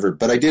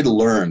 but I did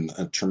learn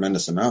a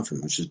tremendous amount from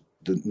him, which is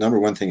the number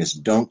one thing is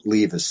don't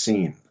leave a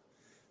scene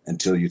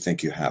until you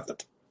think you have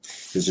it.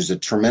 Because there's a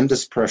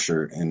tremendous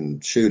pressure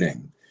in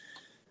shooting.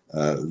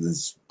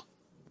 There's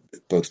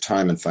both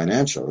time and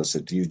financial. I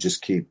said, you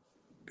just keep,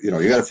 you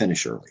got to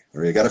finish early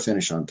or you got to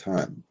finish on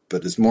time.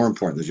 But it's more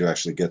important that you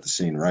actually get the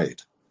scene right.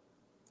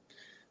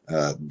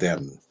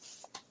 Then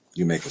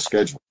you make a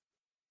schedule.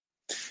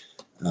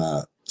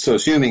 So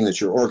assuming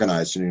that you're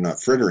organized and you're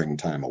not frittering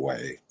time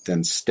away,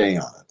 then stay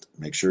on it.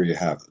 Make sure you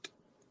have it.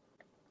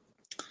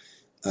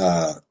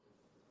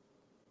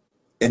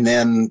 And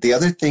then the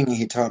other thing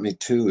he taught me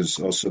too is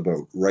also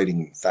about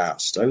writing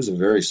fast. I was a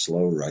very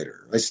slow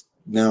writer.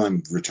 Now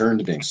I'm returned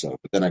to being slow,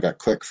 but then I got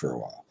quick for a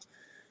while.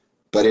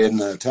 But in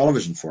the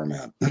television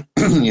format,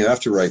 you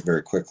have to write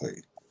very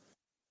quickly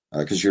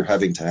because you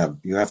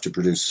have to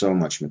produce so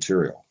much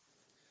material.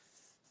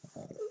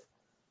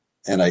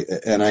 And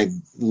I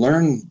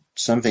learned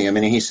something. I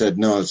mean, he said,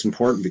 no, it's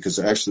important because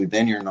actually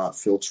then you're not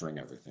filtering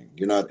everything.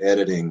 You're not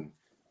editing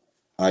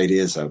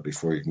ideas out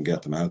before you can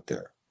get them out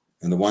there.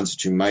 And the ones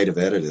that you might have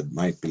edited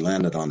might be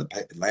land on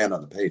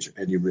the page,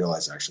 and you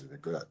realize actually they're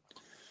good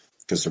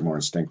because they're more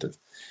instinctive.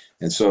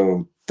 And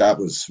so that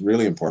was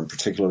really important,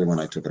 particularly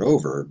when I took it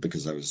over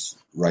because I was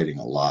writing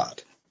a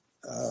lot.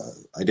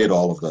 I did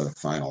all of the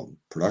final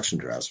production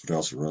drafts, but I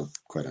also wrote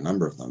quite a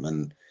number of them.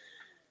 And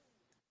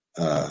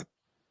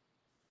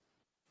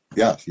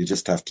you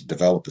just have to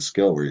develop a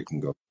skill where you can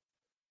go.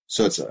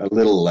 So it's a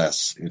little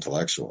less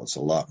intellectual. It's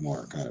a lot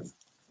more kind of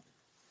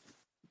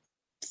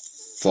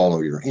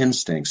follow your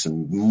instincts,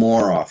 and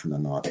more often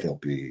than not, they'll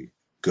be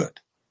good.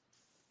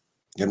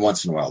 And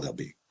once in a while, they'll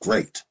be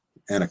great.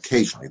 And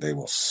occasionally, they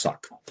will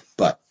suck.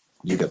 But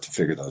you get to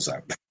figure those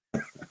out.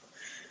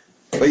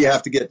 But you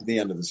have to get to the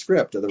end of the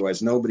script.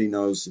 Otherwise, nobody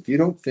knows. If you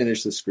don't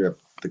finish the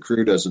script, the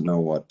crew doesn't know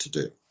what to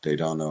do. They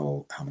don't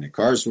know how many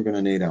cars we're going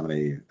to need, how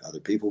many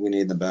other people we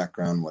need in the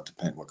background, what to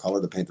paint, what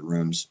color to paint the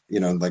rooms. You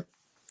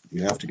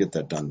have to get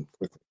that done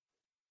quickly.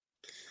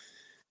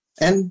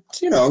 And,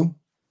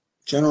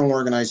 general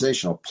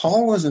organizational.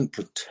 Paul wasn't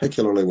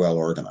particularly well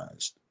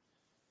organized.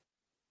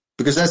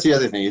 Because that's the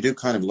other thing. You do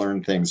kind of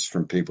learn things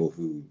from people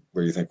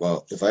where you think,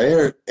 well, if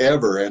I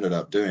ever ended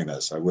up doing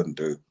this, I wouldn't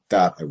do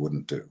that. I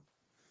wouldn't do.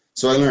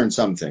 So I learned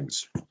some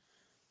things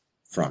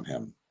from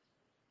him.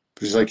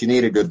 Because like, you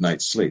need a good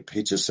night's sleep.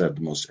 He just had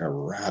the most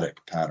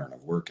erratic pattern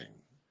of working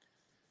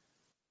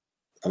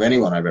of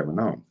anyone I've ever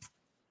known.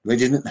 They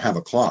didn't have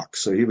a clock.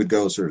 So he would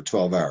go sort of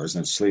 12 hours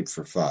and then sleep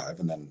for 5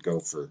 and then go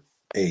for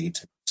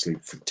 8,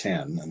 sleep for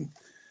 10. And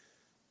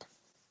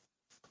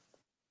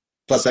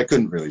plus I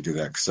couldn't really do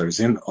that because I was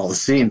in all the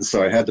scenes.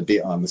 So I had to be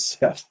on the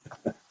set.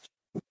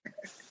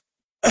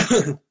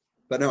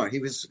 But no, he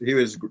was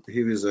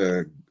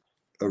a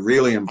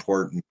really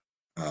important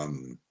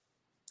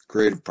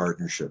creative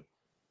partnership,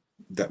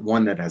 that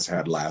one that has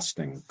had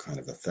lasting kind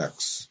of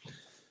effects.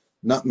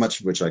 Not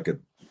much of which I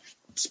could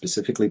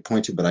specifically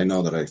point to, but I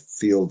know that I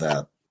feel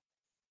that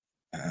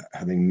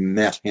having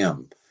met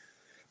him,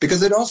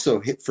 because it also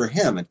hit for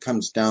him, it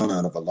comes down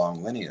out of a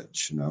long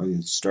lineage. You know,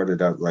 he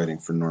started out writing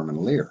for Norman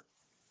Lear.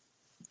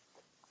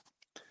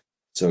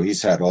 So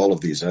he's had all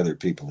of these other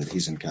people that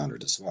he's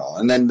encountered as well.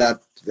 And then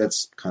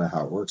that's kind of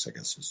how it works, I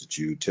guess, is that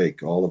you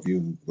take all of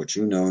you, what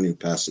you know, and you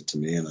pass it to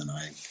me, and then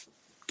I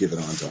give it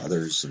on to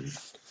others, and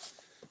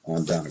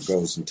on down it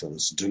goes until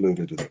it's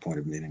diluted to the point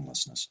of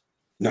meaninglessness.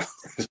 No.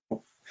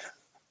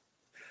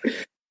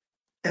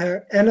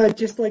 And I'd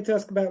just like to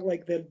ask about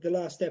like the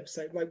last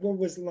episode. Like, what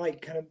was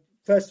like, kind of,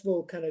 first of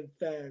all, kind of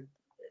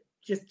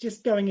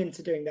just going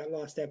into doing that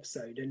last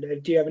episode,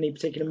 and do you have any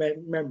particular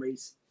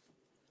memories?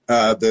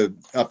 The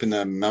up in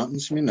the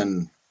mountains, you mean?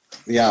 And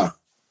yeah.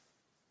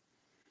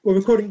 Well,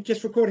 recording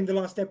the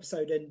last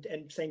episode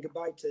and saying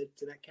goodbye to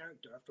that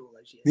character after all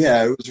those years.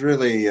 Yeah, it was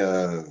really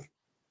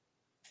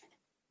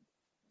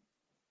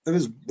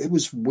it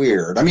was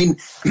weird. I mean,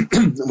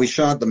 we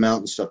shot the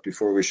mountain stuff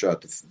before we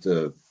shot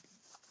the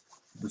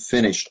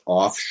finished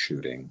off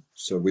shooting.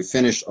 So we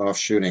finished off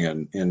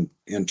shooting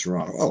in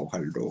Toronto. Oh,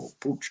 hello,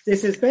 Pooch.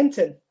 This is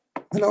Benton.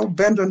 Hello,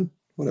 Benton.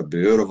 What a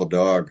beautiful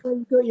dog. Where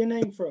you got your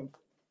name from?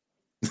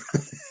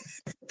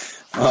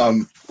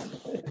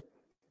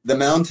 The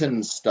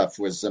mountain stuff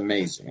was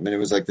amazing. I mean, it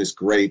was like this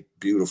great,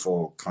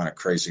 beautiful, kind of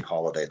crazy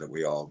holiday that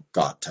we all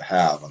got to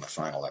have on the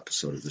final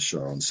episode of the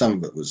show. And some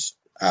of it was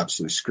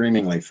absolutely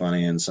screamingly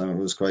funny, and some of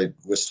it was quite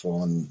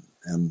wistful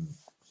and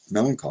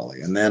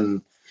melancholy. And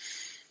then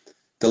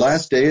the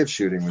last day of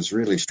shooting was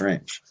really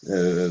strange.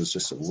 It was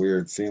just a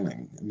weird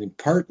feeling. I mean,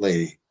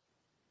 partly,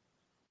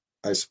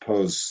 I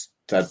suppose,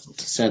 that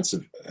sense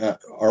of,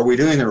 are we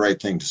doing the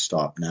right thing to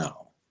stop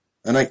now?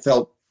 And I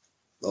felt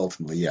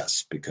ultimately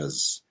yes,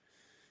 because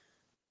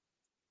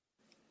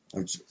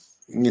I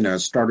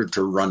started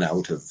to run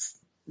out of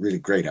really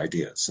great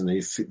ideas, and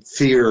the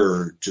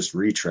fear just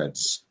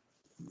retreads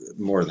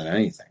more than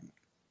anything.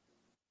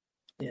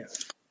 Yeah.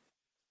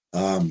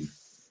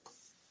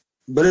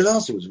 But it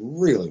also was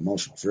really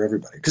emotional for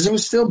everybody, because it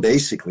was still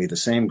basically the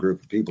same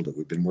group of people that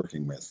we've been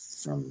working with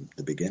from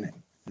the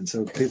beginning. And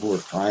so people were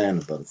crying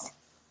about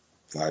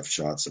 5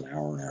 shots an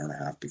hour and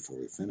a half before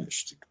we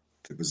finished.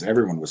 It was,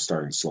 everyone was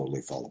starting to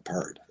slowly fall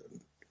apart.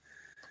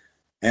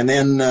 And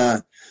then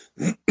I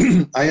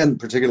hadn't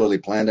particularly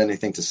planned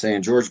anything to say,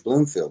 and George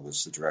Bloomfield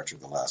was the director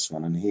of the last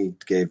one, and he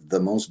gave the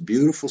most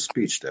beautiful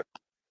speech at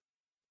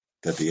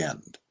the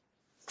end.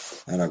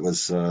 And it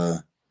was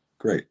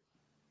great.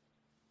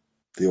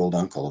 The old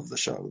uncle of the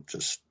show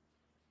just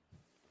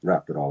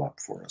wrapped it all up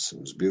for us.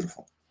 It was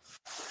beautiful.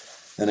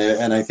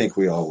 And I think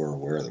we all were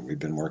aware that we've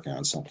been working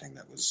on something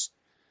that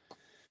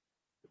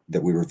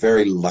we were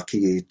very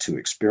lucky to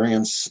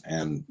experience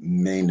and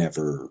may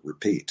never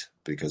repeat,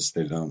 because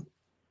there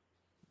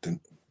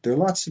are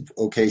lots of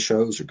okay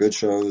shows or good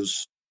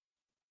shows,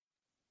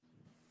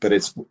 but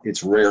it's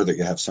rare that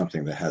you have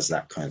something that has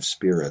that kind of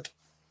spirit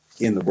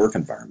in the work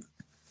environment.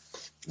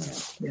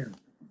 Yeah.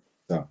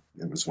 So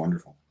it was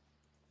wonderful.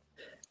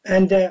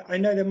 And I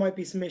know there might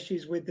be some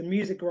issues with the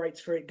music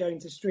rights for it going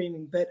to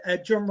streaming, but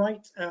John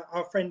Wright,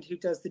 our friend who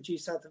does the Due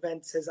South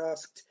events, has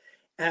asked,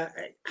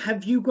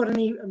 have you got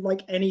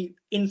any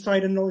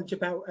insider knowledge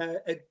about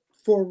a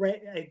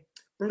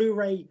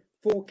Blu-ray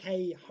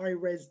 4K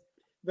high-res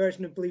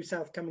version of Blue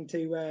South coming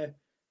to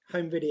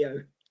home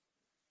video?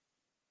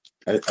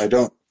 I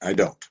don't.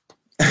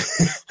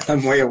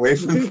 I'm way away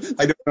from.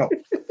 I don't know.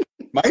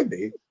 Might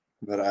be,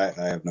 but I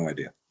have no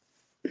idea.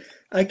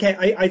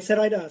 Okay, I said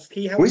I'd ask.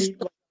 He helped me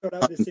sort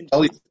out this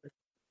interview.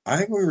 I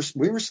think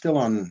we were still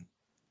on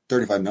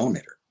 35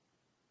 millimeter.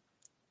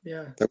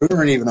 Yeah. We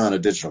weren't even on a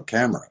digital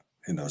camera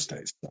in those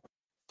days. So.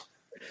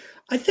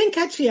 I think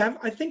actually,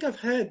 I've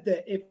heard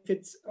that if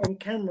it's on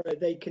camera,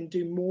 they can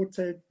do more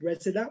to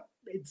res it up.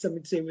 It's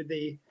something to do with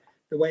the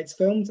way it's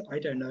filmed. I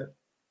don't know.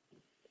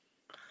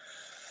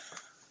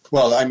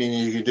 Well, I mean,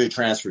 you can do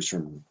transfers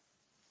from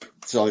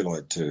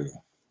celluloid to.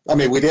 I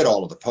mean, we did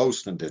all of the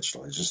post and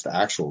digital. It's just the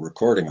actual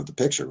recording of the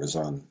picture was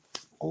on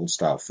old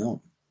style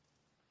film.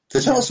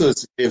 This also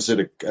gives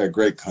it a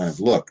great kind of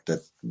look.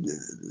 That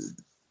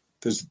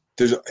there's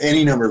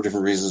any number of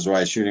different reasons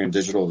why shooting in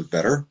digital is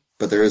better,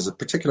 but there is a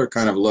particular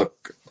kind of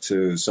look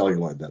to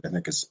celluloid that I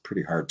think is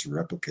pretty hard to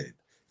replicate.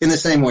 In the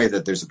same way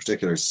that there's a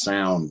particular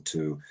sound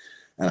to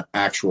an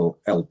actual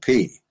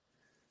LP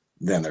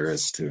than there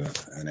is to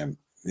an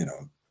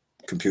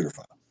computer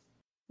file.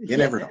 You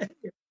never know.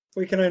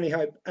 We can only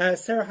hope.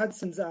 Sarah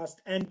Hudson's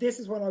asked, and this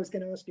is what I was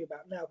going to ask you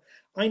about. Now,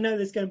 I know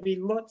there's going to be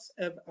lots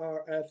of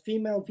our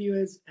female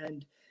viewers,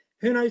 and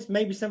who knows,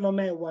 maybe some of our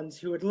male ones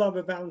who would love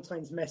a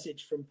Valentine's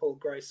message from Paul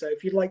Gross. So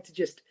if you'd like to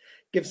just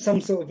give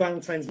some sort of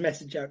Valentine's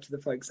message out to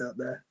the folks out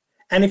there.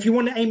 And if you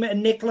want to aim at a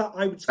Nicola,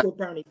 I would score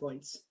brownie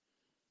points.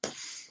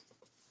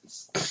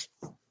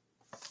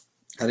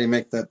 How do you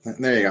make that?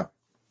 There you go.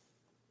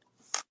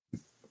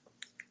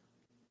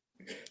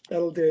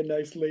 That'll do it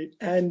nicely.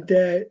 And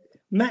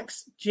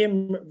Max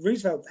Jim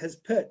Roosevelt has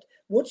put,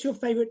 what's your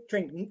favorite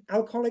drink,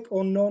 alcoholic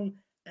or non?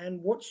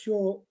 And what's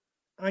your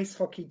ice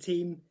hockey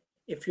team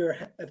if you're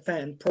a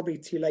fan? Probably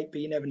too late,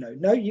 but you never know.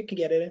 No, you can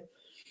get it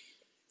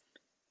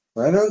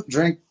in. I don't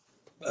drink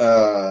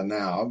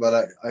now,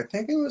 but I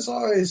think it was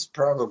always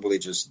probably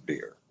just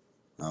beer.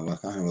 I'm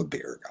a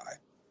beer guy.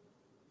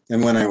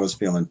 And when I was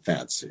feeling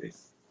fancy,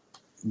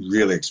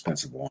 really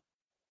expensive wine,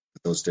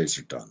 those days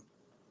are done.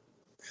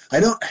 I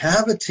don't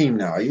have a team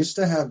now. I used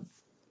to have,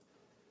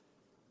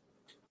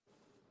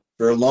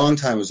 for a long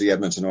time, it was the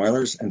Edmonton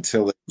Oilers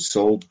until they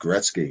sold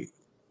Gretzky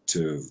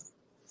to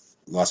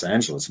Los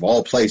Angeles, of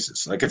all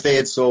places. Like if they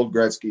had sold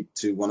Gretzky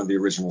to one of the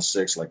original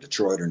six, like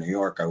Detroit or New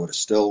York, I would have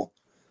still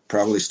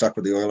probably stuck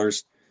with the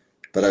Oilers.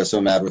 But I was so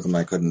mad with them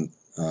I couldn't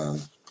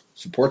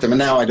support them. And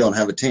now I don't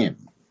have a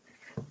team.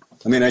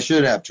 I mean, I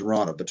should have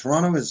Toronto, but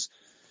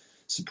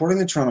supporting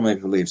the Toronto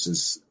Maple Leafs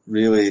is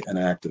really an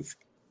act of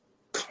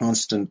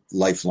constant,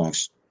 lifelong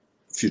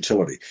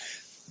futility.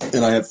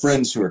 And I have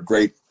friends who are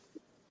great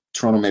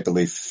Toronto Maple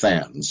Leaf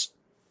fans.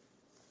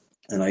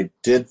 And I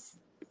did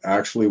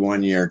actually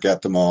one year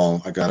get them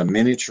all. I got a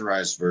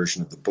miniaturized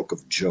version of the Book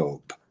of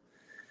Job.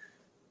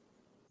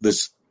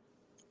 This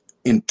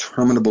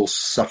interminable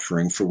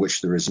suffering for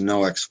which there is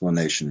no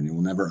explanation and you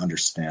will never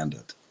understand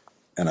it.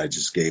 And I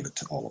just gave it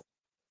to all of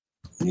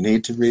them. You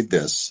need to read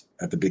this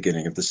at the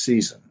beginning of the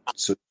season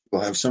so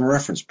you'll have some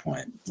reference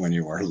point when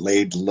you are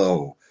laid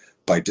low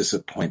by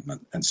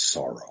disappointment and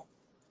sorrow.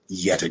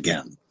 Yet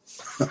again.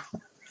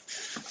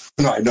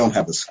 No, I don't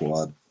have a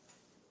squad.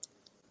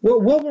 Well,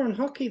 while we're on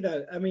hockey,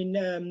 though, I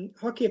mean,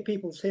 Hockey of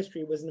People's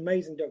History was an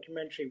amazing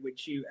documentary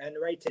which you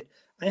narrated.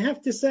 I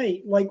have to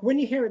say, like, when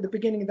you hear at the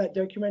beginning of that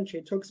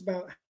documentary, it talks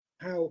about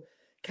how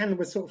Canada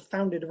was sort of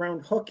founded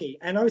around hockey.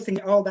 And I was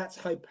thinking, oh, that's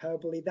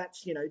hyperbole.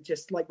 That's,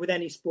 just like with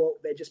any sport,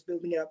 they're just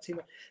building it up too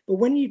much. But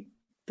when you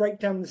break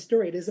down the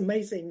story, it is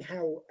amazing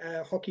how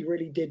hockey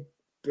really did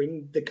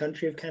bring the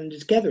country of Canada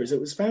together as it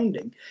was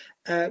founding.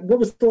 What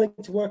was it like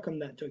to work on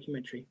that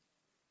documentary?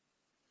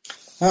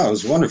 Oh, it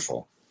was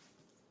wonderful.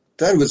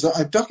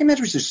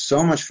 Documentaries are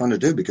so much fun to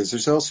do because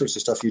there's all sorts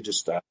of stuff you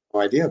just have no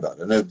idea about.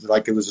 And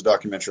it was a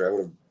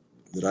documentary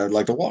that I would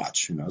like to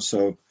watch,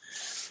 So,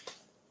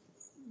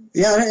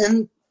 yeah,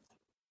 and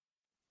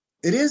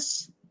it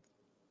is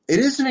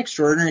an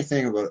extraordinary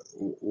thing about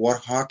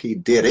what hockey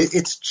did.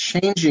 It's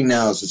changing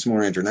now as it's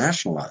more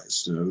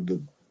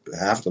internationalized.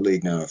 Half the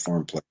league now are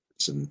foreign players,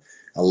 and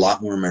a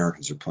lot more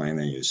Americans are playing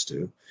than they used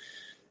to.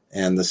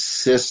 And the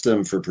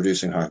system for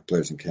producing hockey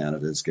players in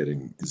Canada is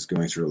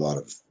going through a lot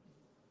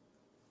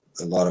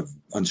of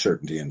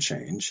uncertainty and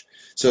change.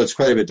 So it's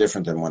quite a bit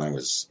different than when I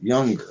was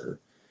younger.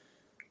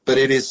 But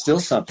it is still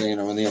something,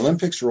 when the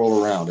Olympics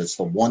roll around, it's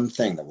the one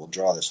thing that will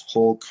draw this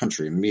whole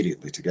country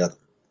immediately together.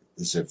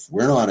 Is if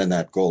we're not in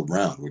that gold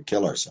round, we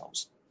kill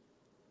ourselves.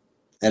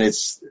 And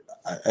it's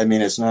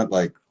not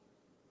like,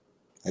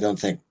 I don't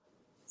think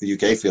the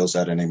UK feels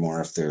that anymore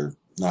if they're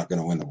not going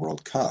to win the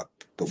World Cup.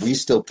 But we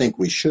still think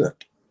we should.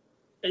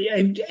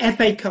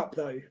 FA Cup,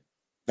 though.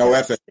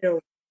 No, FA.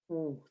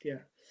 Yeah.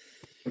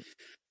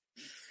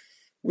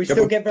 We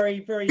still get very,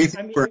 very.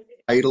 We're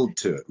entitled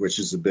to it, which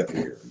is a bit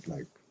weird.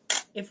 Like,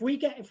 if we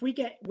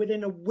get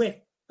within a whiff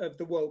of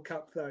the World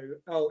Cup,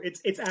 though,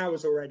 it's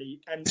ours already,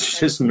 and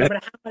no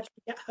matter how much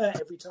we get hurt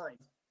every time.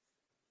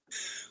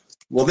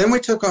 Well, then we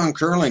took on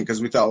curling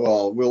because we thought,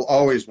 well, we'll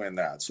always win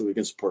that, so we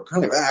can support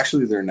curling. But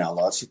actually, there are now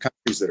lots of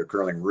countries that are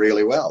curling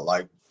really well,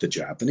 like the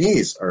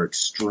Japanese are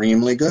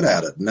extremely good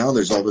at it. Now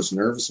there's all this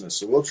nervousness,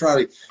 so we'll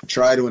try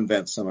to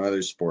invent some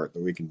other sport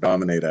that we can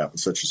dominate at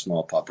with such a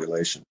small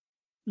population.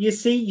 You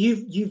see,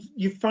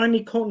 you've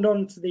finally cottoned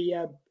on to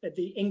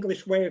the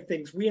English way of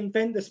things. We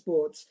invent the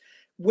sports,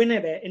 win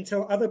at it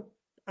until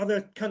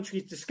other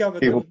countries discover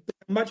them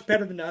much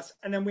better than us,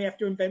 and then we have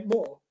to invent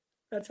more.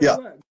 That's how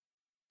it works.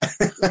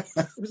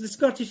 It was the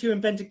Scottish who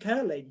invented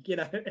curling,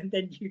 and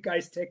then you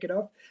guys take it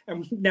off,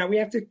 and now we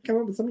have to come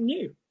up with something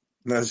new.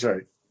 That's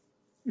right.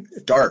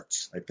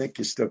 Darts. I think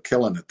you're still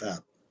killing at that.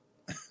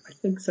 I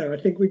think so. I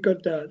think we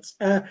got darts.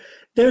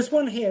 There's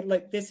one here,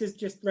 this is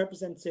just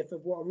representative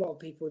of what a lot of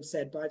people have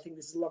said, but I think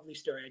this is a lovely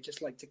story. I'd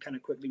just like to kind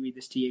of quickly read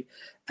this to you.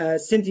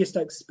 Cynthia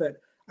Stokes has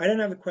put, I don't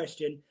have a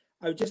question.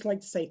 I would just like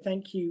to say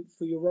thank you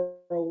for your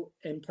role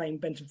in playing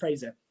Benton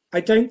Fraser.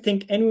 I don't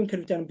think anyone could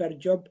have done a better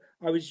job.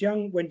 I was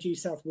young when Due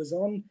South was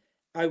on,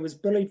 I was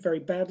bullied very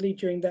badly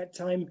during that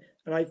time,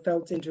 and I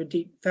fell into a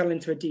deep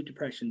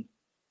depression.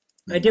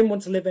 I didn't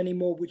want to live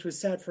anymore, which was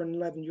sad for an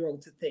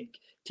 11-year-old to think.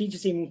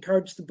 Teachers even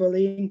encouraged the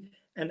bullying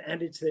and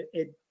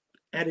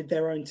added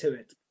their own to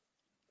it.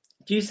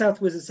 Due South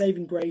was a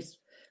saving grace.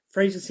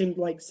 Fraser seemed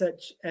like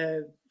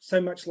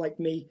so much like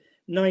me,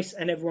 nice,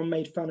 and everyone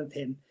made fun of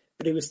him,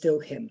 but he was still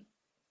him.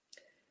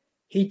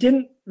 He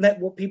didn't let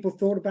what people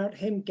thought about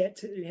him get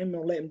to him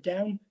or let him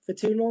down for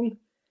too long.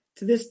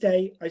 To this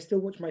day, I still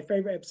watch my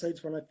favorite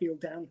episodes when I feel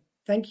down.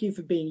 Thank you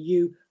for being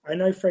you. I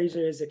know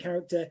Fraser is a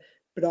character,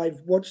 but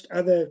I've watched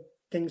other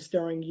things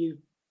starring you.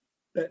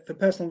 But for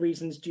personal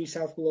reasons, Due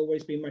South will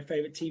always be my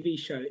favorite TV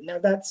show. Now,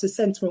 that's a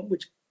sentiment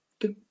which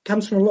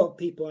comes from a lot of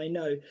people I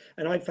know,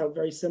 and I felt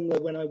very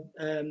similar when I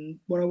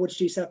watched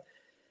Due South.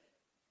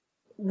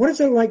 What is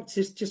it like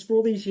just for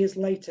all these years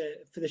later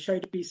for the show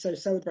to be so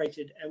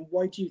celebrated, and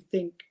why do you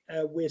think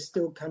we're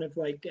still kind of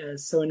like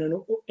so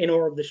in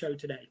awe of the show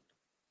today?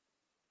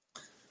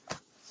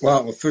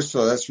 Well, first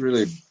of all, that's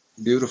really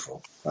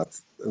beautiful.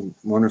 That's a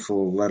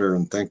wonderful letter,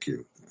 and thank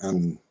you.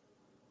 And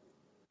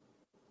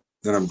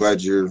then I'm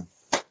glad you're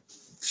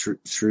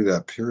through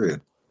that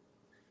period.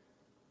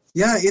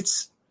 Yeah,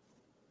 it's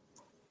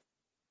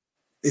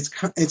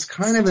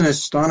kind of an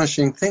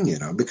astonishing thing, you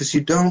know, because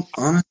you don't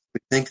honestly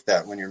think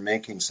that when you're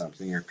making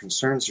something. Your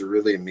concerns are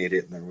really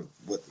immediate, and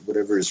they're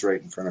whatever is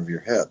right in front of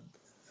your head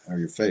or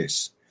your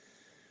face.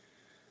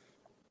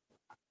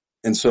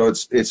 And so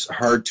it's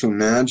hard to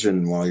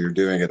imagine while you're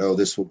doing it, oh,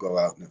 this will go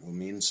out and it will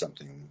mean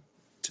something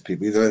to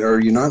people.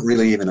 Or you're not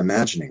really even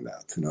imagining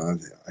that, you know.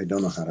 I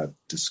don't know how to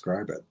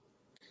describe it.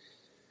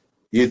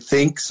 You'd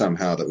think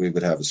somehow that we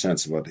would have a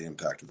sense of what the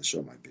impact of the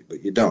show might be,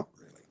 but you don't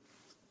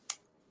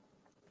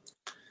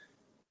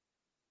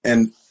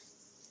really.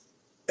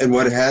 And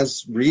what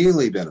has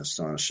really been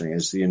astonishing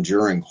is the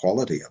enduring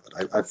quality of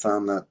it. I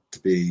found that to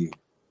be,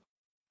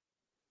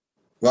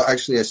 well,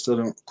 actually, I still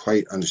don't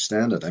quite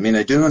understand it. I mean,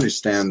 I do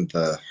understand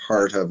the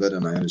heart of it,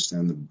 and I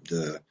understand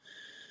the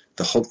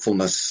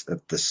hopefulness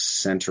at the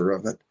center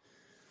of it,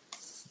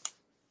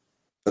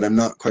 but I'm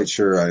not quite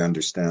sure I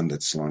understand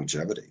its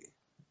longevity.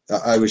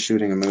 I was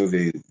shooting a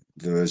movie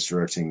that was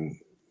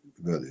directing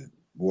the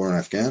war in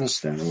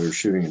Afghanistan, and we were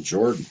shooting in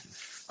Jordan.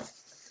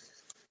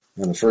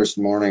 And the first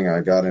morning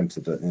I got in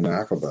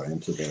Aqaba,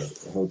 into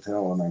the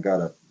hotel, and I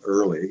got up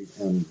early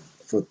and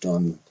flipped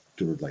on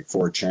to like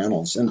 4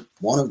 channels, and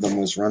one of them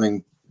was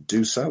running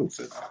Due South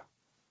at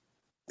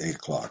 8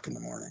 o'clock in the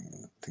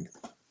morning.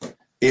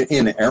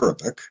 In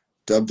Arabic,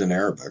 dubbed in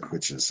Arabic,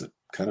 which is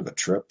kind of a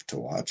trip to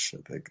watch,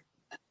 I think.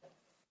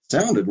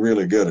 Sounded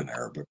really good in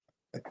Arabic.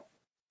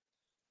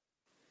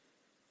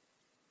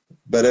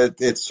 But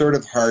it's sort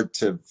of hard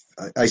to,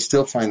 I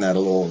still find that a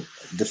little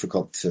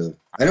difficult to,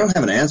 I don't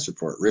have an answer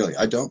for it, really.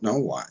 I don't know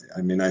why.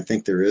 I mean, I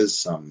think there is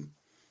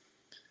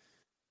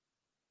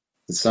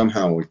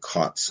somehow we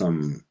caught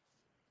some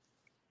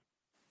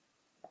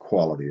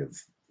quality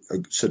of,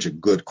 such a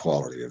good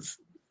quality of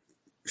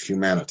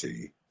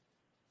humanity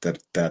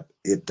that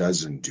it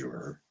does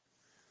endure.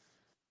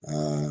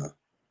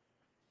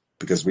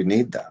 Because we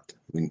need that.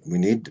 We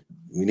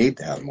need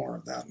to have more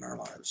of that in our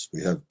lives.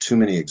 We have too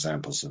many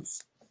examples of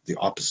the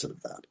opposite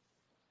of that.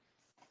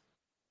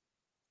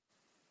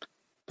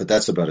 But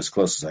that's about as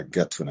close as I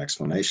get to an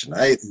explanation.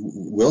 I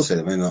will say,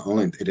 I mean,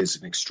 it is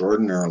an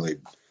extraordinarily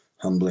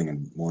humbling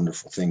and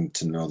wonderful thing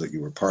to know that you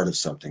were part of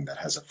something that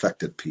has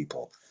affected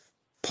people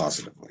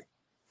positively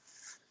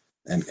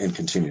and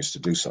continues to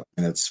do so.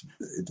 And it's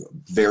a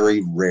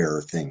very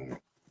rare thing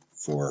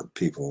for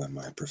people in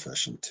my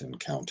profession to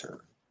encounter,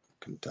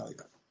 I can tell you.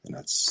 And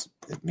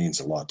it means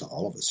a lot to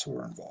all of us who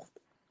are involved.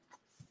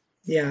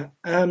 Yeah.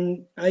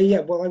 Well,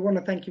 I want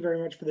to thank you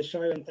very much for the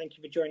show, and thank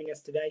you for joining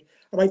us today.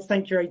 I'd like to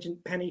thank your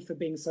agent, Penny, for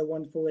being so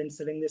wonderful in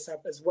setting this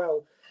up, as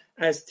well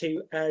as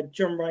to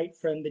John Wright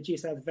from the Due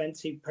South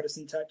events who put us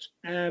in touch.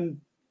 I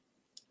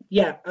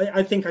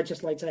think I'd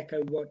just like to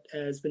echo what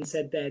has been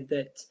said there,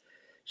 that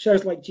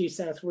shows like Due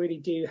South really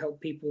do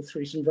help people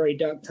through some very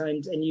dark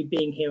times, and you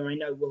being here, I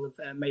know, will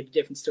have made a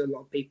difference to a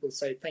lot of people.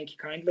 So thank you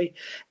kindly.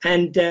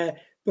 And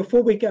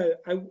before we go,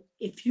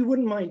 if you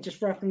wouldn't mind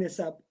just wrapping this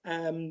up,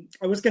 I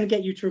was going to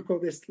get you to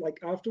record this like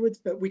afterwards,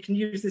 but we can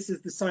use this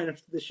as the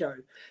sign-off to the show.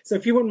 So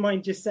if you wouldn't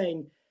mind just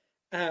saying,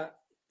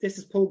 this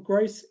is Paul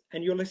Gross,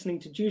 and you're listening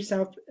to Due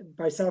South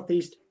by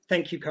Southeast.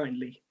 Thank you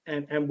kindly,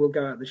 and we'll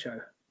go out the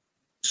show.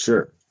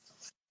 Sure.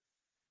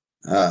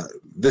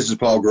 This is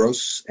Paul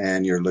Gross,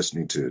 and you're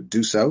listening to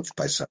Due South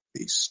by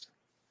Southeast.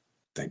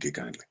 Thank you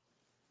kindly.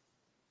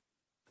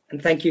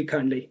 And thank you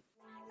kindly.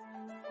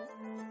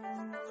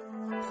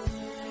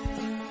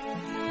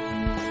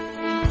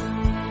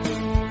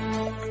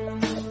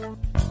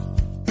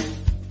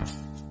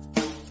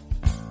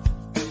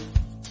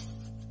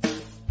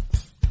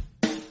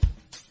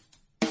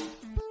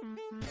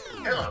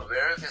 Hello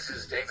there, this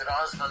is David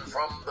Osmond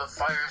from the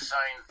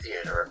Firesign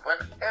Theater, and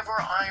whenever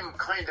I'm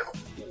kind of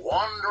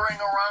wandering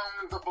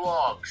around the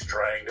blogs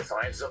trying to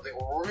find something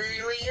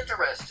really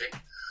interesting,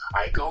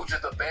 I go to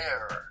the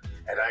bear,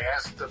 and I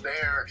ask the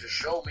bear to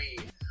show me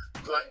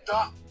The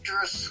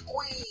Dr.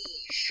 Squee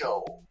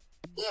Show.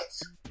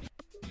 It's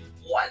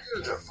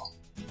wonderful.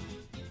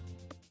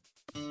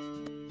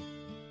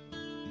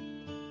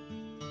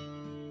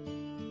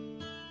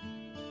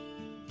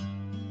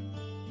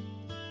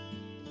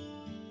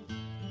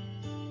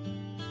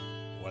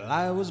 Well,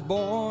 I was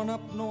born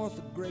up north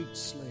of Great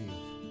Slave,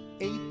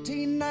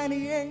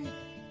 1898,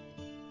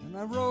 and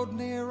I rode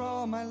near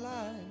all my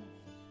life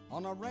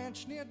on a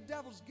ranch near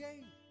Devil's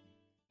Gate.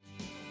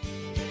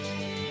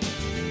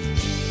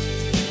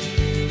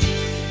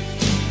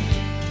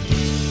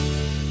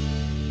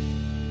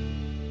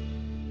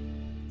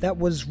 That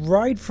was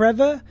Ride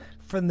Forever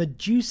from the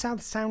Due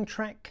South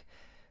soundtrack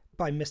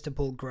by Mr.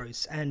 Paul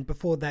Gross. And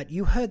before that,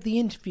 you heard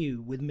the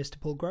interview with Mr.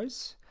 Paul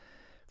Gross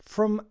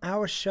from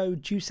our show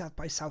Due South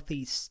by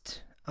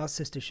Southeast, our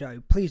sister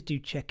show. Please do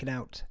check it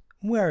out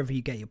wherever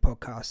you get your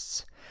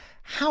podcasts.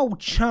 How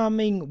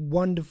charming,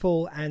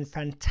 wonderful, and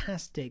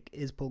fantastic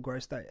is Paul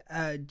Gross, though.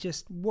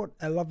 Just what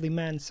a lovely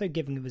man, so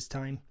giving of his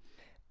time.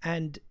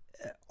 And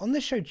on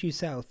the show Due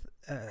South,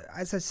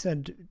 as I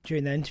said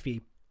during the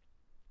interview,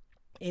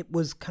 it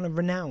was kind of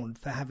renowned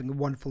for having a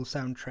wonderful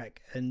soundtrack,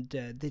 and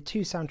the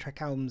 2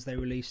 soundtrack albums they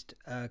released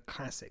are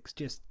classics,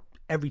 just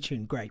every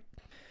tune great.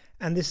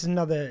 And this is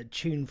another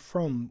tune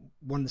from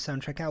one of the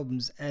soundtrack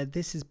albums.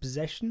 This is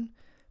Possession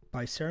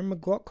by Sarah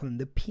McLachlan,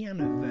 the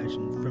piano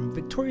version from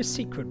Victoria's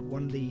Secret,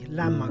 one of the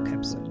landmark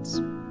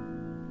episodes.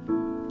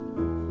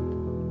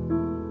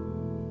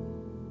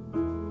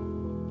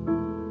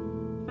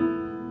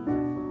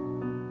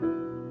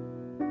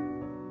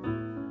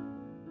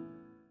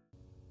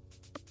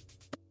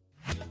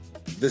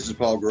 This is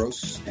Paul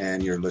Gross,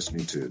 and you're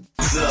listening to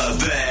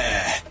The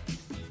Bear.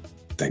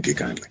 Thank you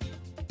kindly.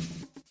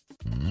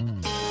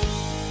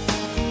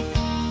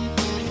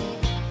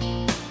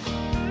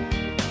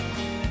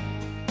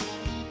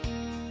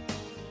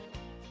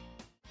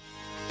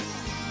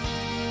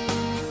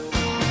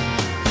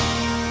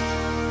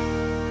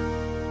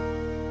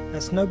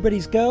 That's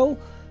Nobody's Girl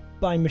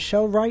by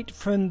Michelle Wright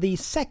from the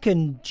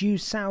second Due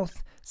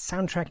South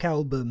soundtrack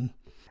album.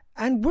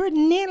 And we're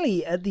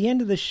nearly at the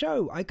end of the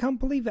show. I can't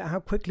believe it,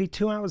 how quickly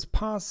 2 hours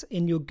pass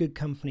in your good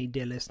company,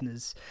 dear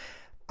listeners.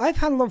 I've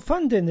had a lot of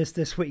fun doing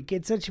this week.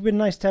 It's actually been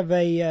nice to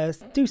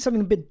have do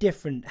something a bit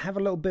different, have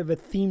a little bit of a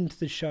theme to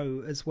the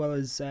show, as well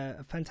as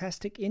a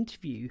fantastic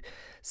interview.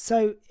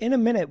 So in a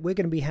minute, we're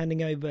going to be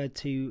handing over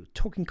to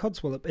Talking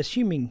Codswallop,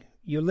 assuming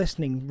you're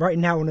listening right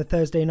now on a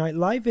Thursday night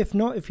live. If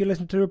not, if you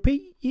listen to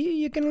repeat,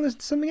 you're going to listen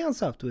to something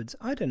else afterwards.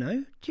 I don't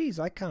know. Jeez,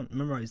 I can't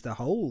memorize the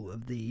whole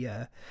of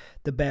the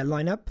Bear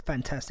lineup,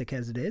 fantastic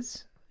as it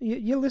is.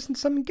 You'll listen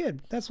to something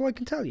good. That's all I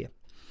can tell you.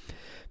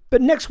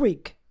 But next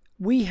week,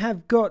 we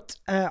have got,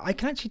 I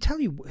can actually tell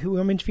you who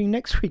I'm interviewing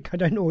next week. I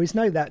don't always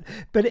know that.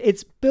 But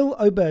it's Bill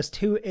Oberst,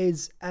 who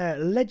is a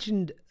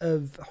legend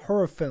of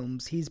horror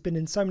films. He's been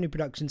in so many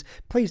productions.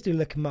 Please do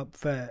look him up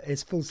for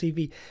his full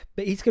CV.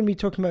 But he's going to be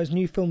talking about his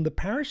new film, The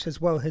Parish, as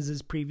well as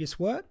his previous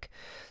work.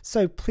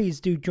 So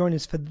please do join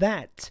us for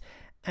that.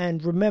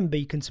 And remember,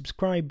 you can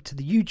subscribe to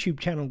the YouTube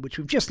channel, which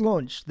we've just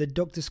launched, The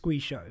Dr. Squee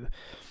Show,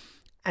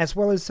 as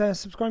well as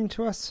subscribing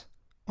to us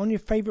on your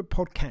favourite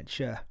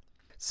podcatcher.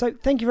 So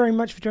thank you very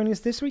much for joining us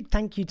this week.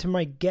 Thank you to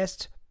my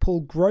guest, Paul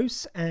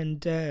Gross,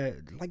 and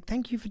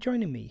thank you for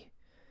joining me.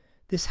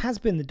 This has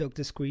been the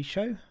Dr. Squee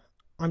Show.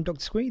 I'm Dr.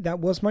 Squee. That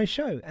was my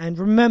show. And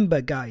remember,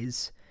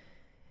 guys,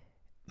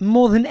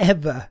 more than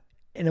ever,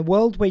 in a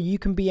world where you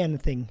can be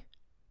anything,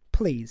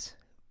 please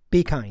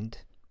be kind.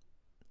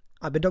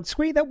 I've been Dr.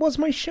 Squee. That was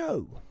my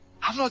show.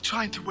 I'm not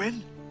trying to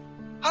win.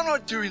 I'm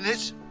not doing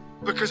this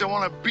because I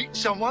want to beat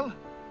someone,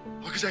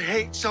 because I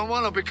hate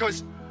someone, or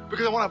because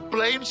I want to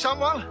blame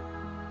someone.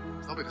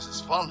 It's not because it's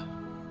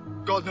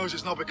fun. God knows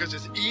it's not because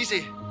it's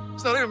easy.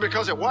 It's not even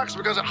because it works,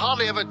 because it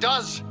hardly ever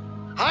does.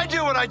 I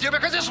do what I do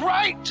because it's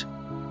right.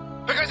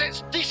 Because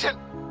it's decent.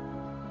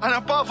 And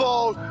above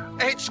all,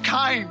 it's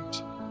kind.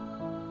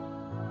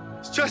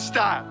 It's just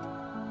that.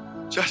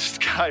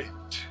 Just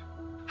kind.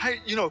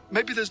 Hey,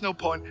 maybe there's no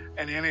point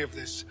in any of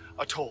this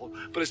at all,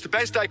 but it's the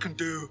best I can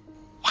do.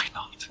 Why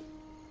not?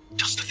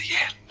 Just to the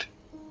end.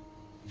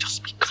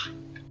 Just be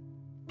kind.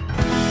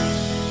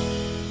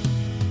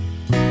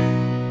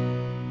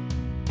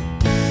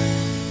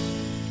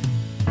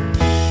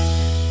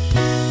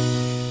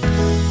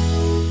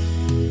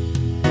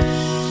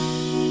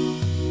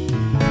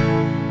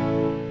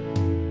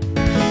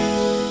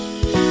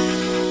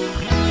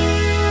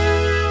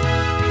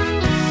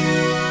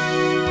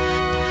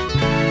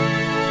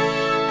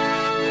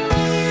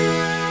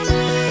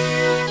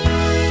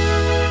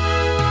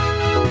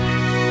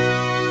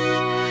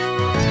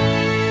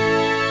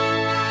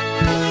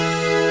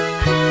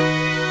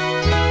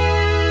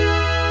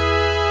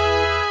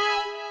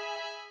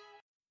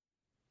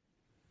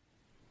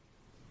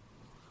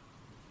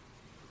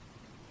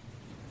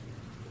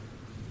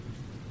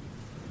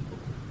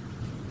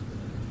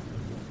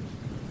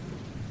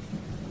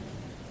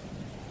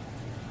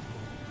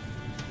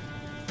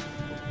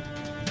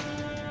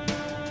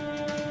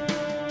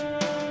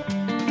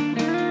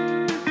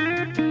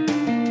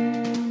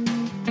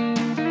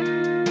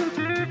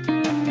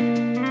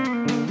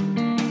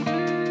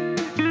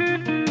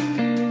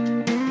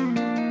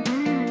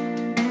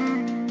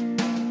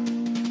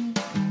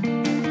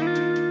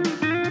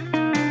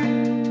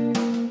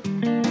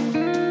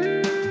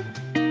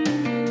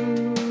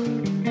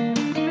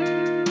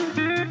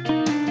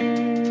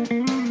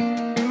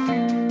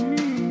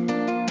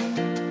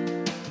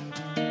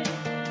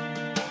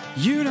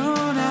 You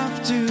don't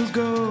have to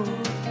go.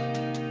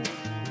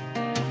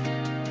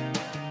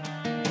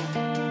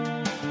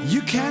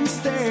 You can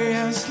stay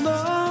as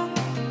long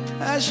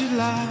as you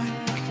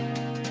like.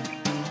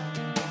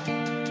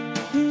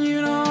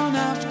 You don't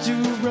have to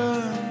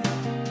run.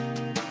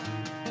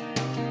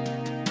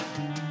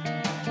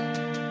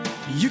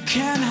 You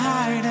can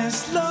hide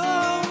as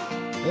long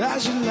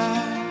as you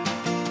like.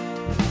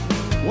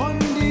 One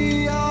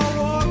day I'll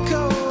walk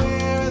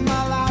away with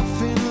my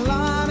life in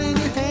line and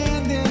your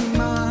hand in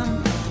mine.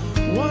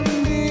 One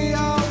day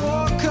I'll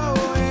walk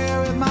away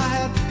with my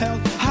head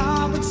held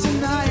high, but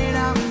tonight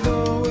I'm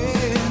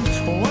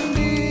going. One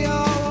day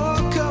I'll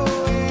walk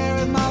away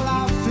with my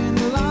life in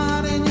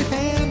line and your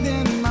hand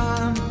in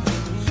mine.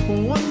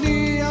 One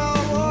day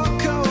I'll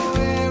walk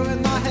away with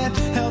my head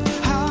held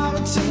high,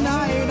 but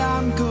tonight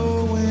I'm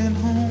going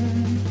home.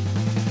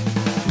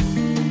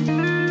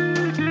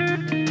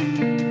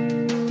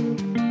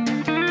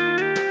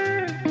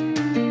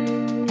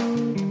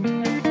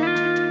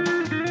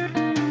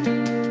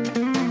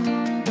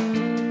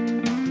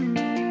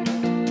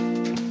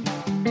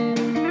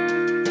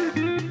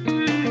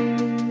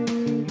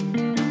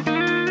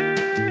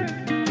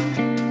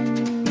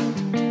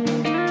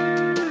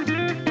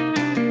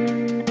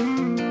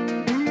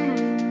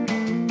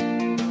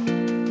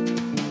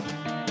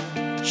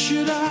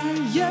 Should I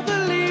ever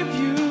leave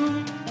you?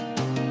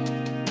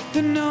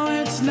 Then no,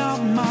 it's not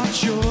my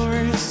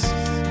choice.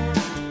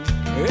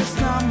 It's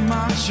not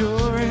my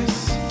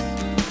choice.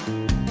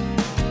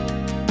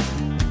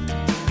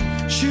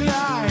 Should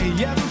I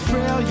ever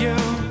fail you?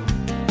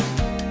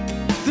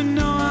 Then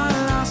no, I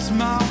lost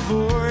my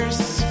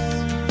voice.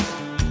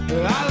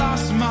 I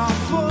lost my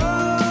voice.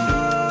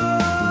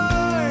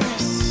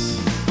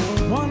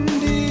 One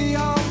day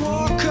I'll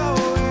walk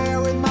away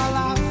with my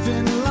life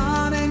in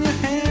line and your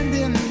hand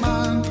in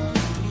mine.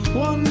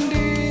 One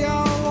day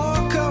I'll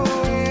walk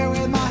away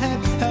with my head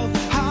held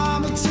high,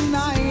 but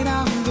tonight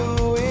I'm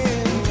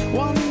going.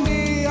 One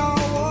day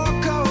I'll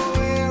walk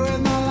away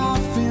with my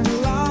life in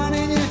line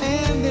and your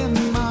hand in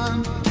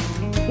mine.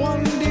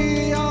 One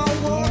day I'll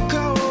walk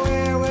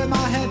away with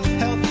my head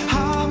held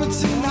high, but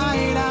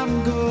tonight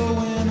I'm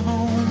going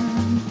home.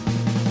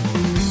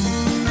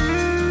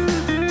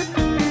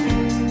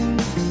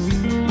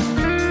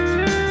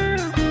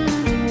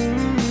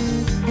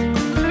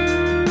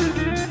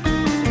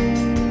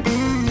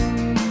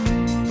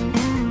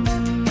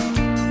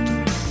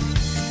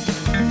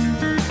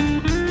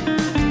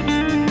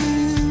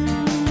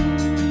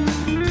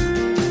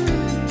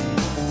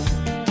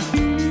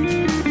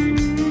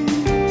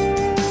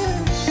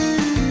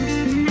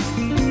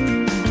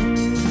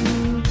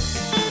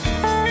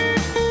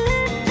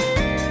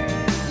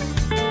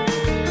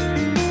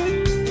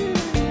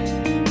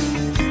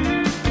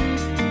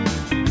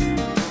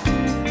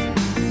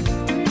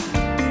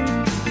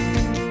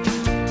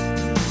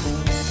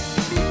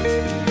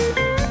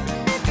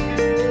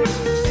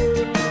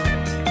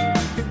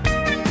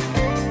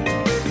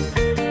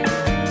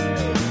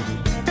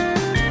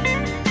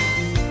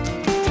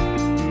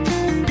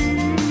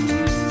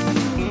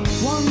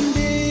 One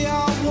day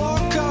I'll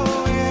walk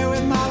away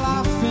with my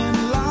life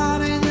in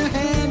line and your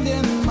hand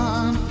in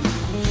mine.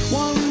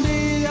 One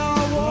day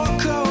I'll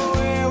walk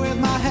away with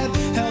my head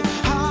held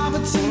high,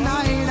 but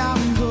tonight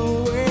I'm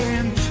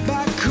going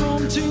back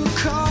home to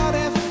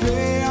Cardiff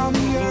Bay on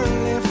the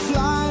early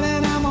flight,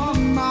 and I'm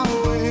on my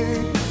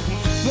way.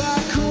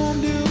 Back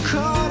home to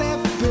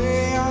Cardiff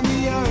Bay on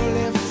the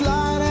early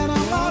flight, and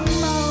I'm on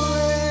my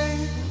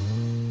way.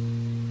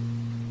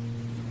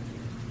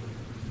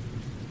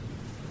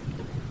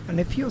 And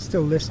if you're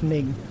still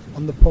listening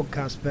on the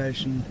podcast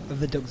version of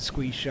the Dr.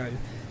 Squeeze Show,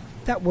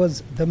 that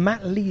was the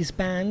Matt Lees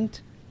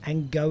Band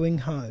and Going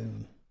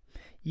Home.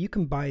 You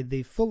can buy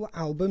the full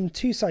album,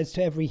 Two Sides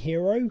to Every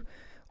Hero,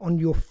 on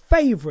your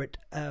favourite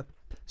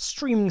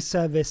streaming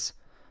service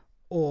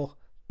or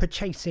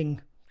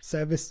purchasing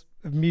service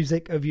of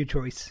music of your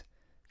choice.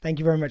 Thank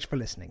you very much for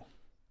listening.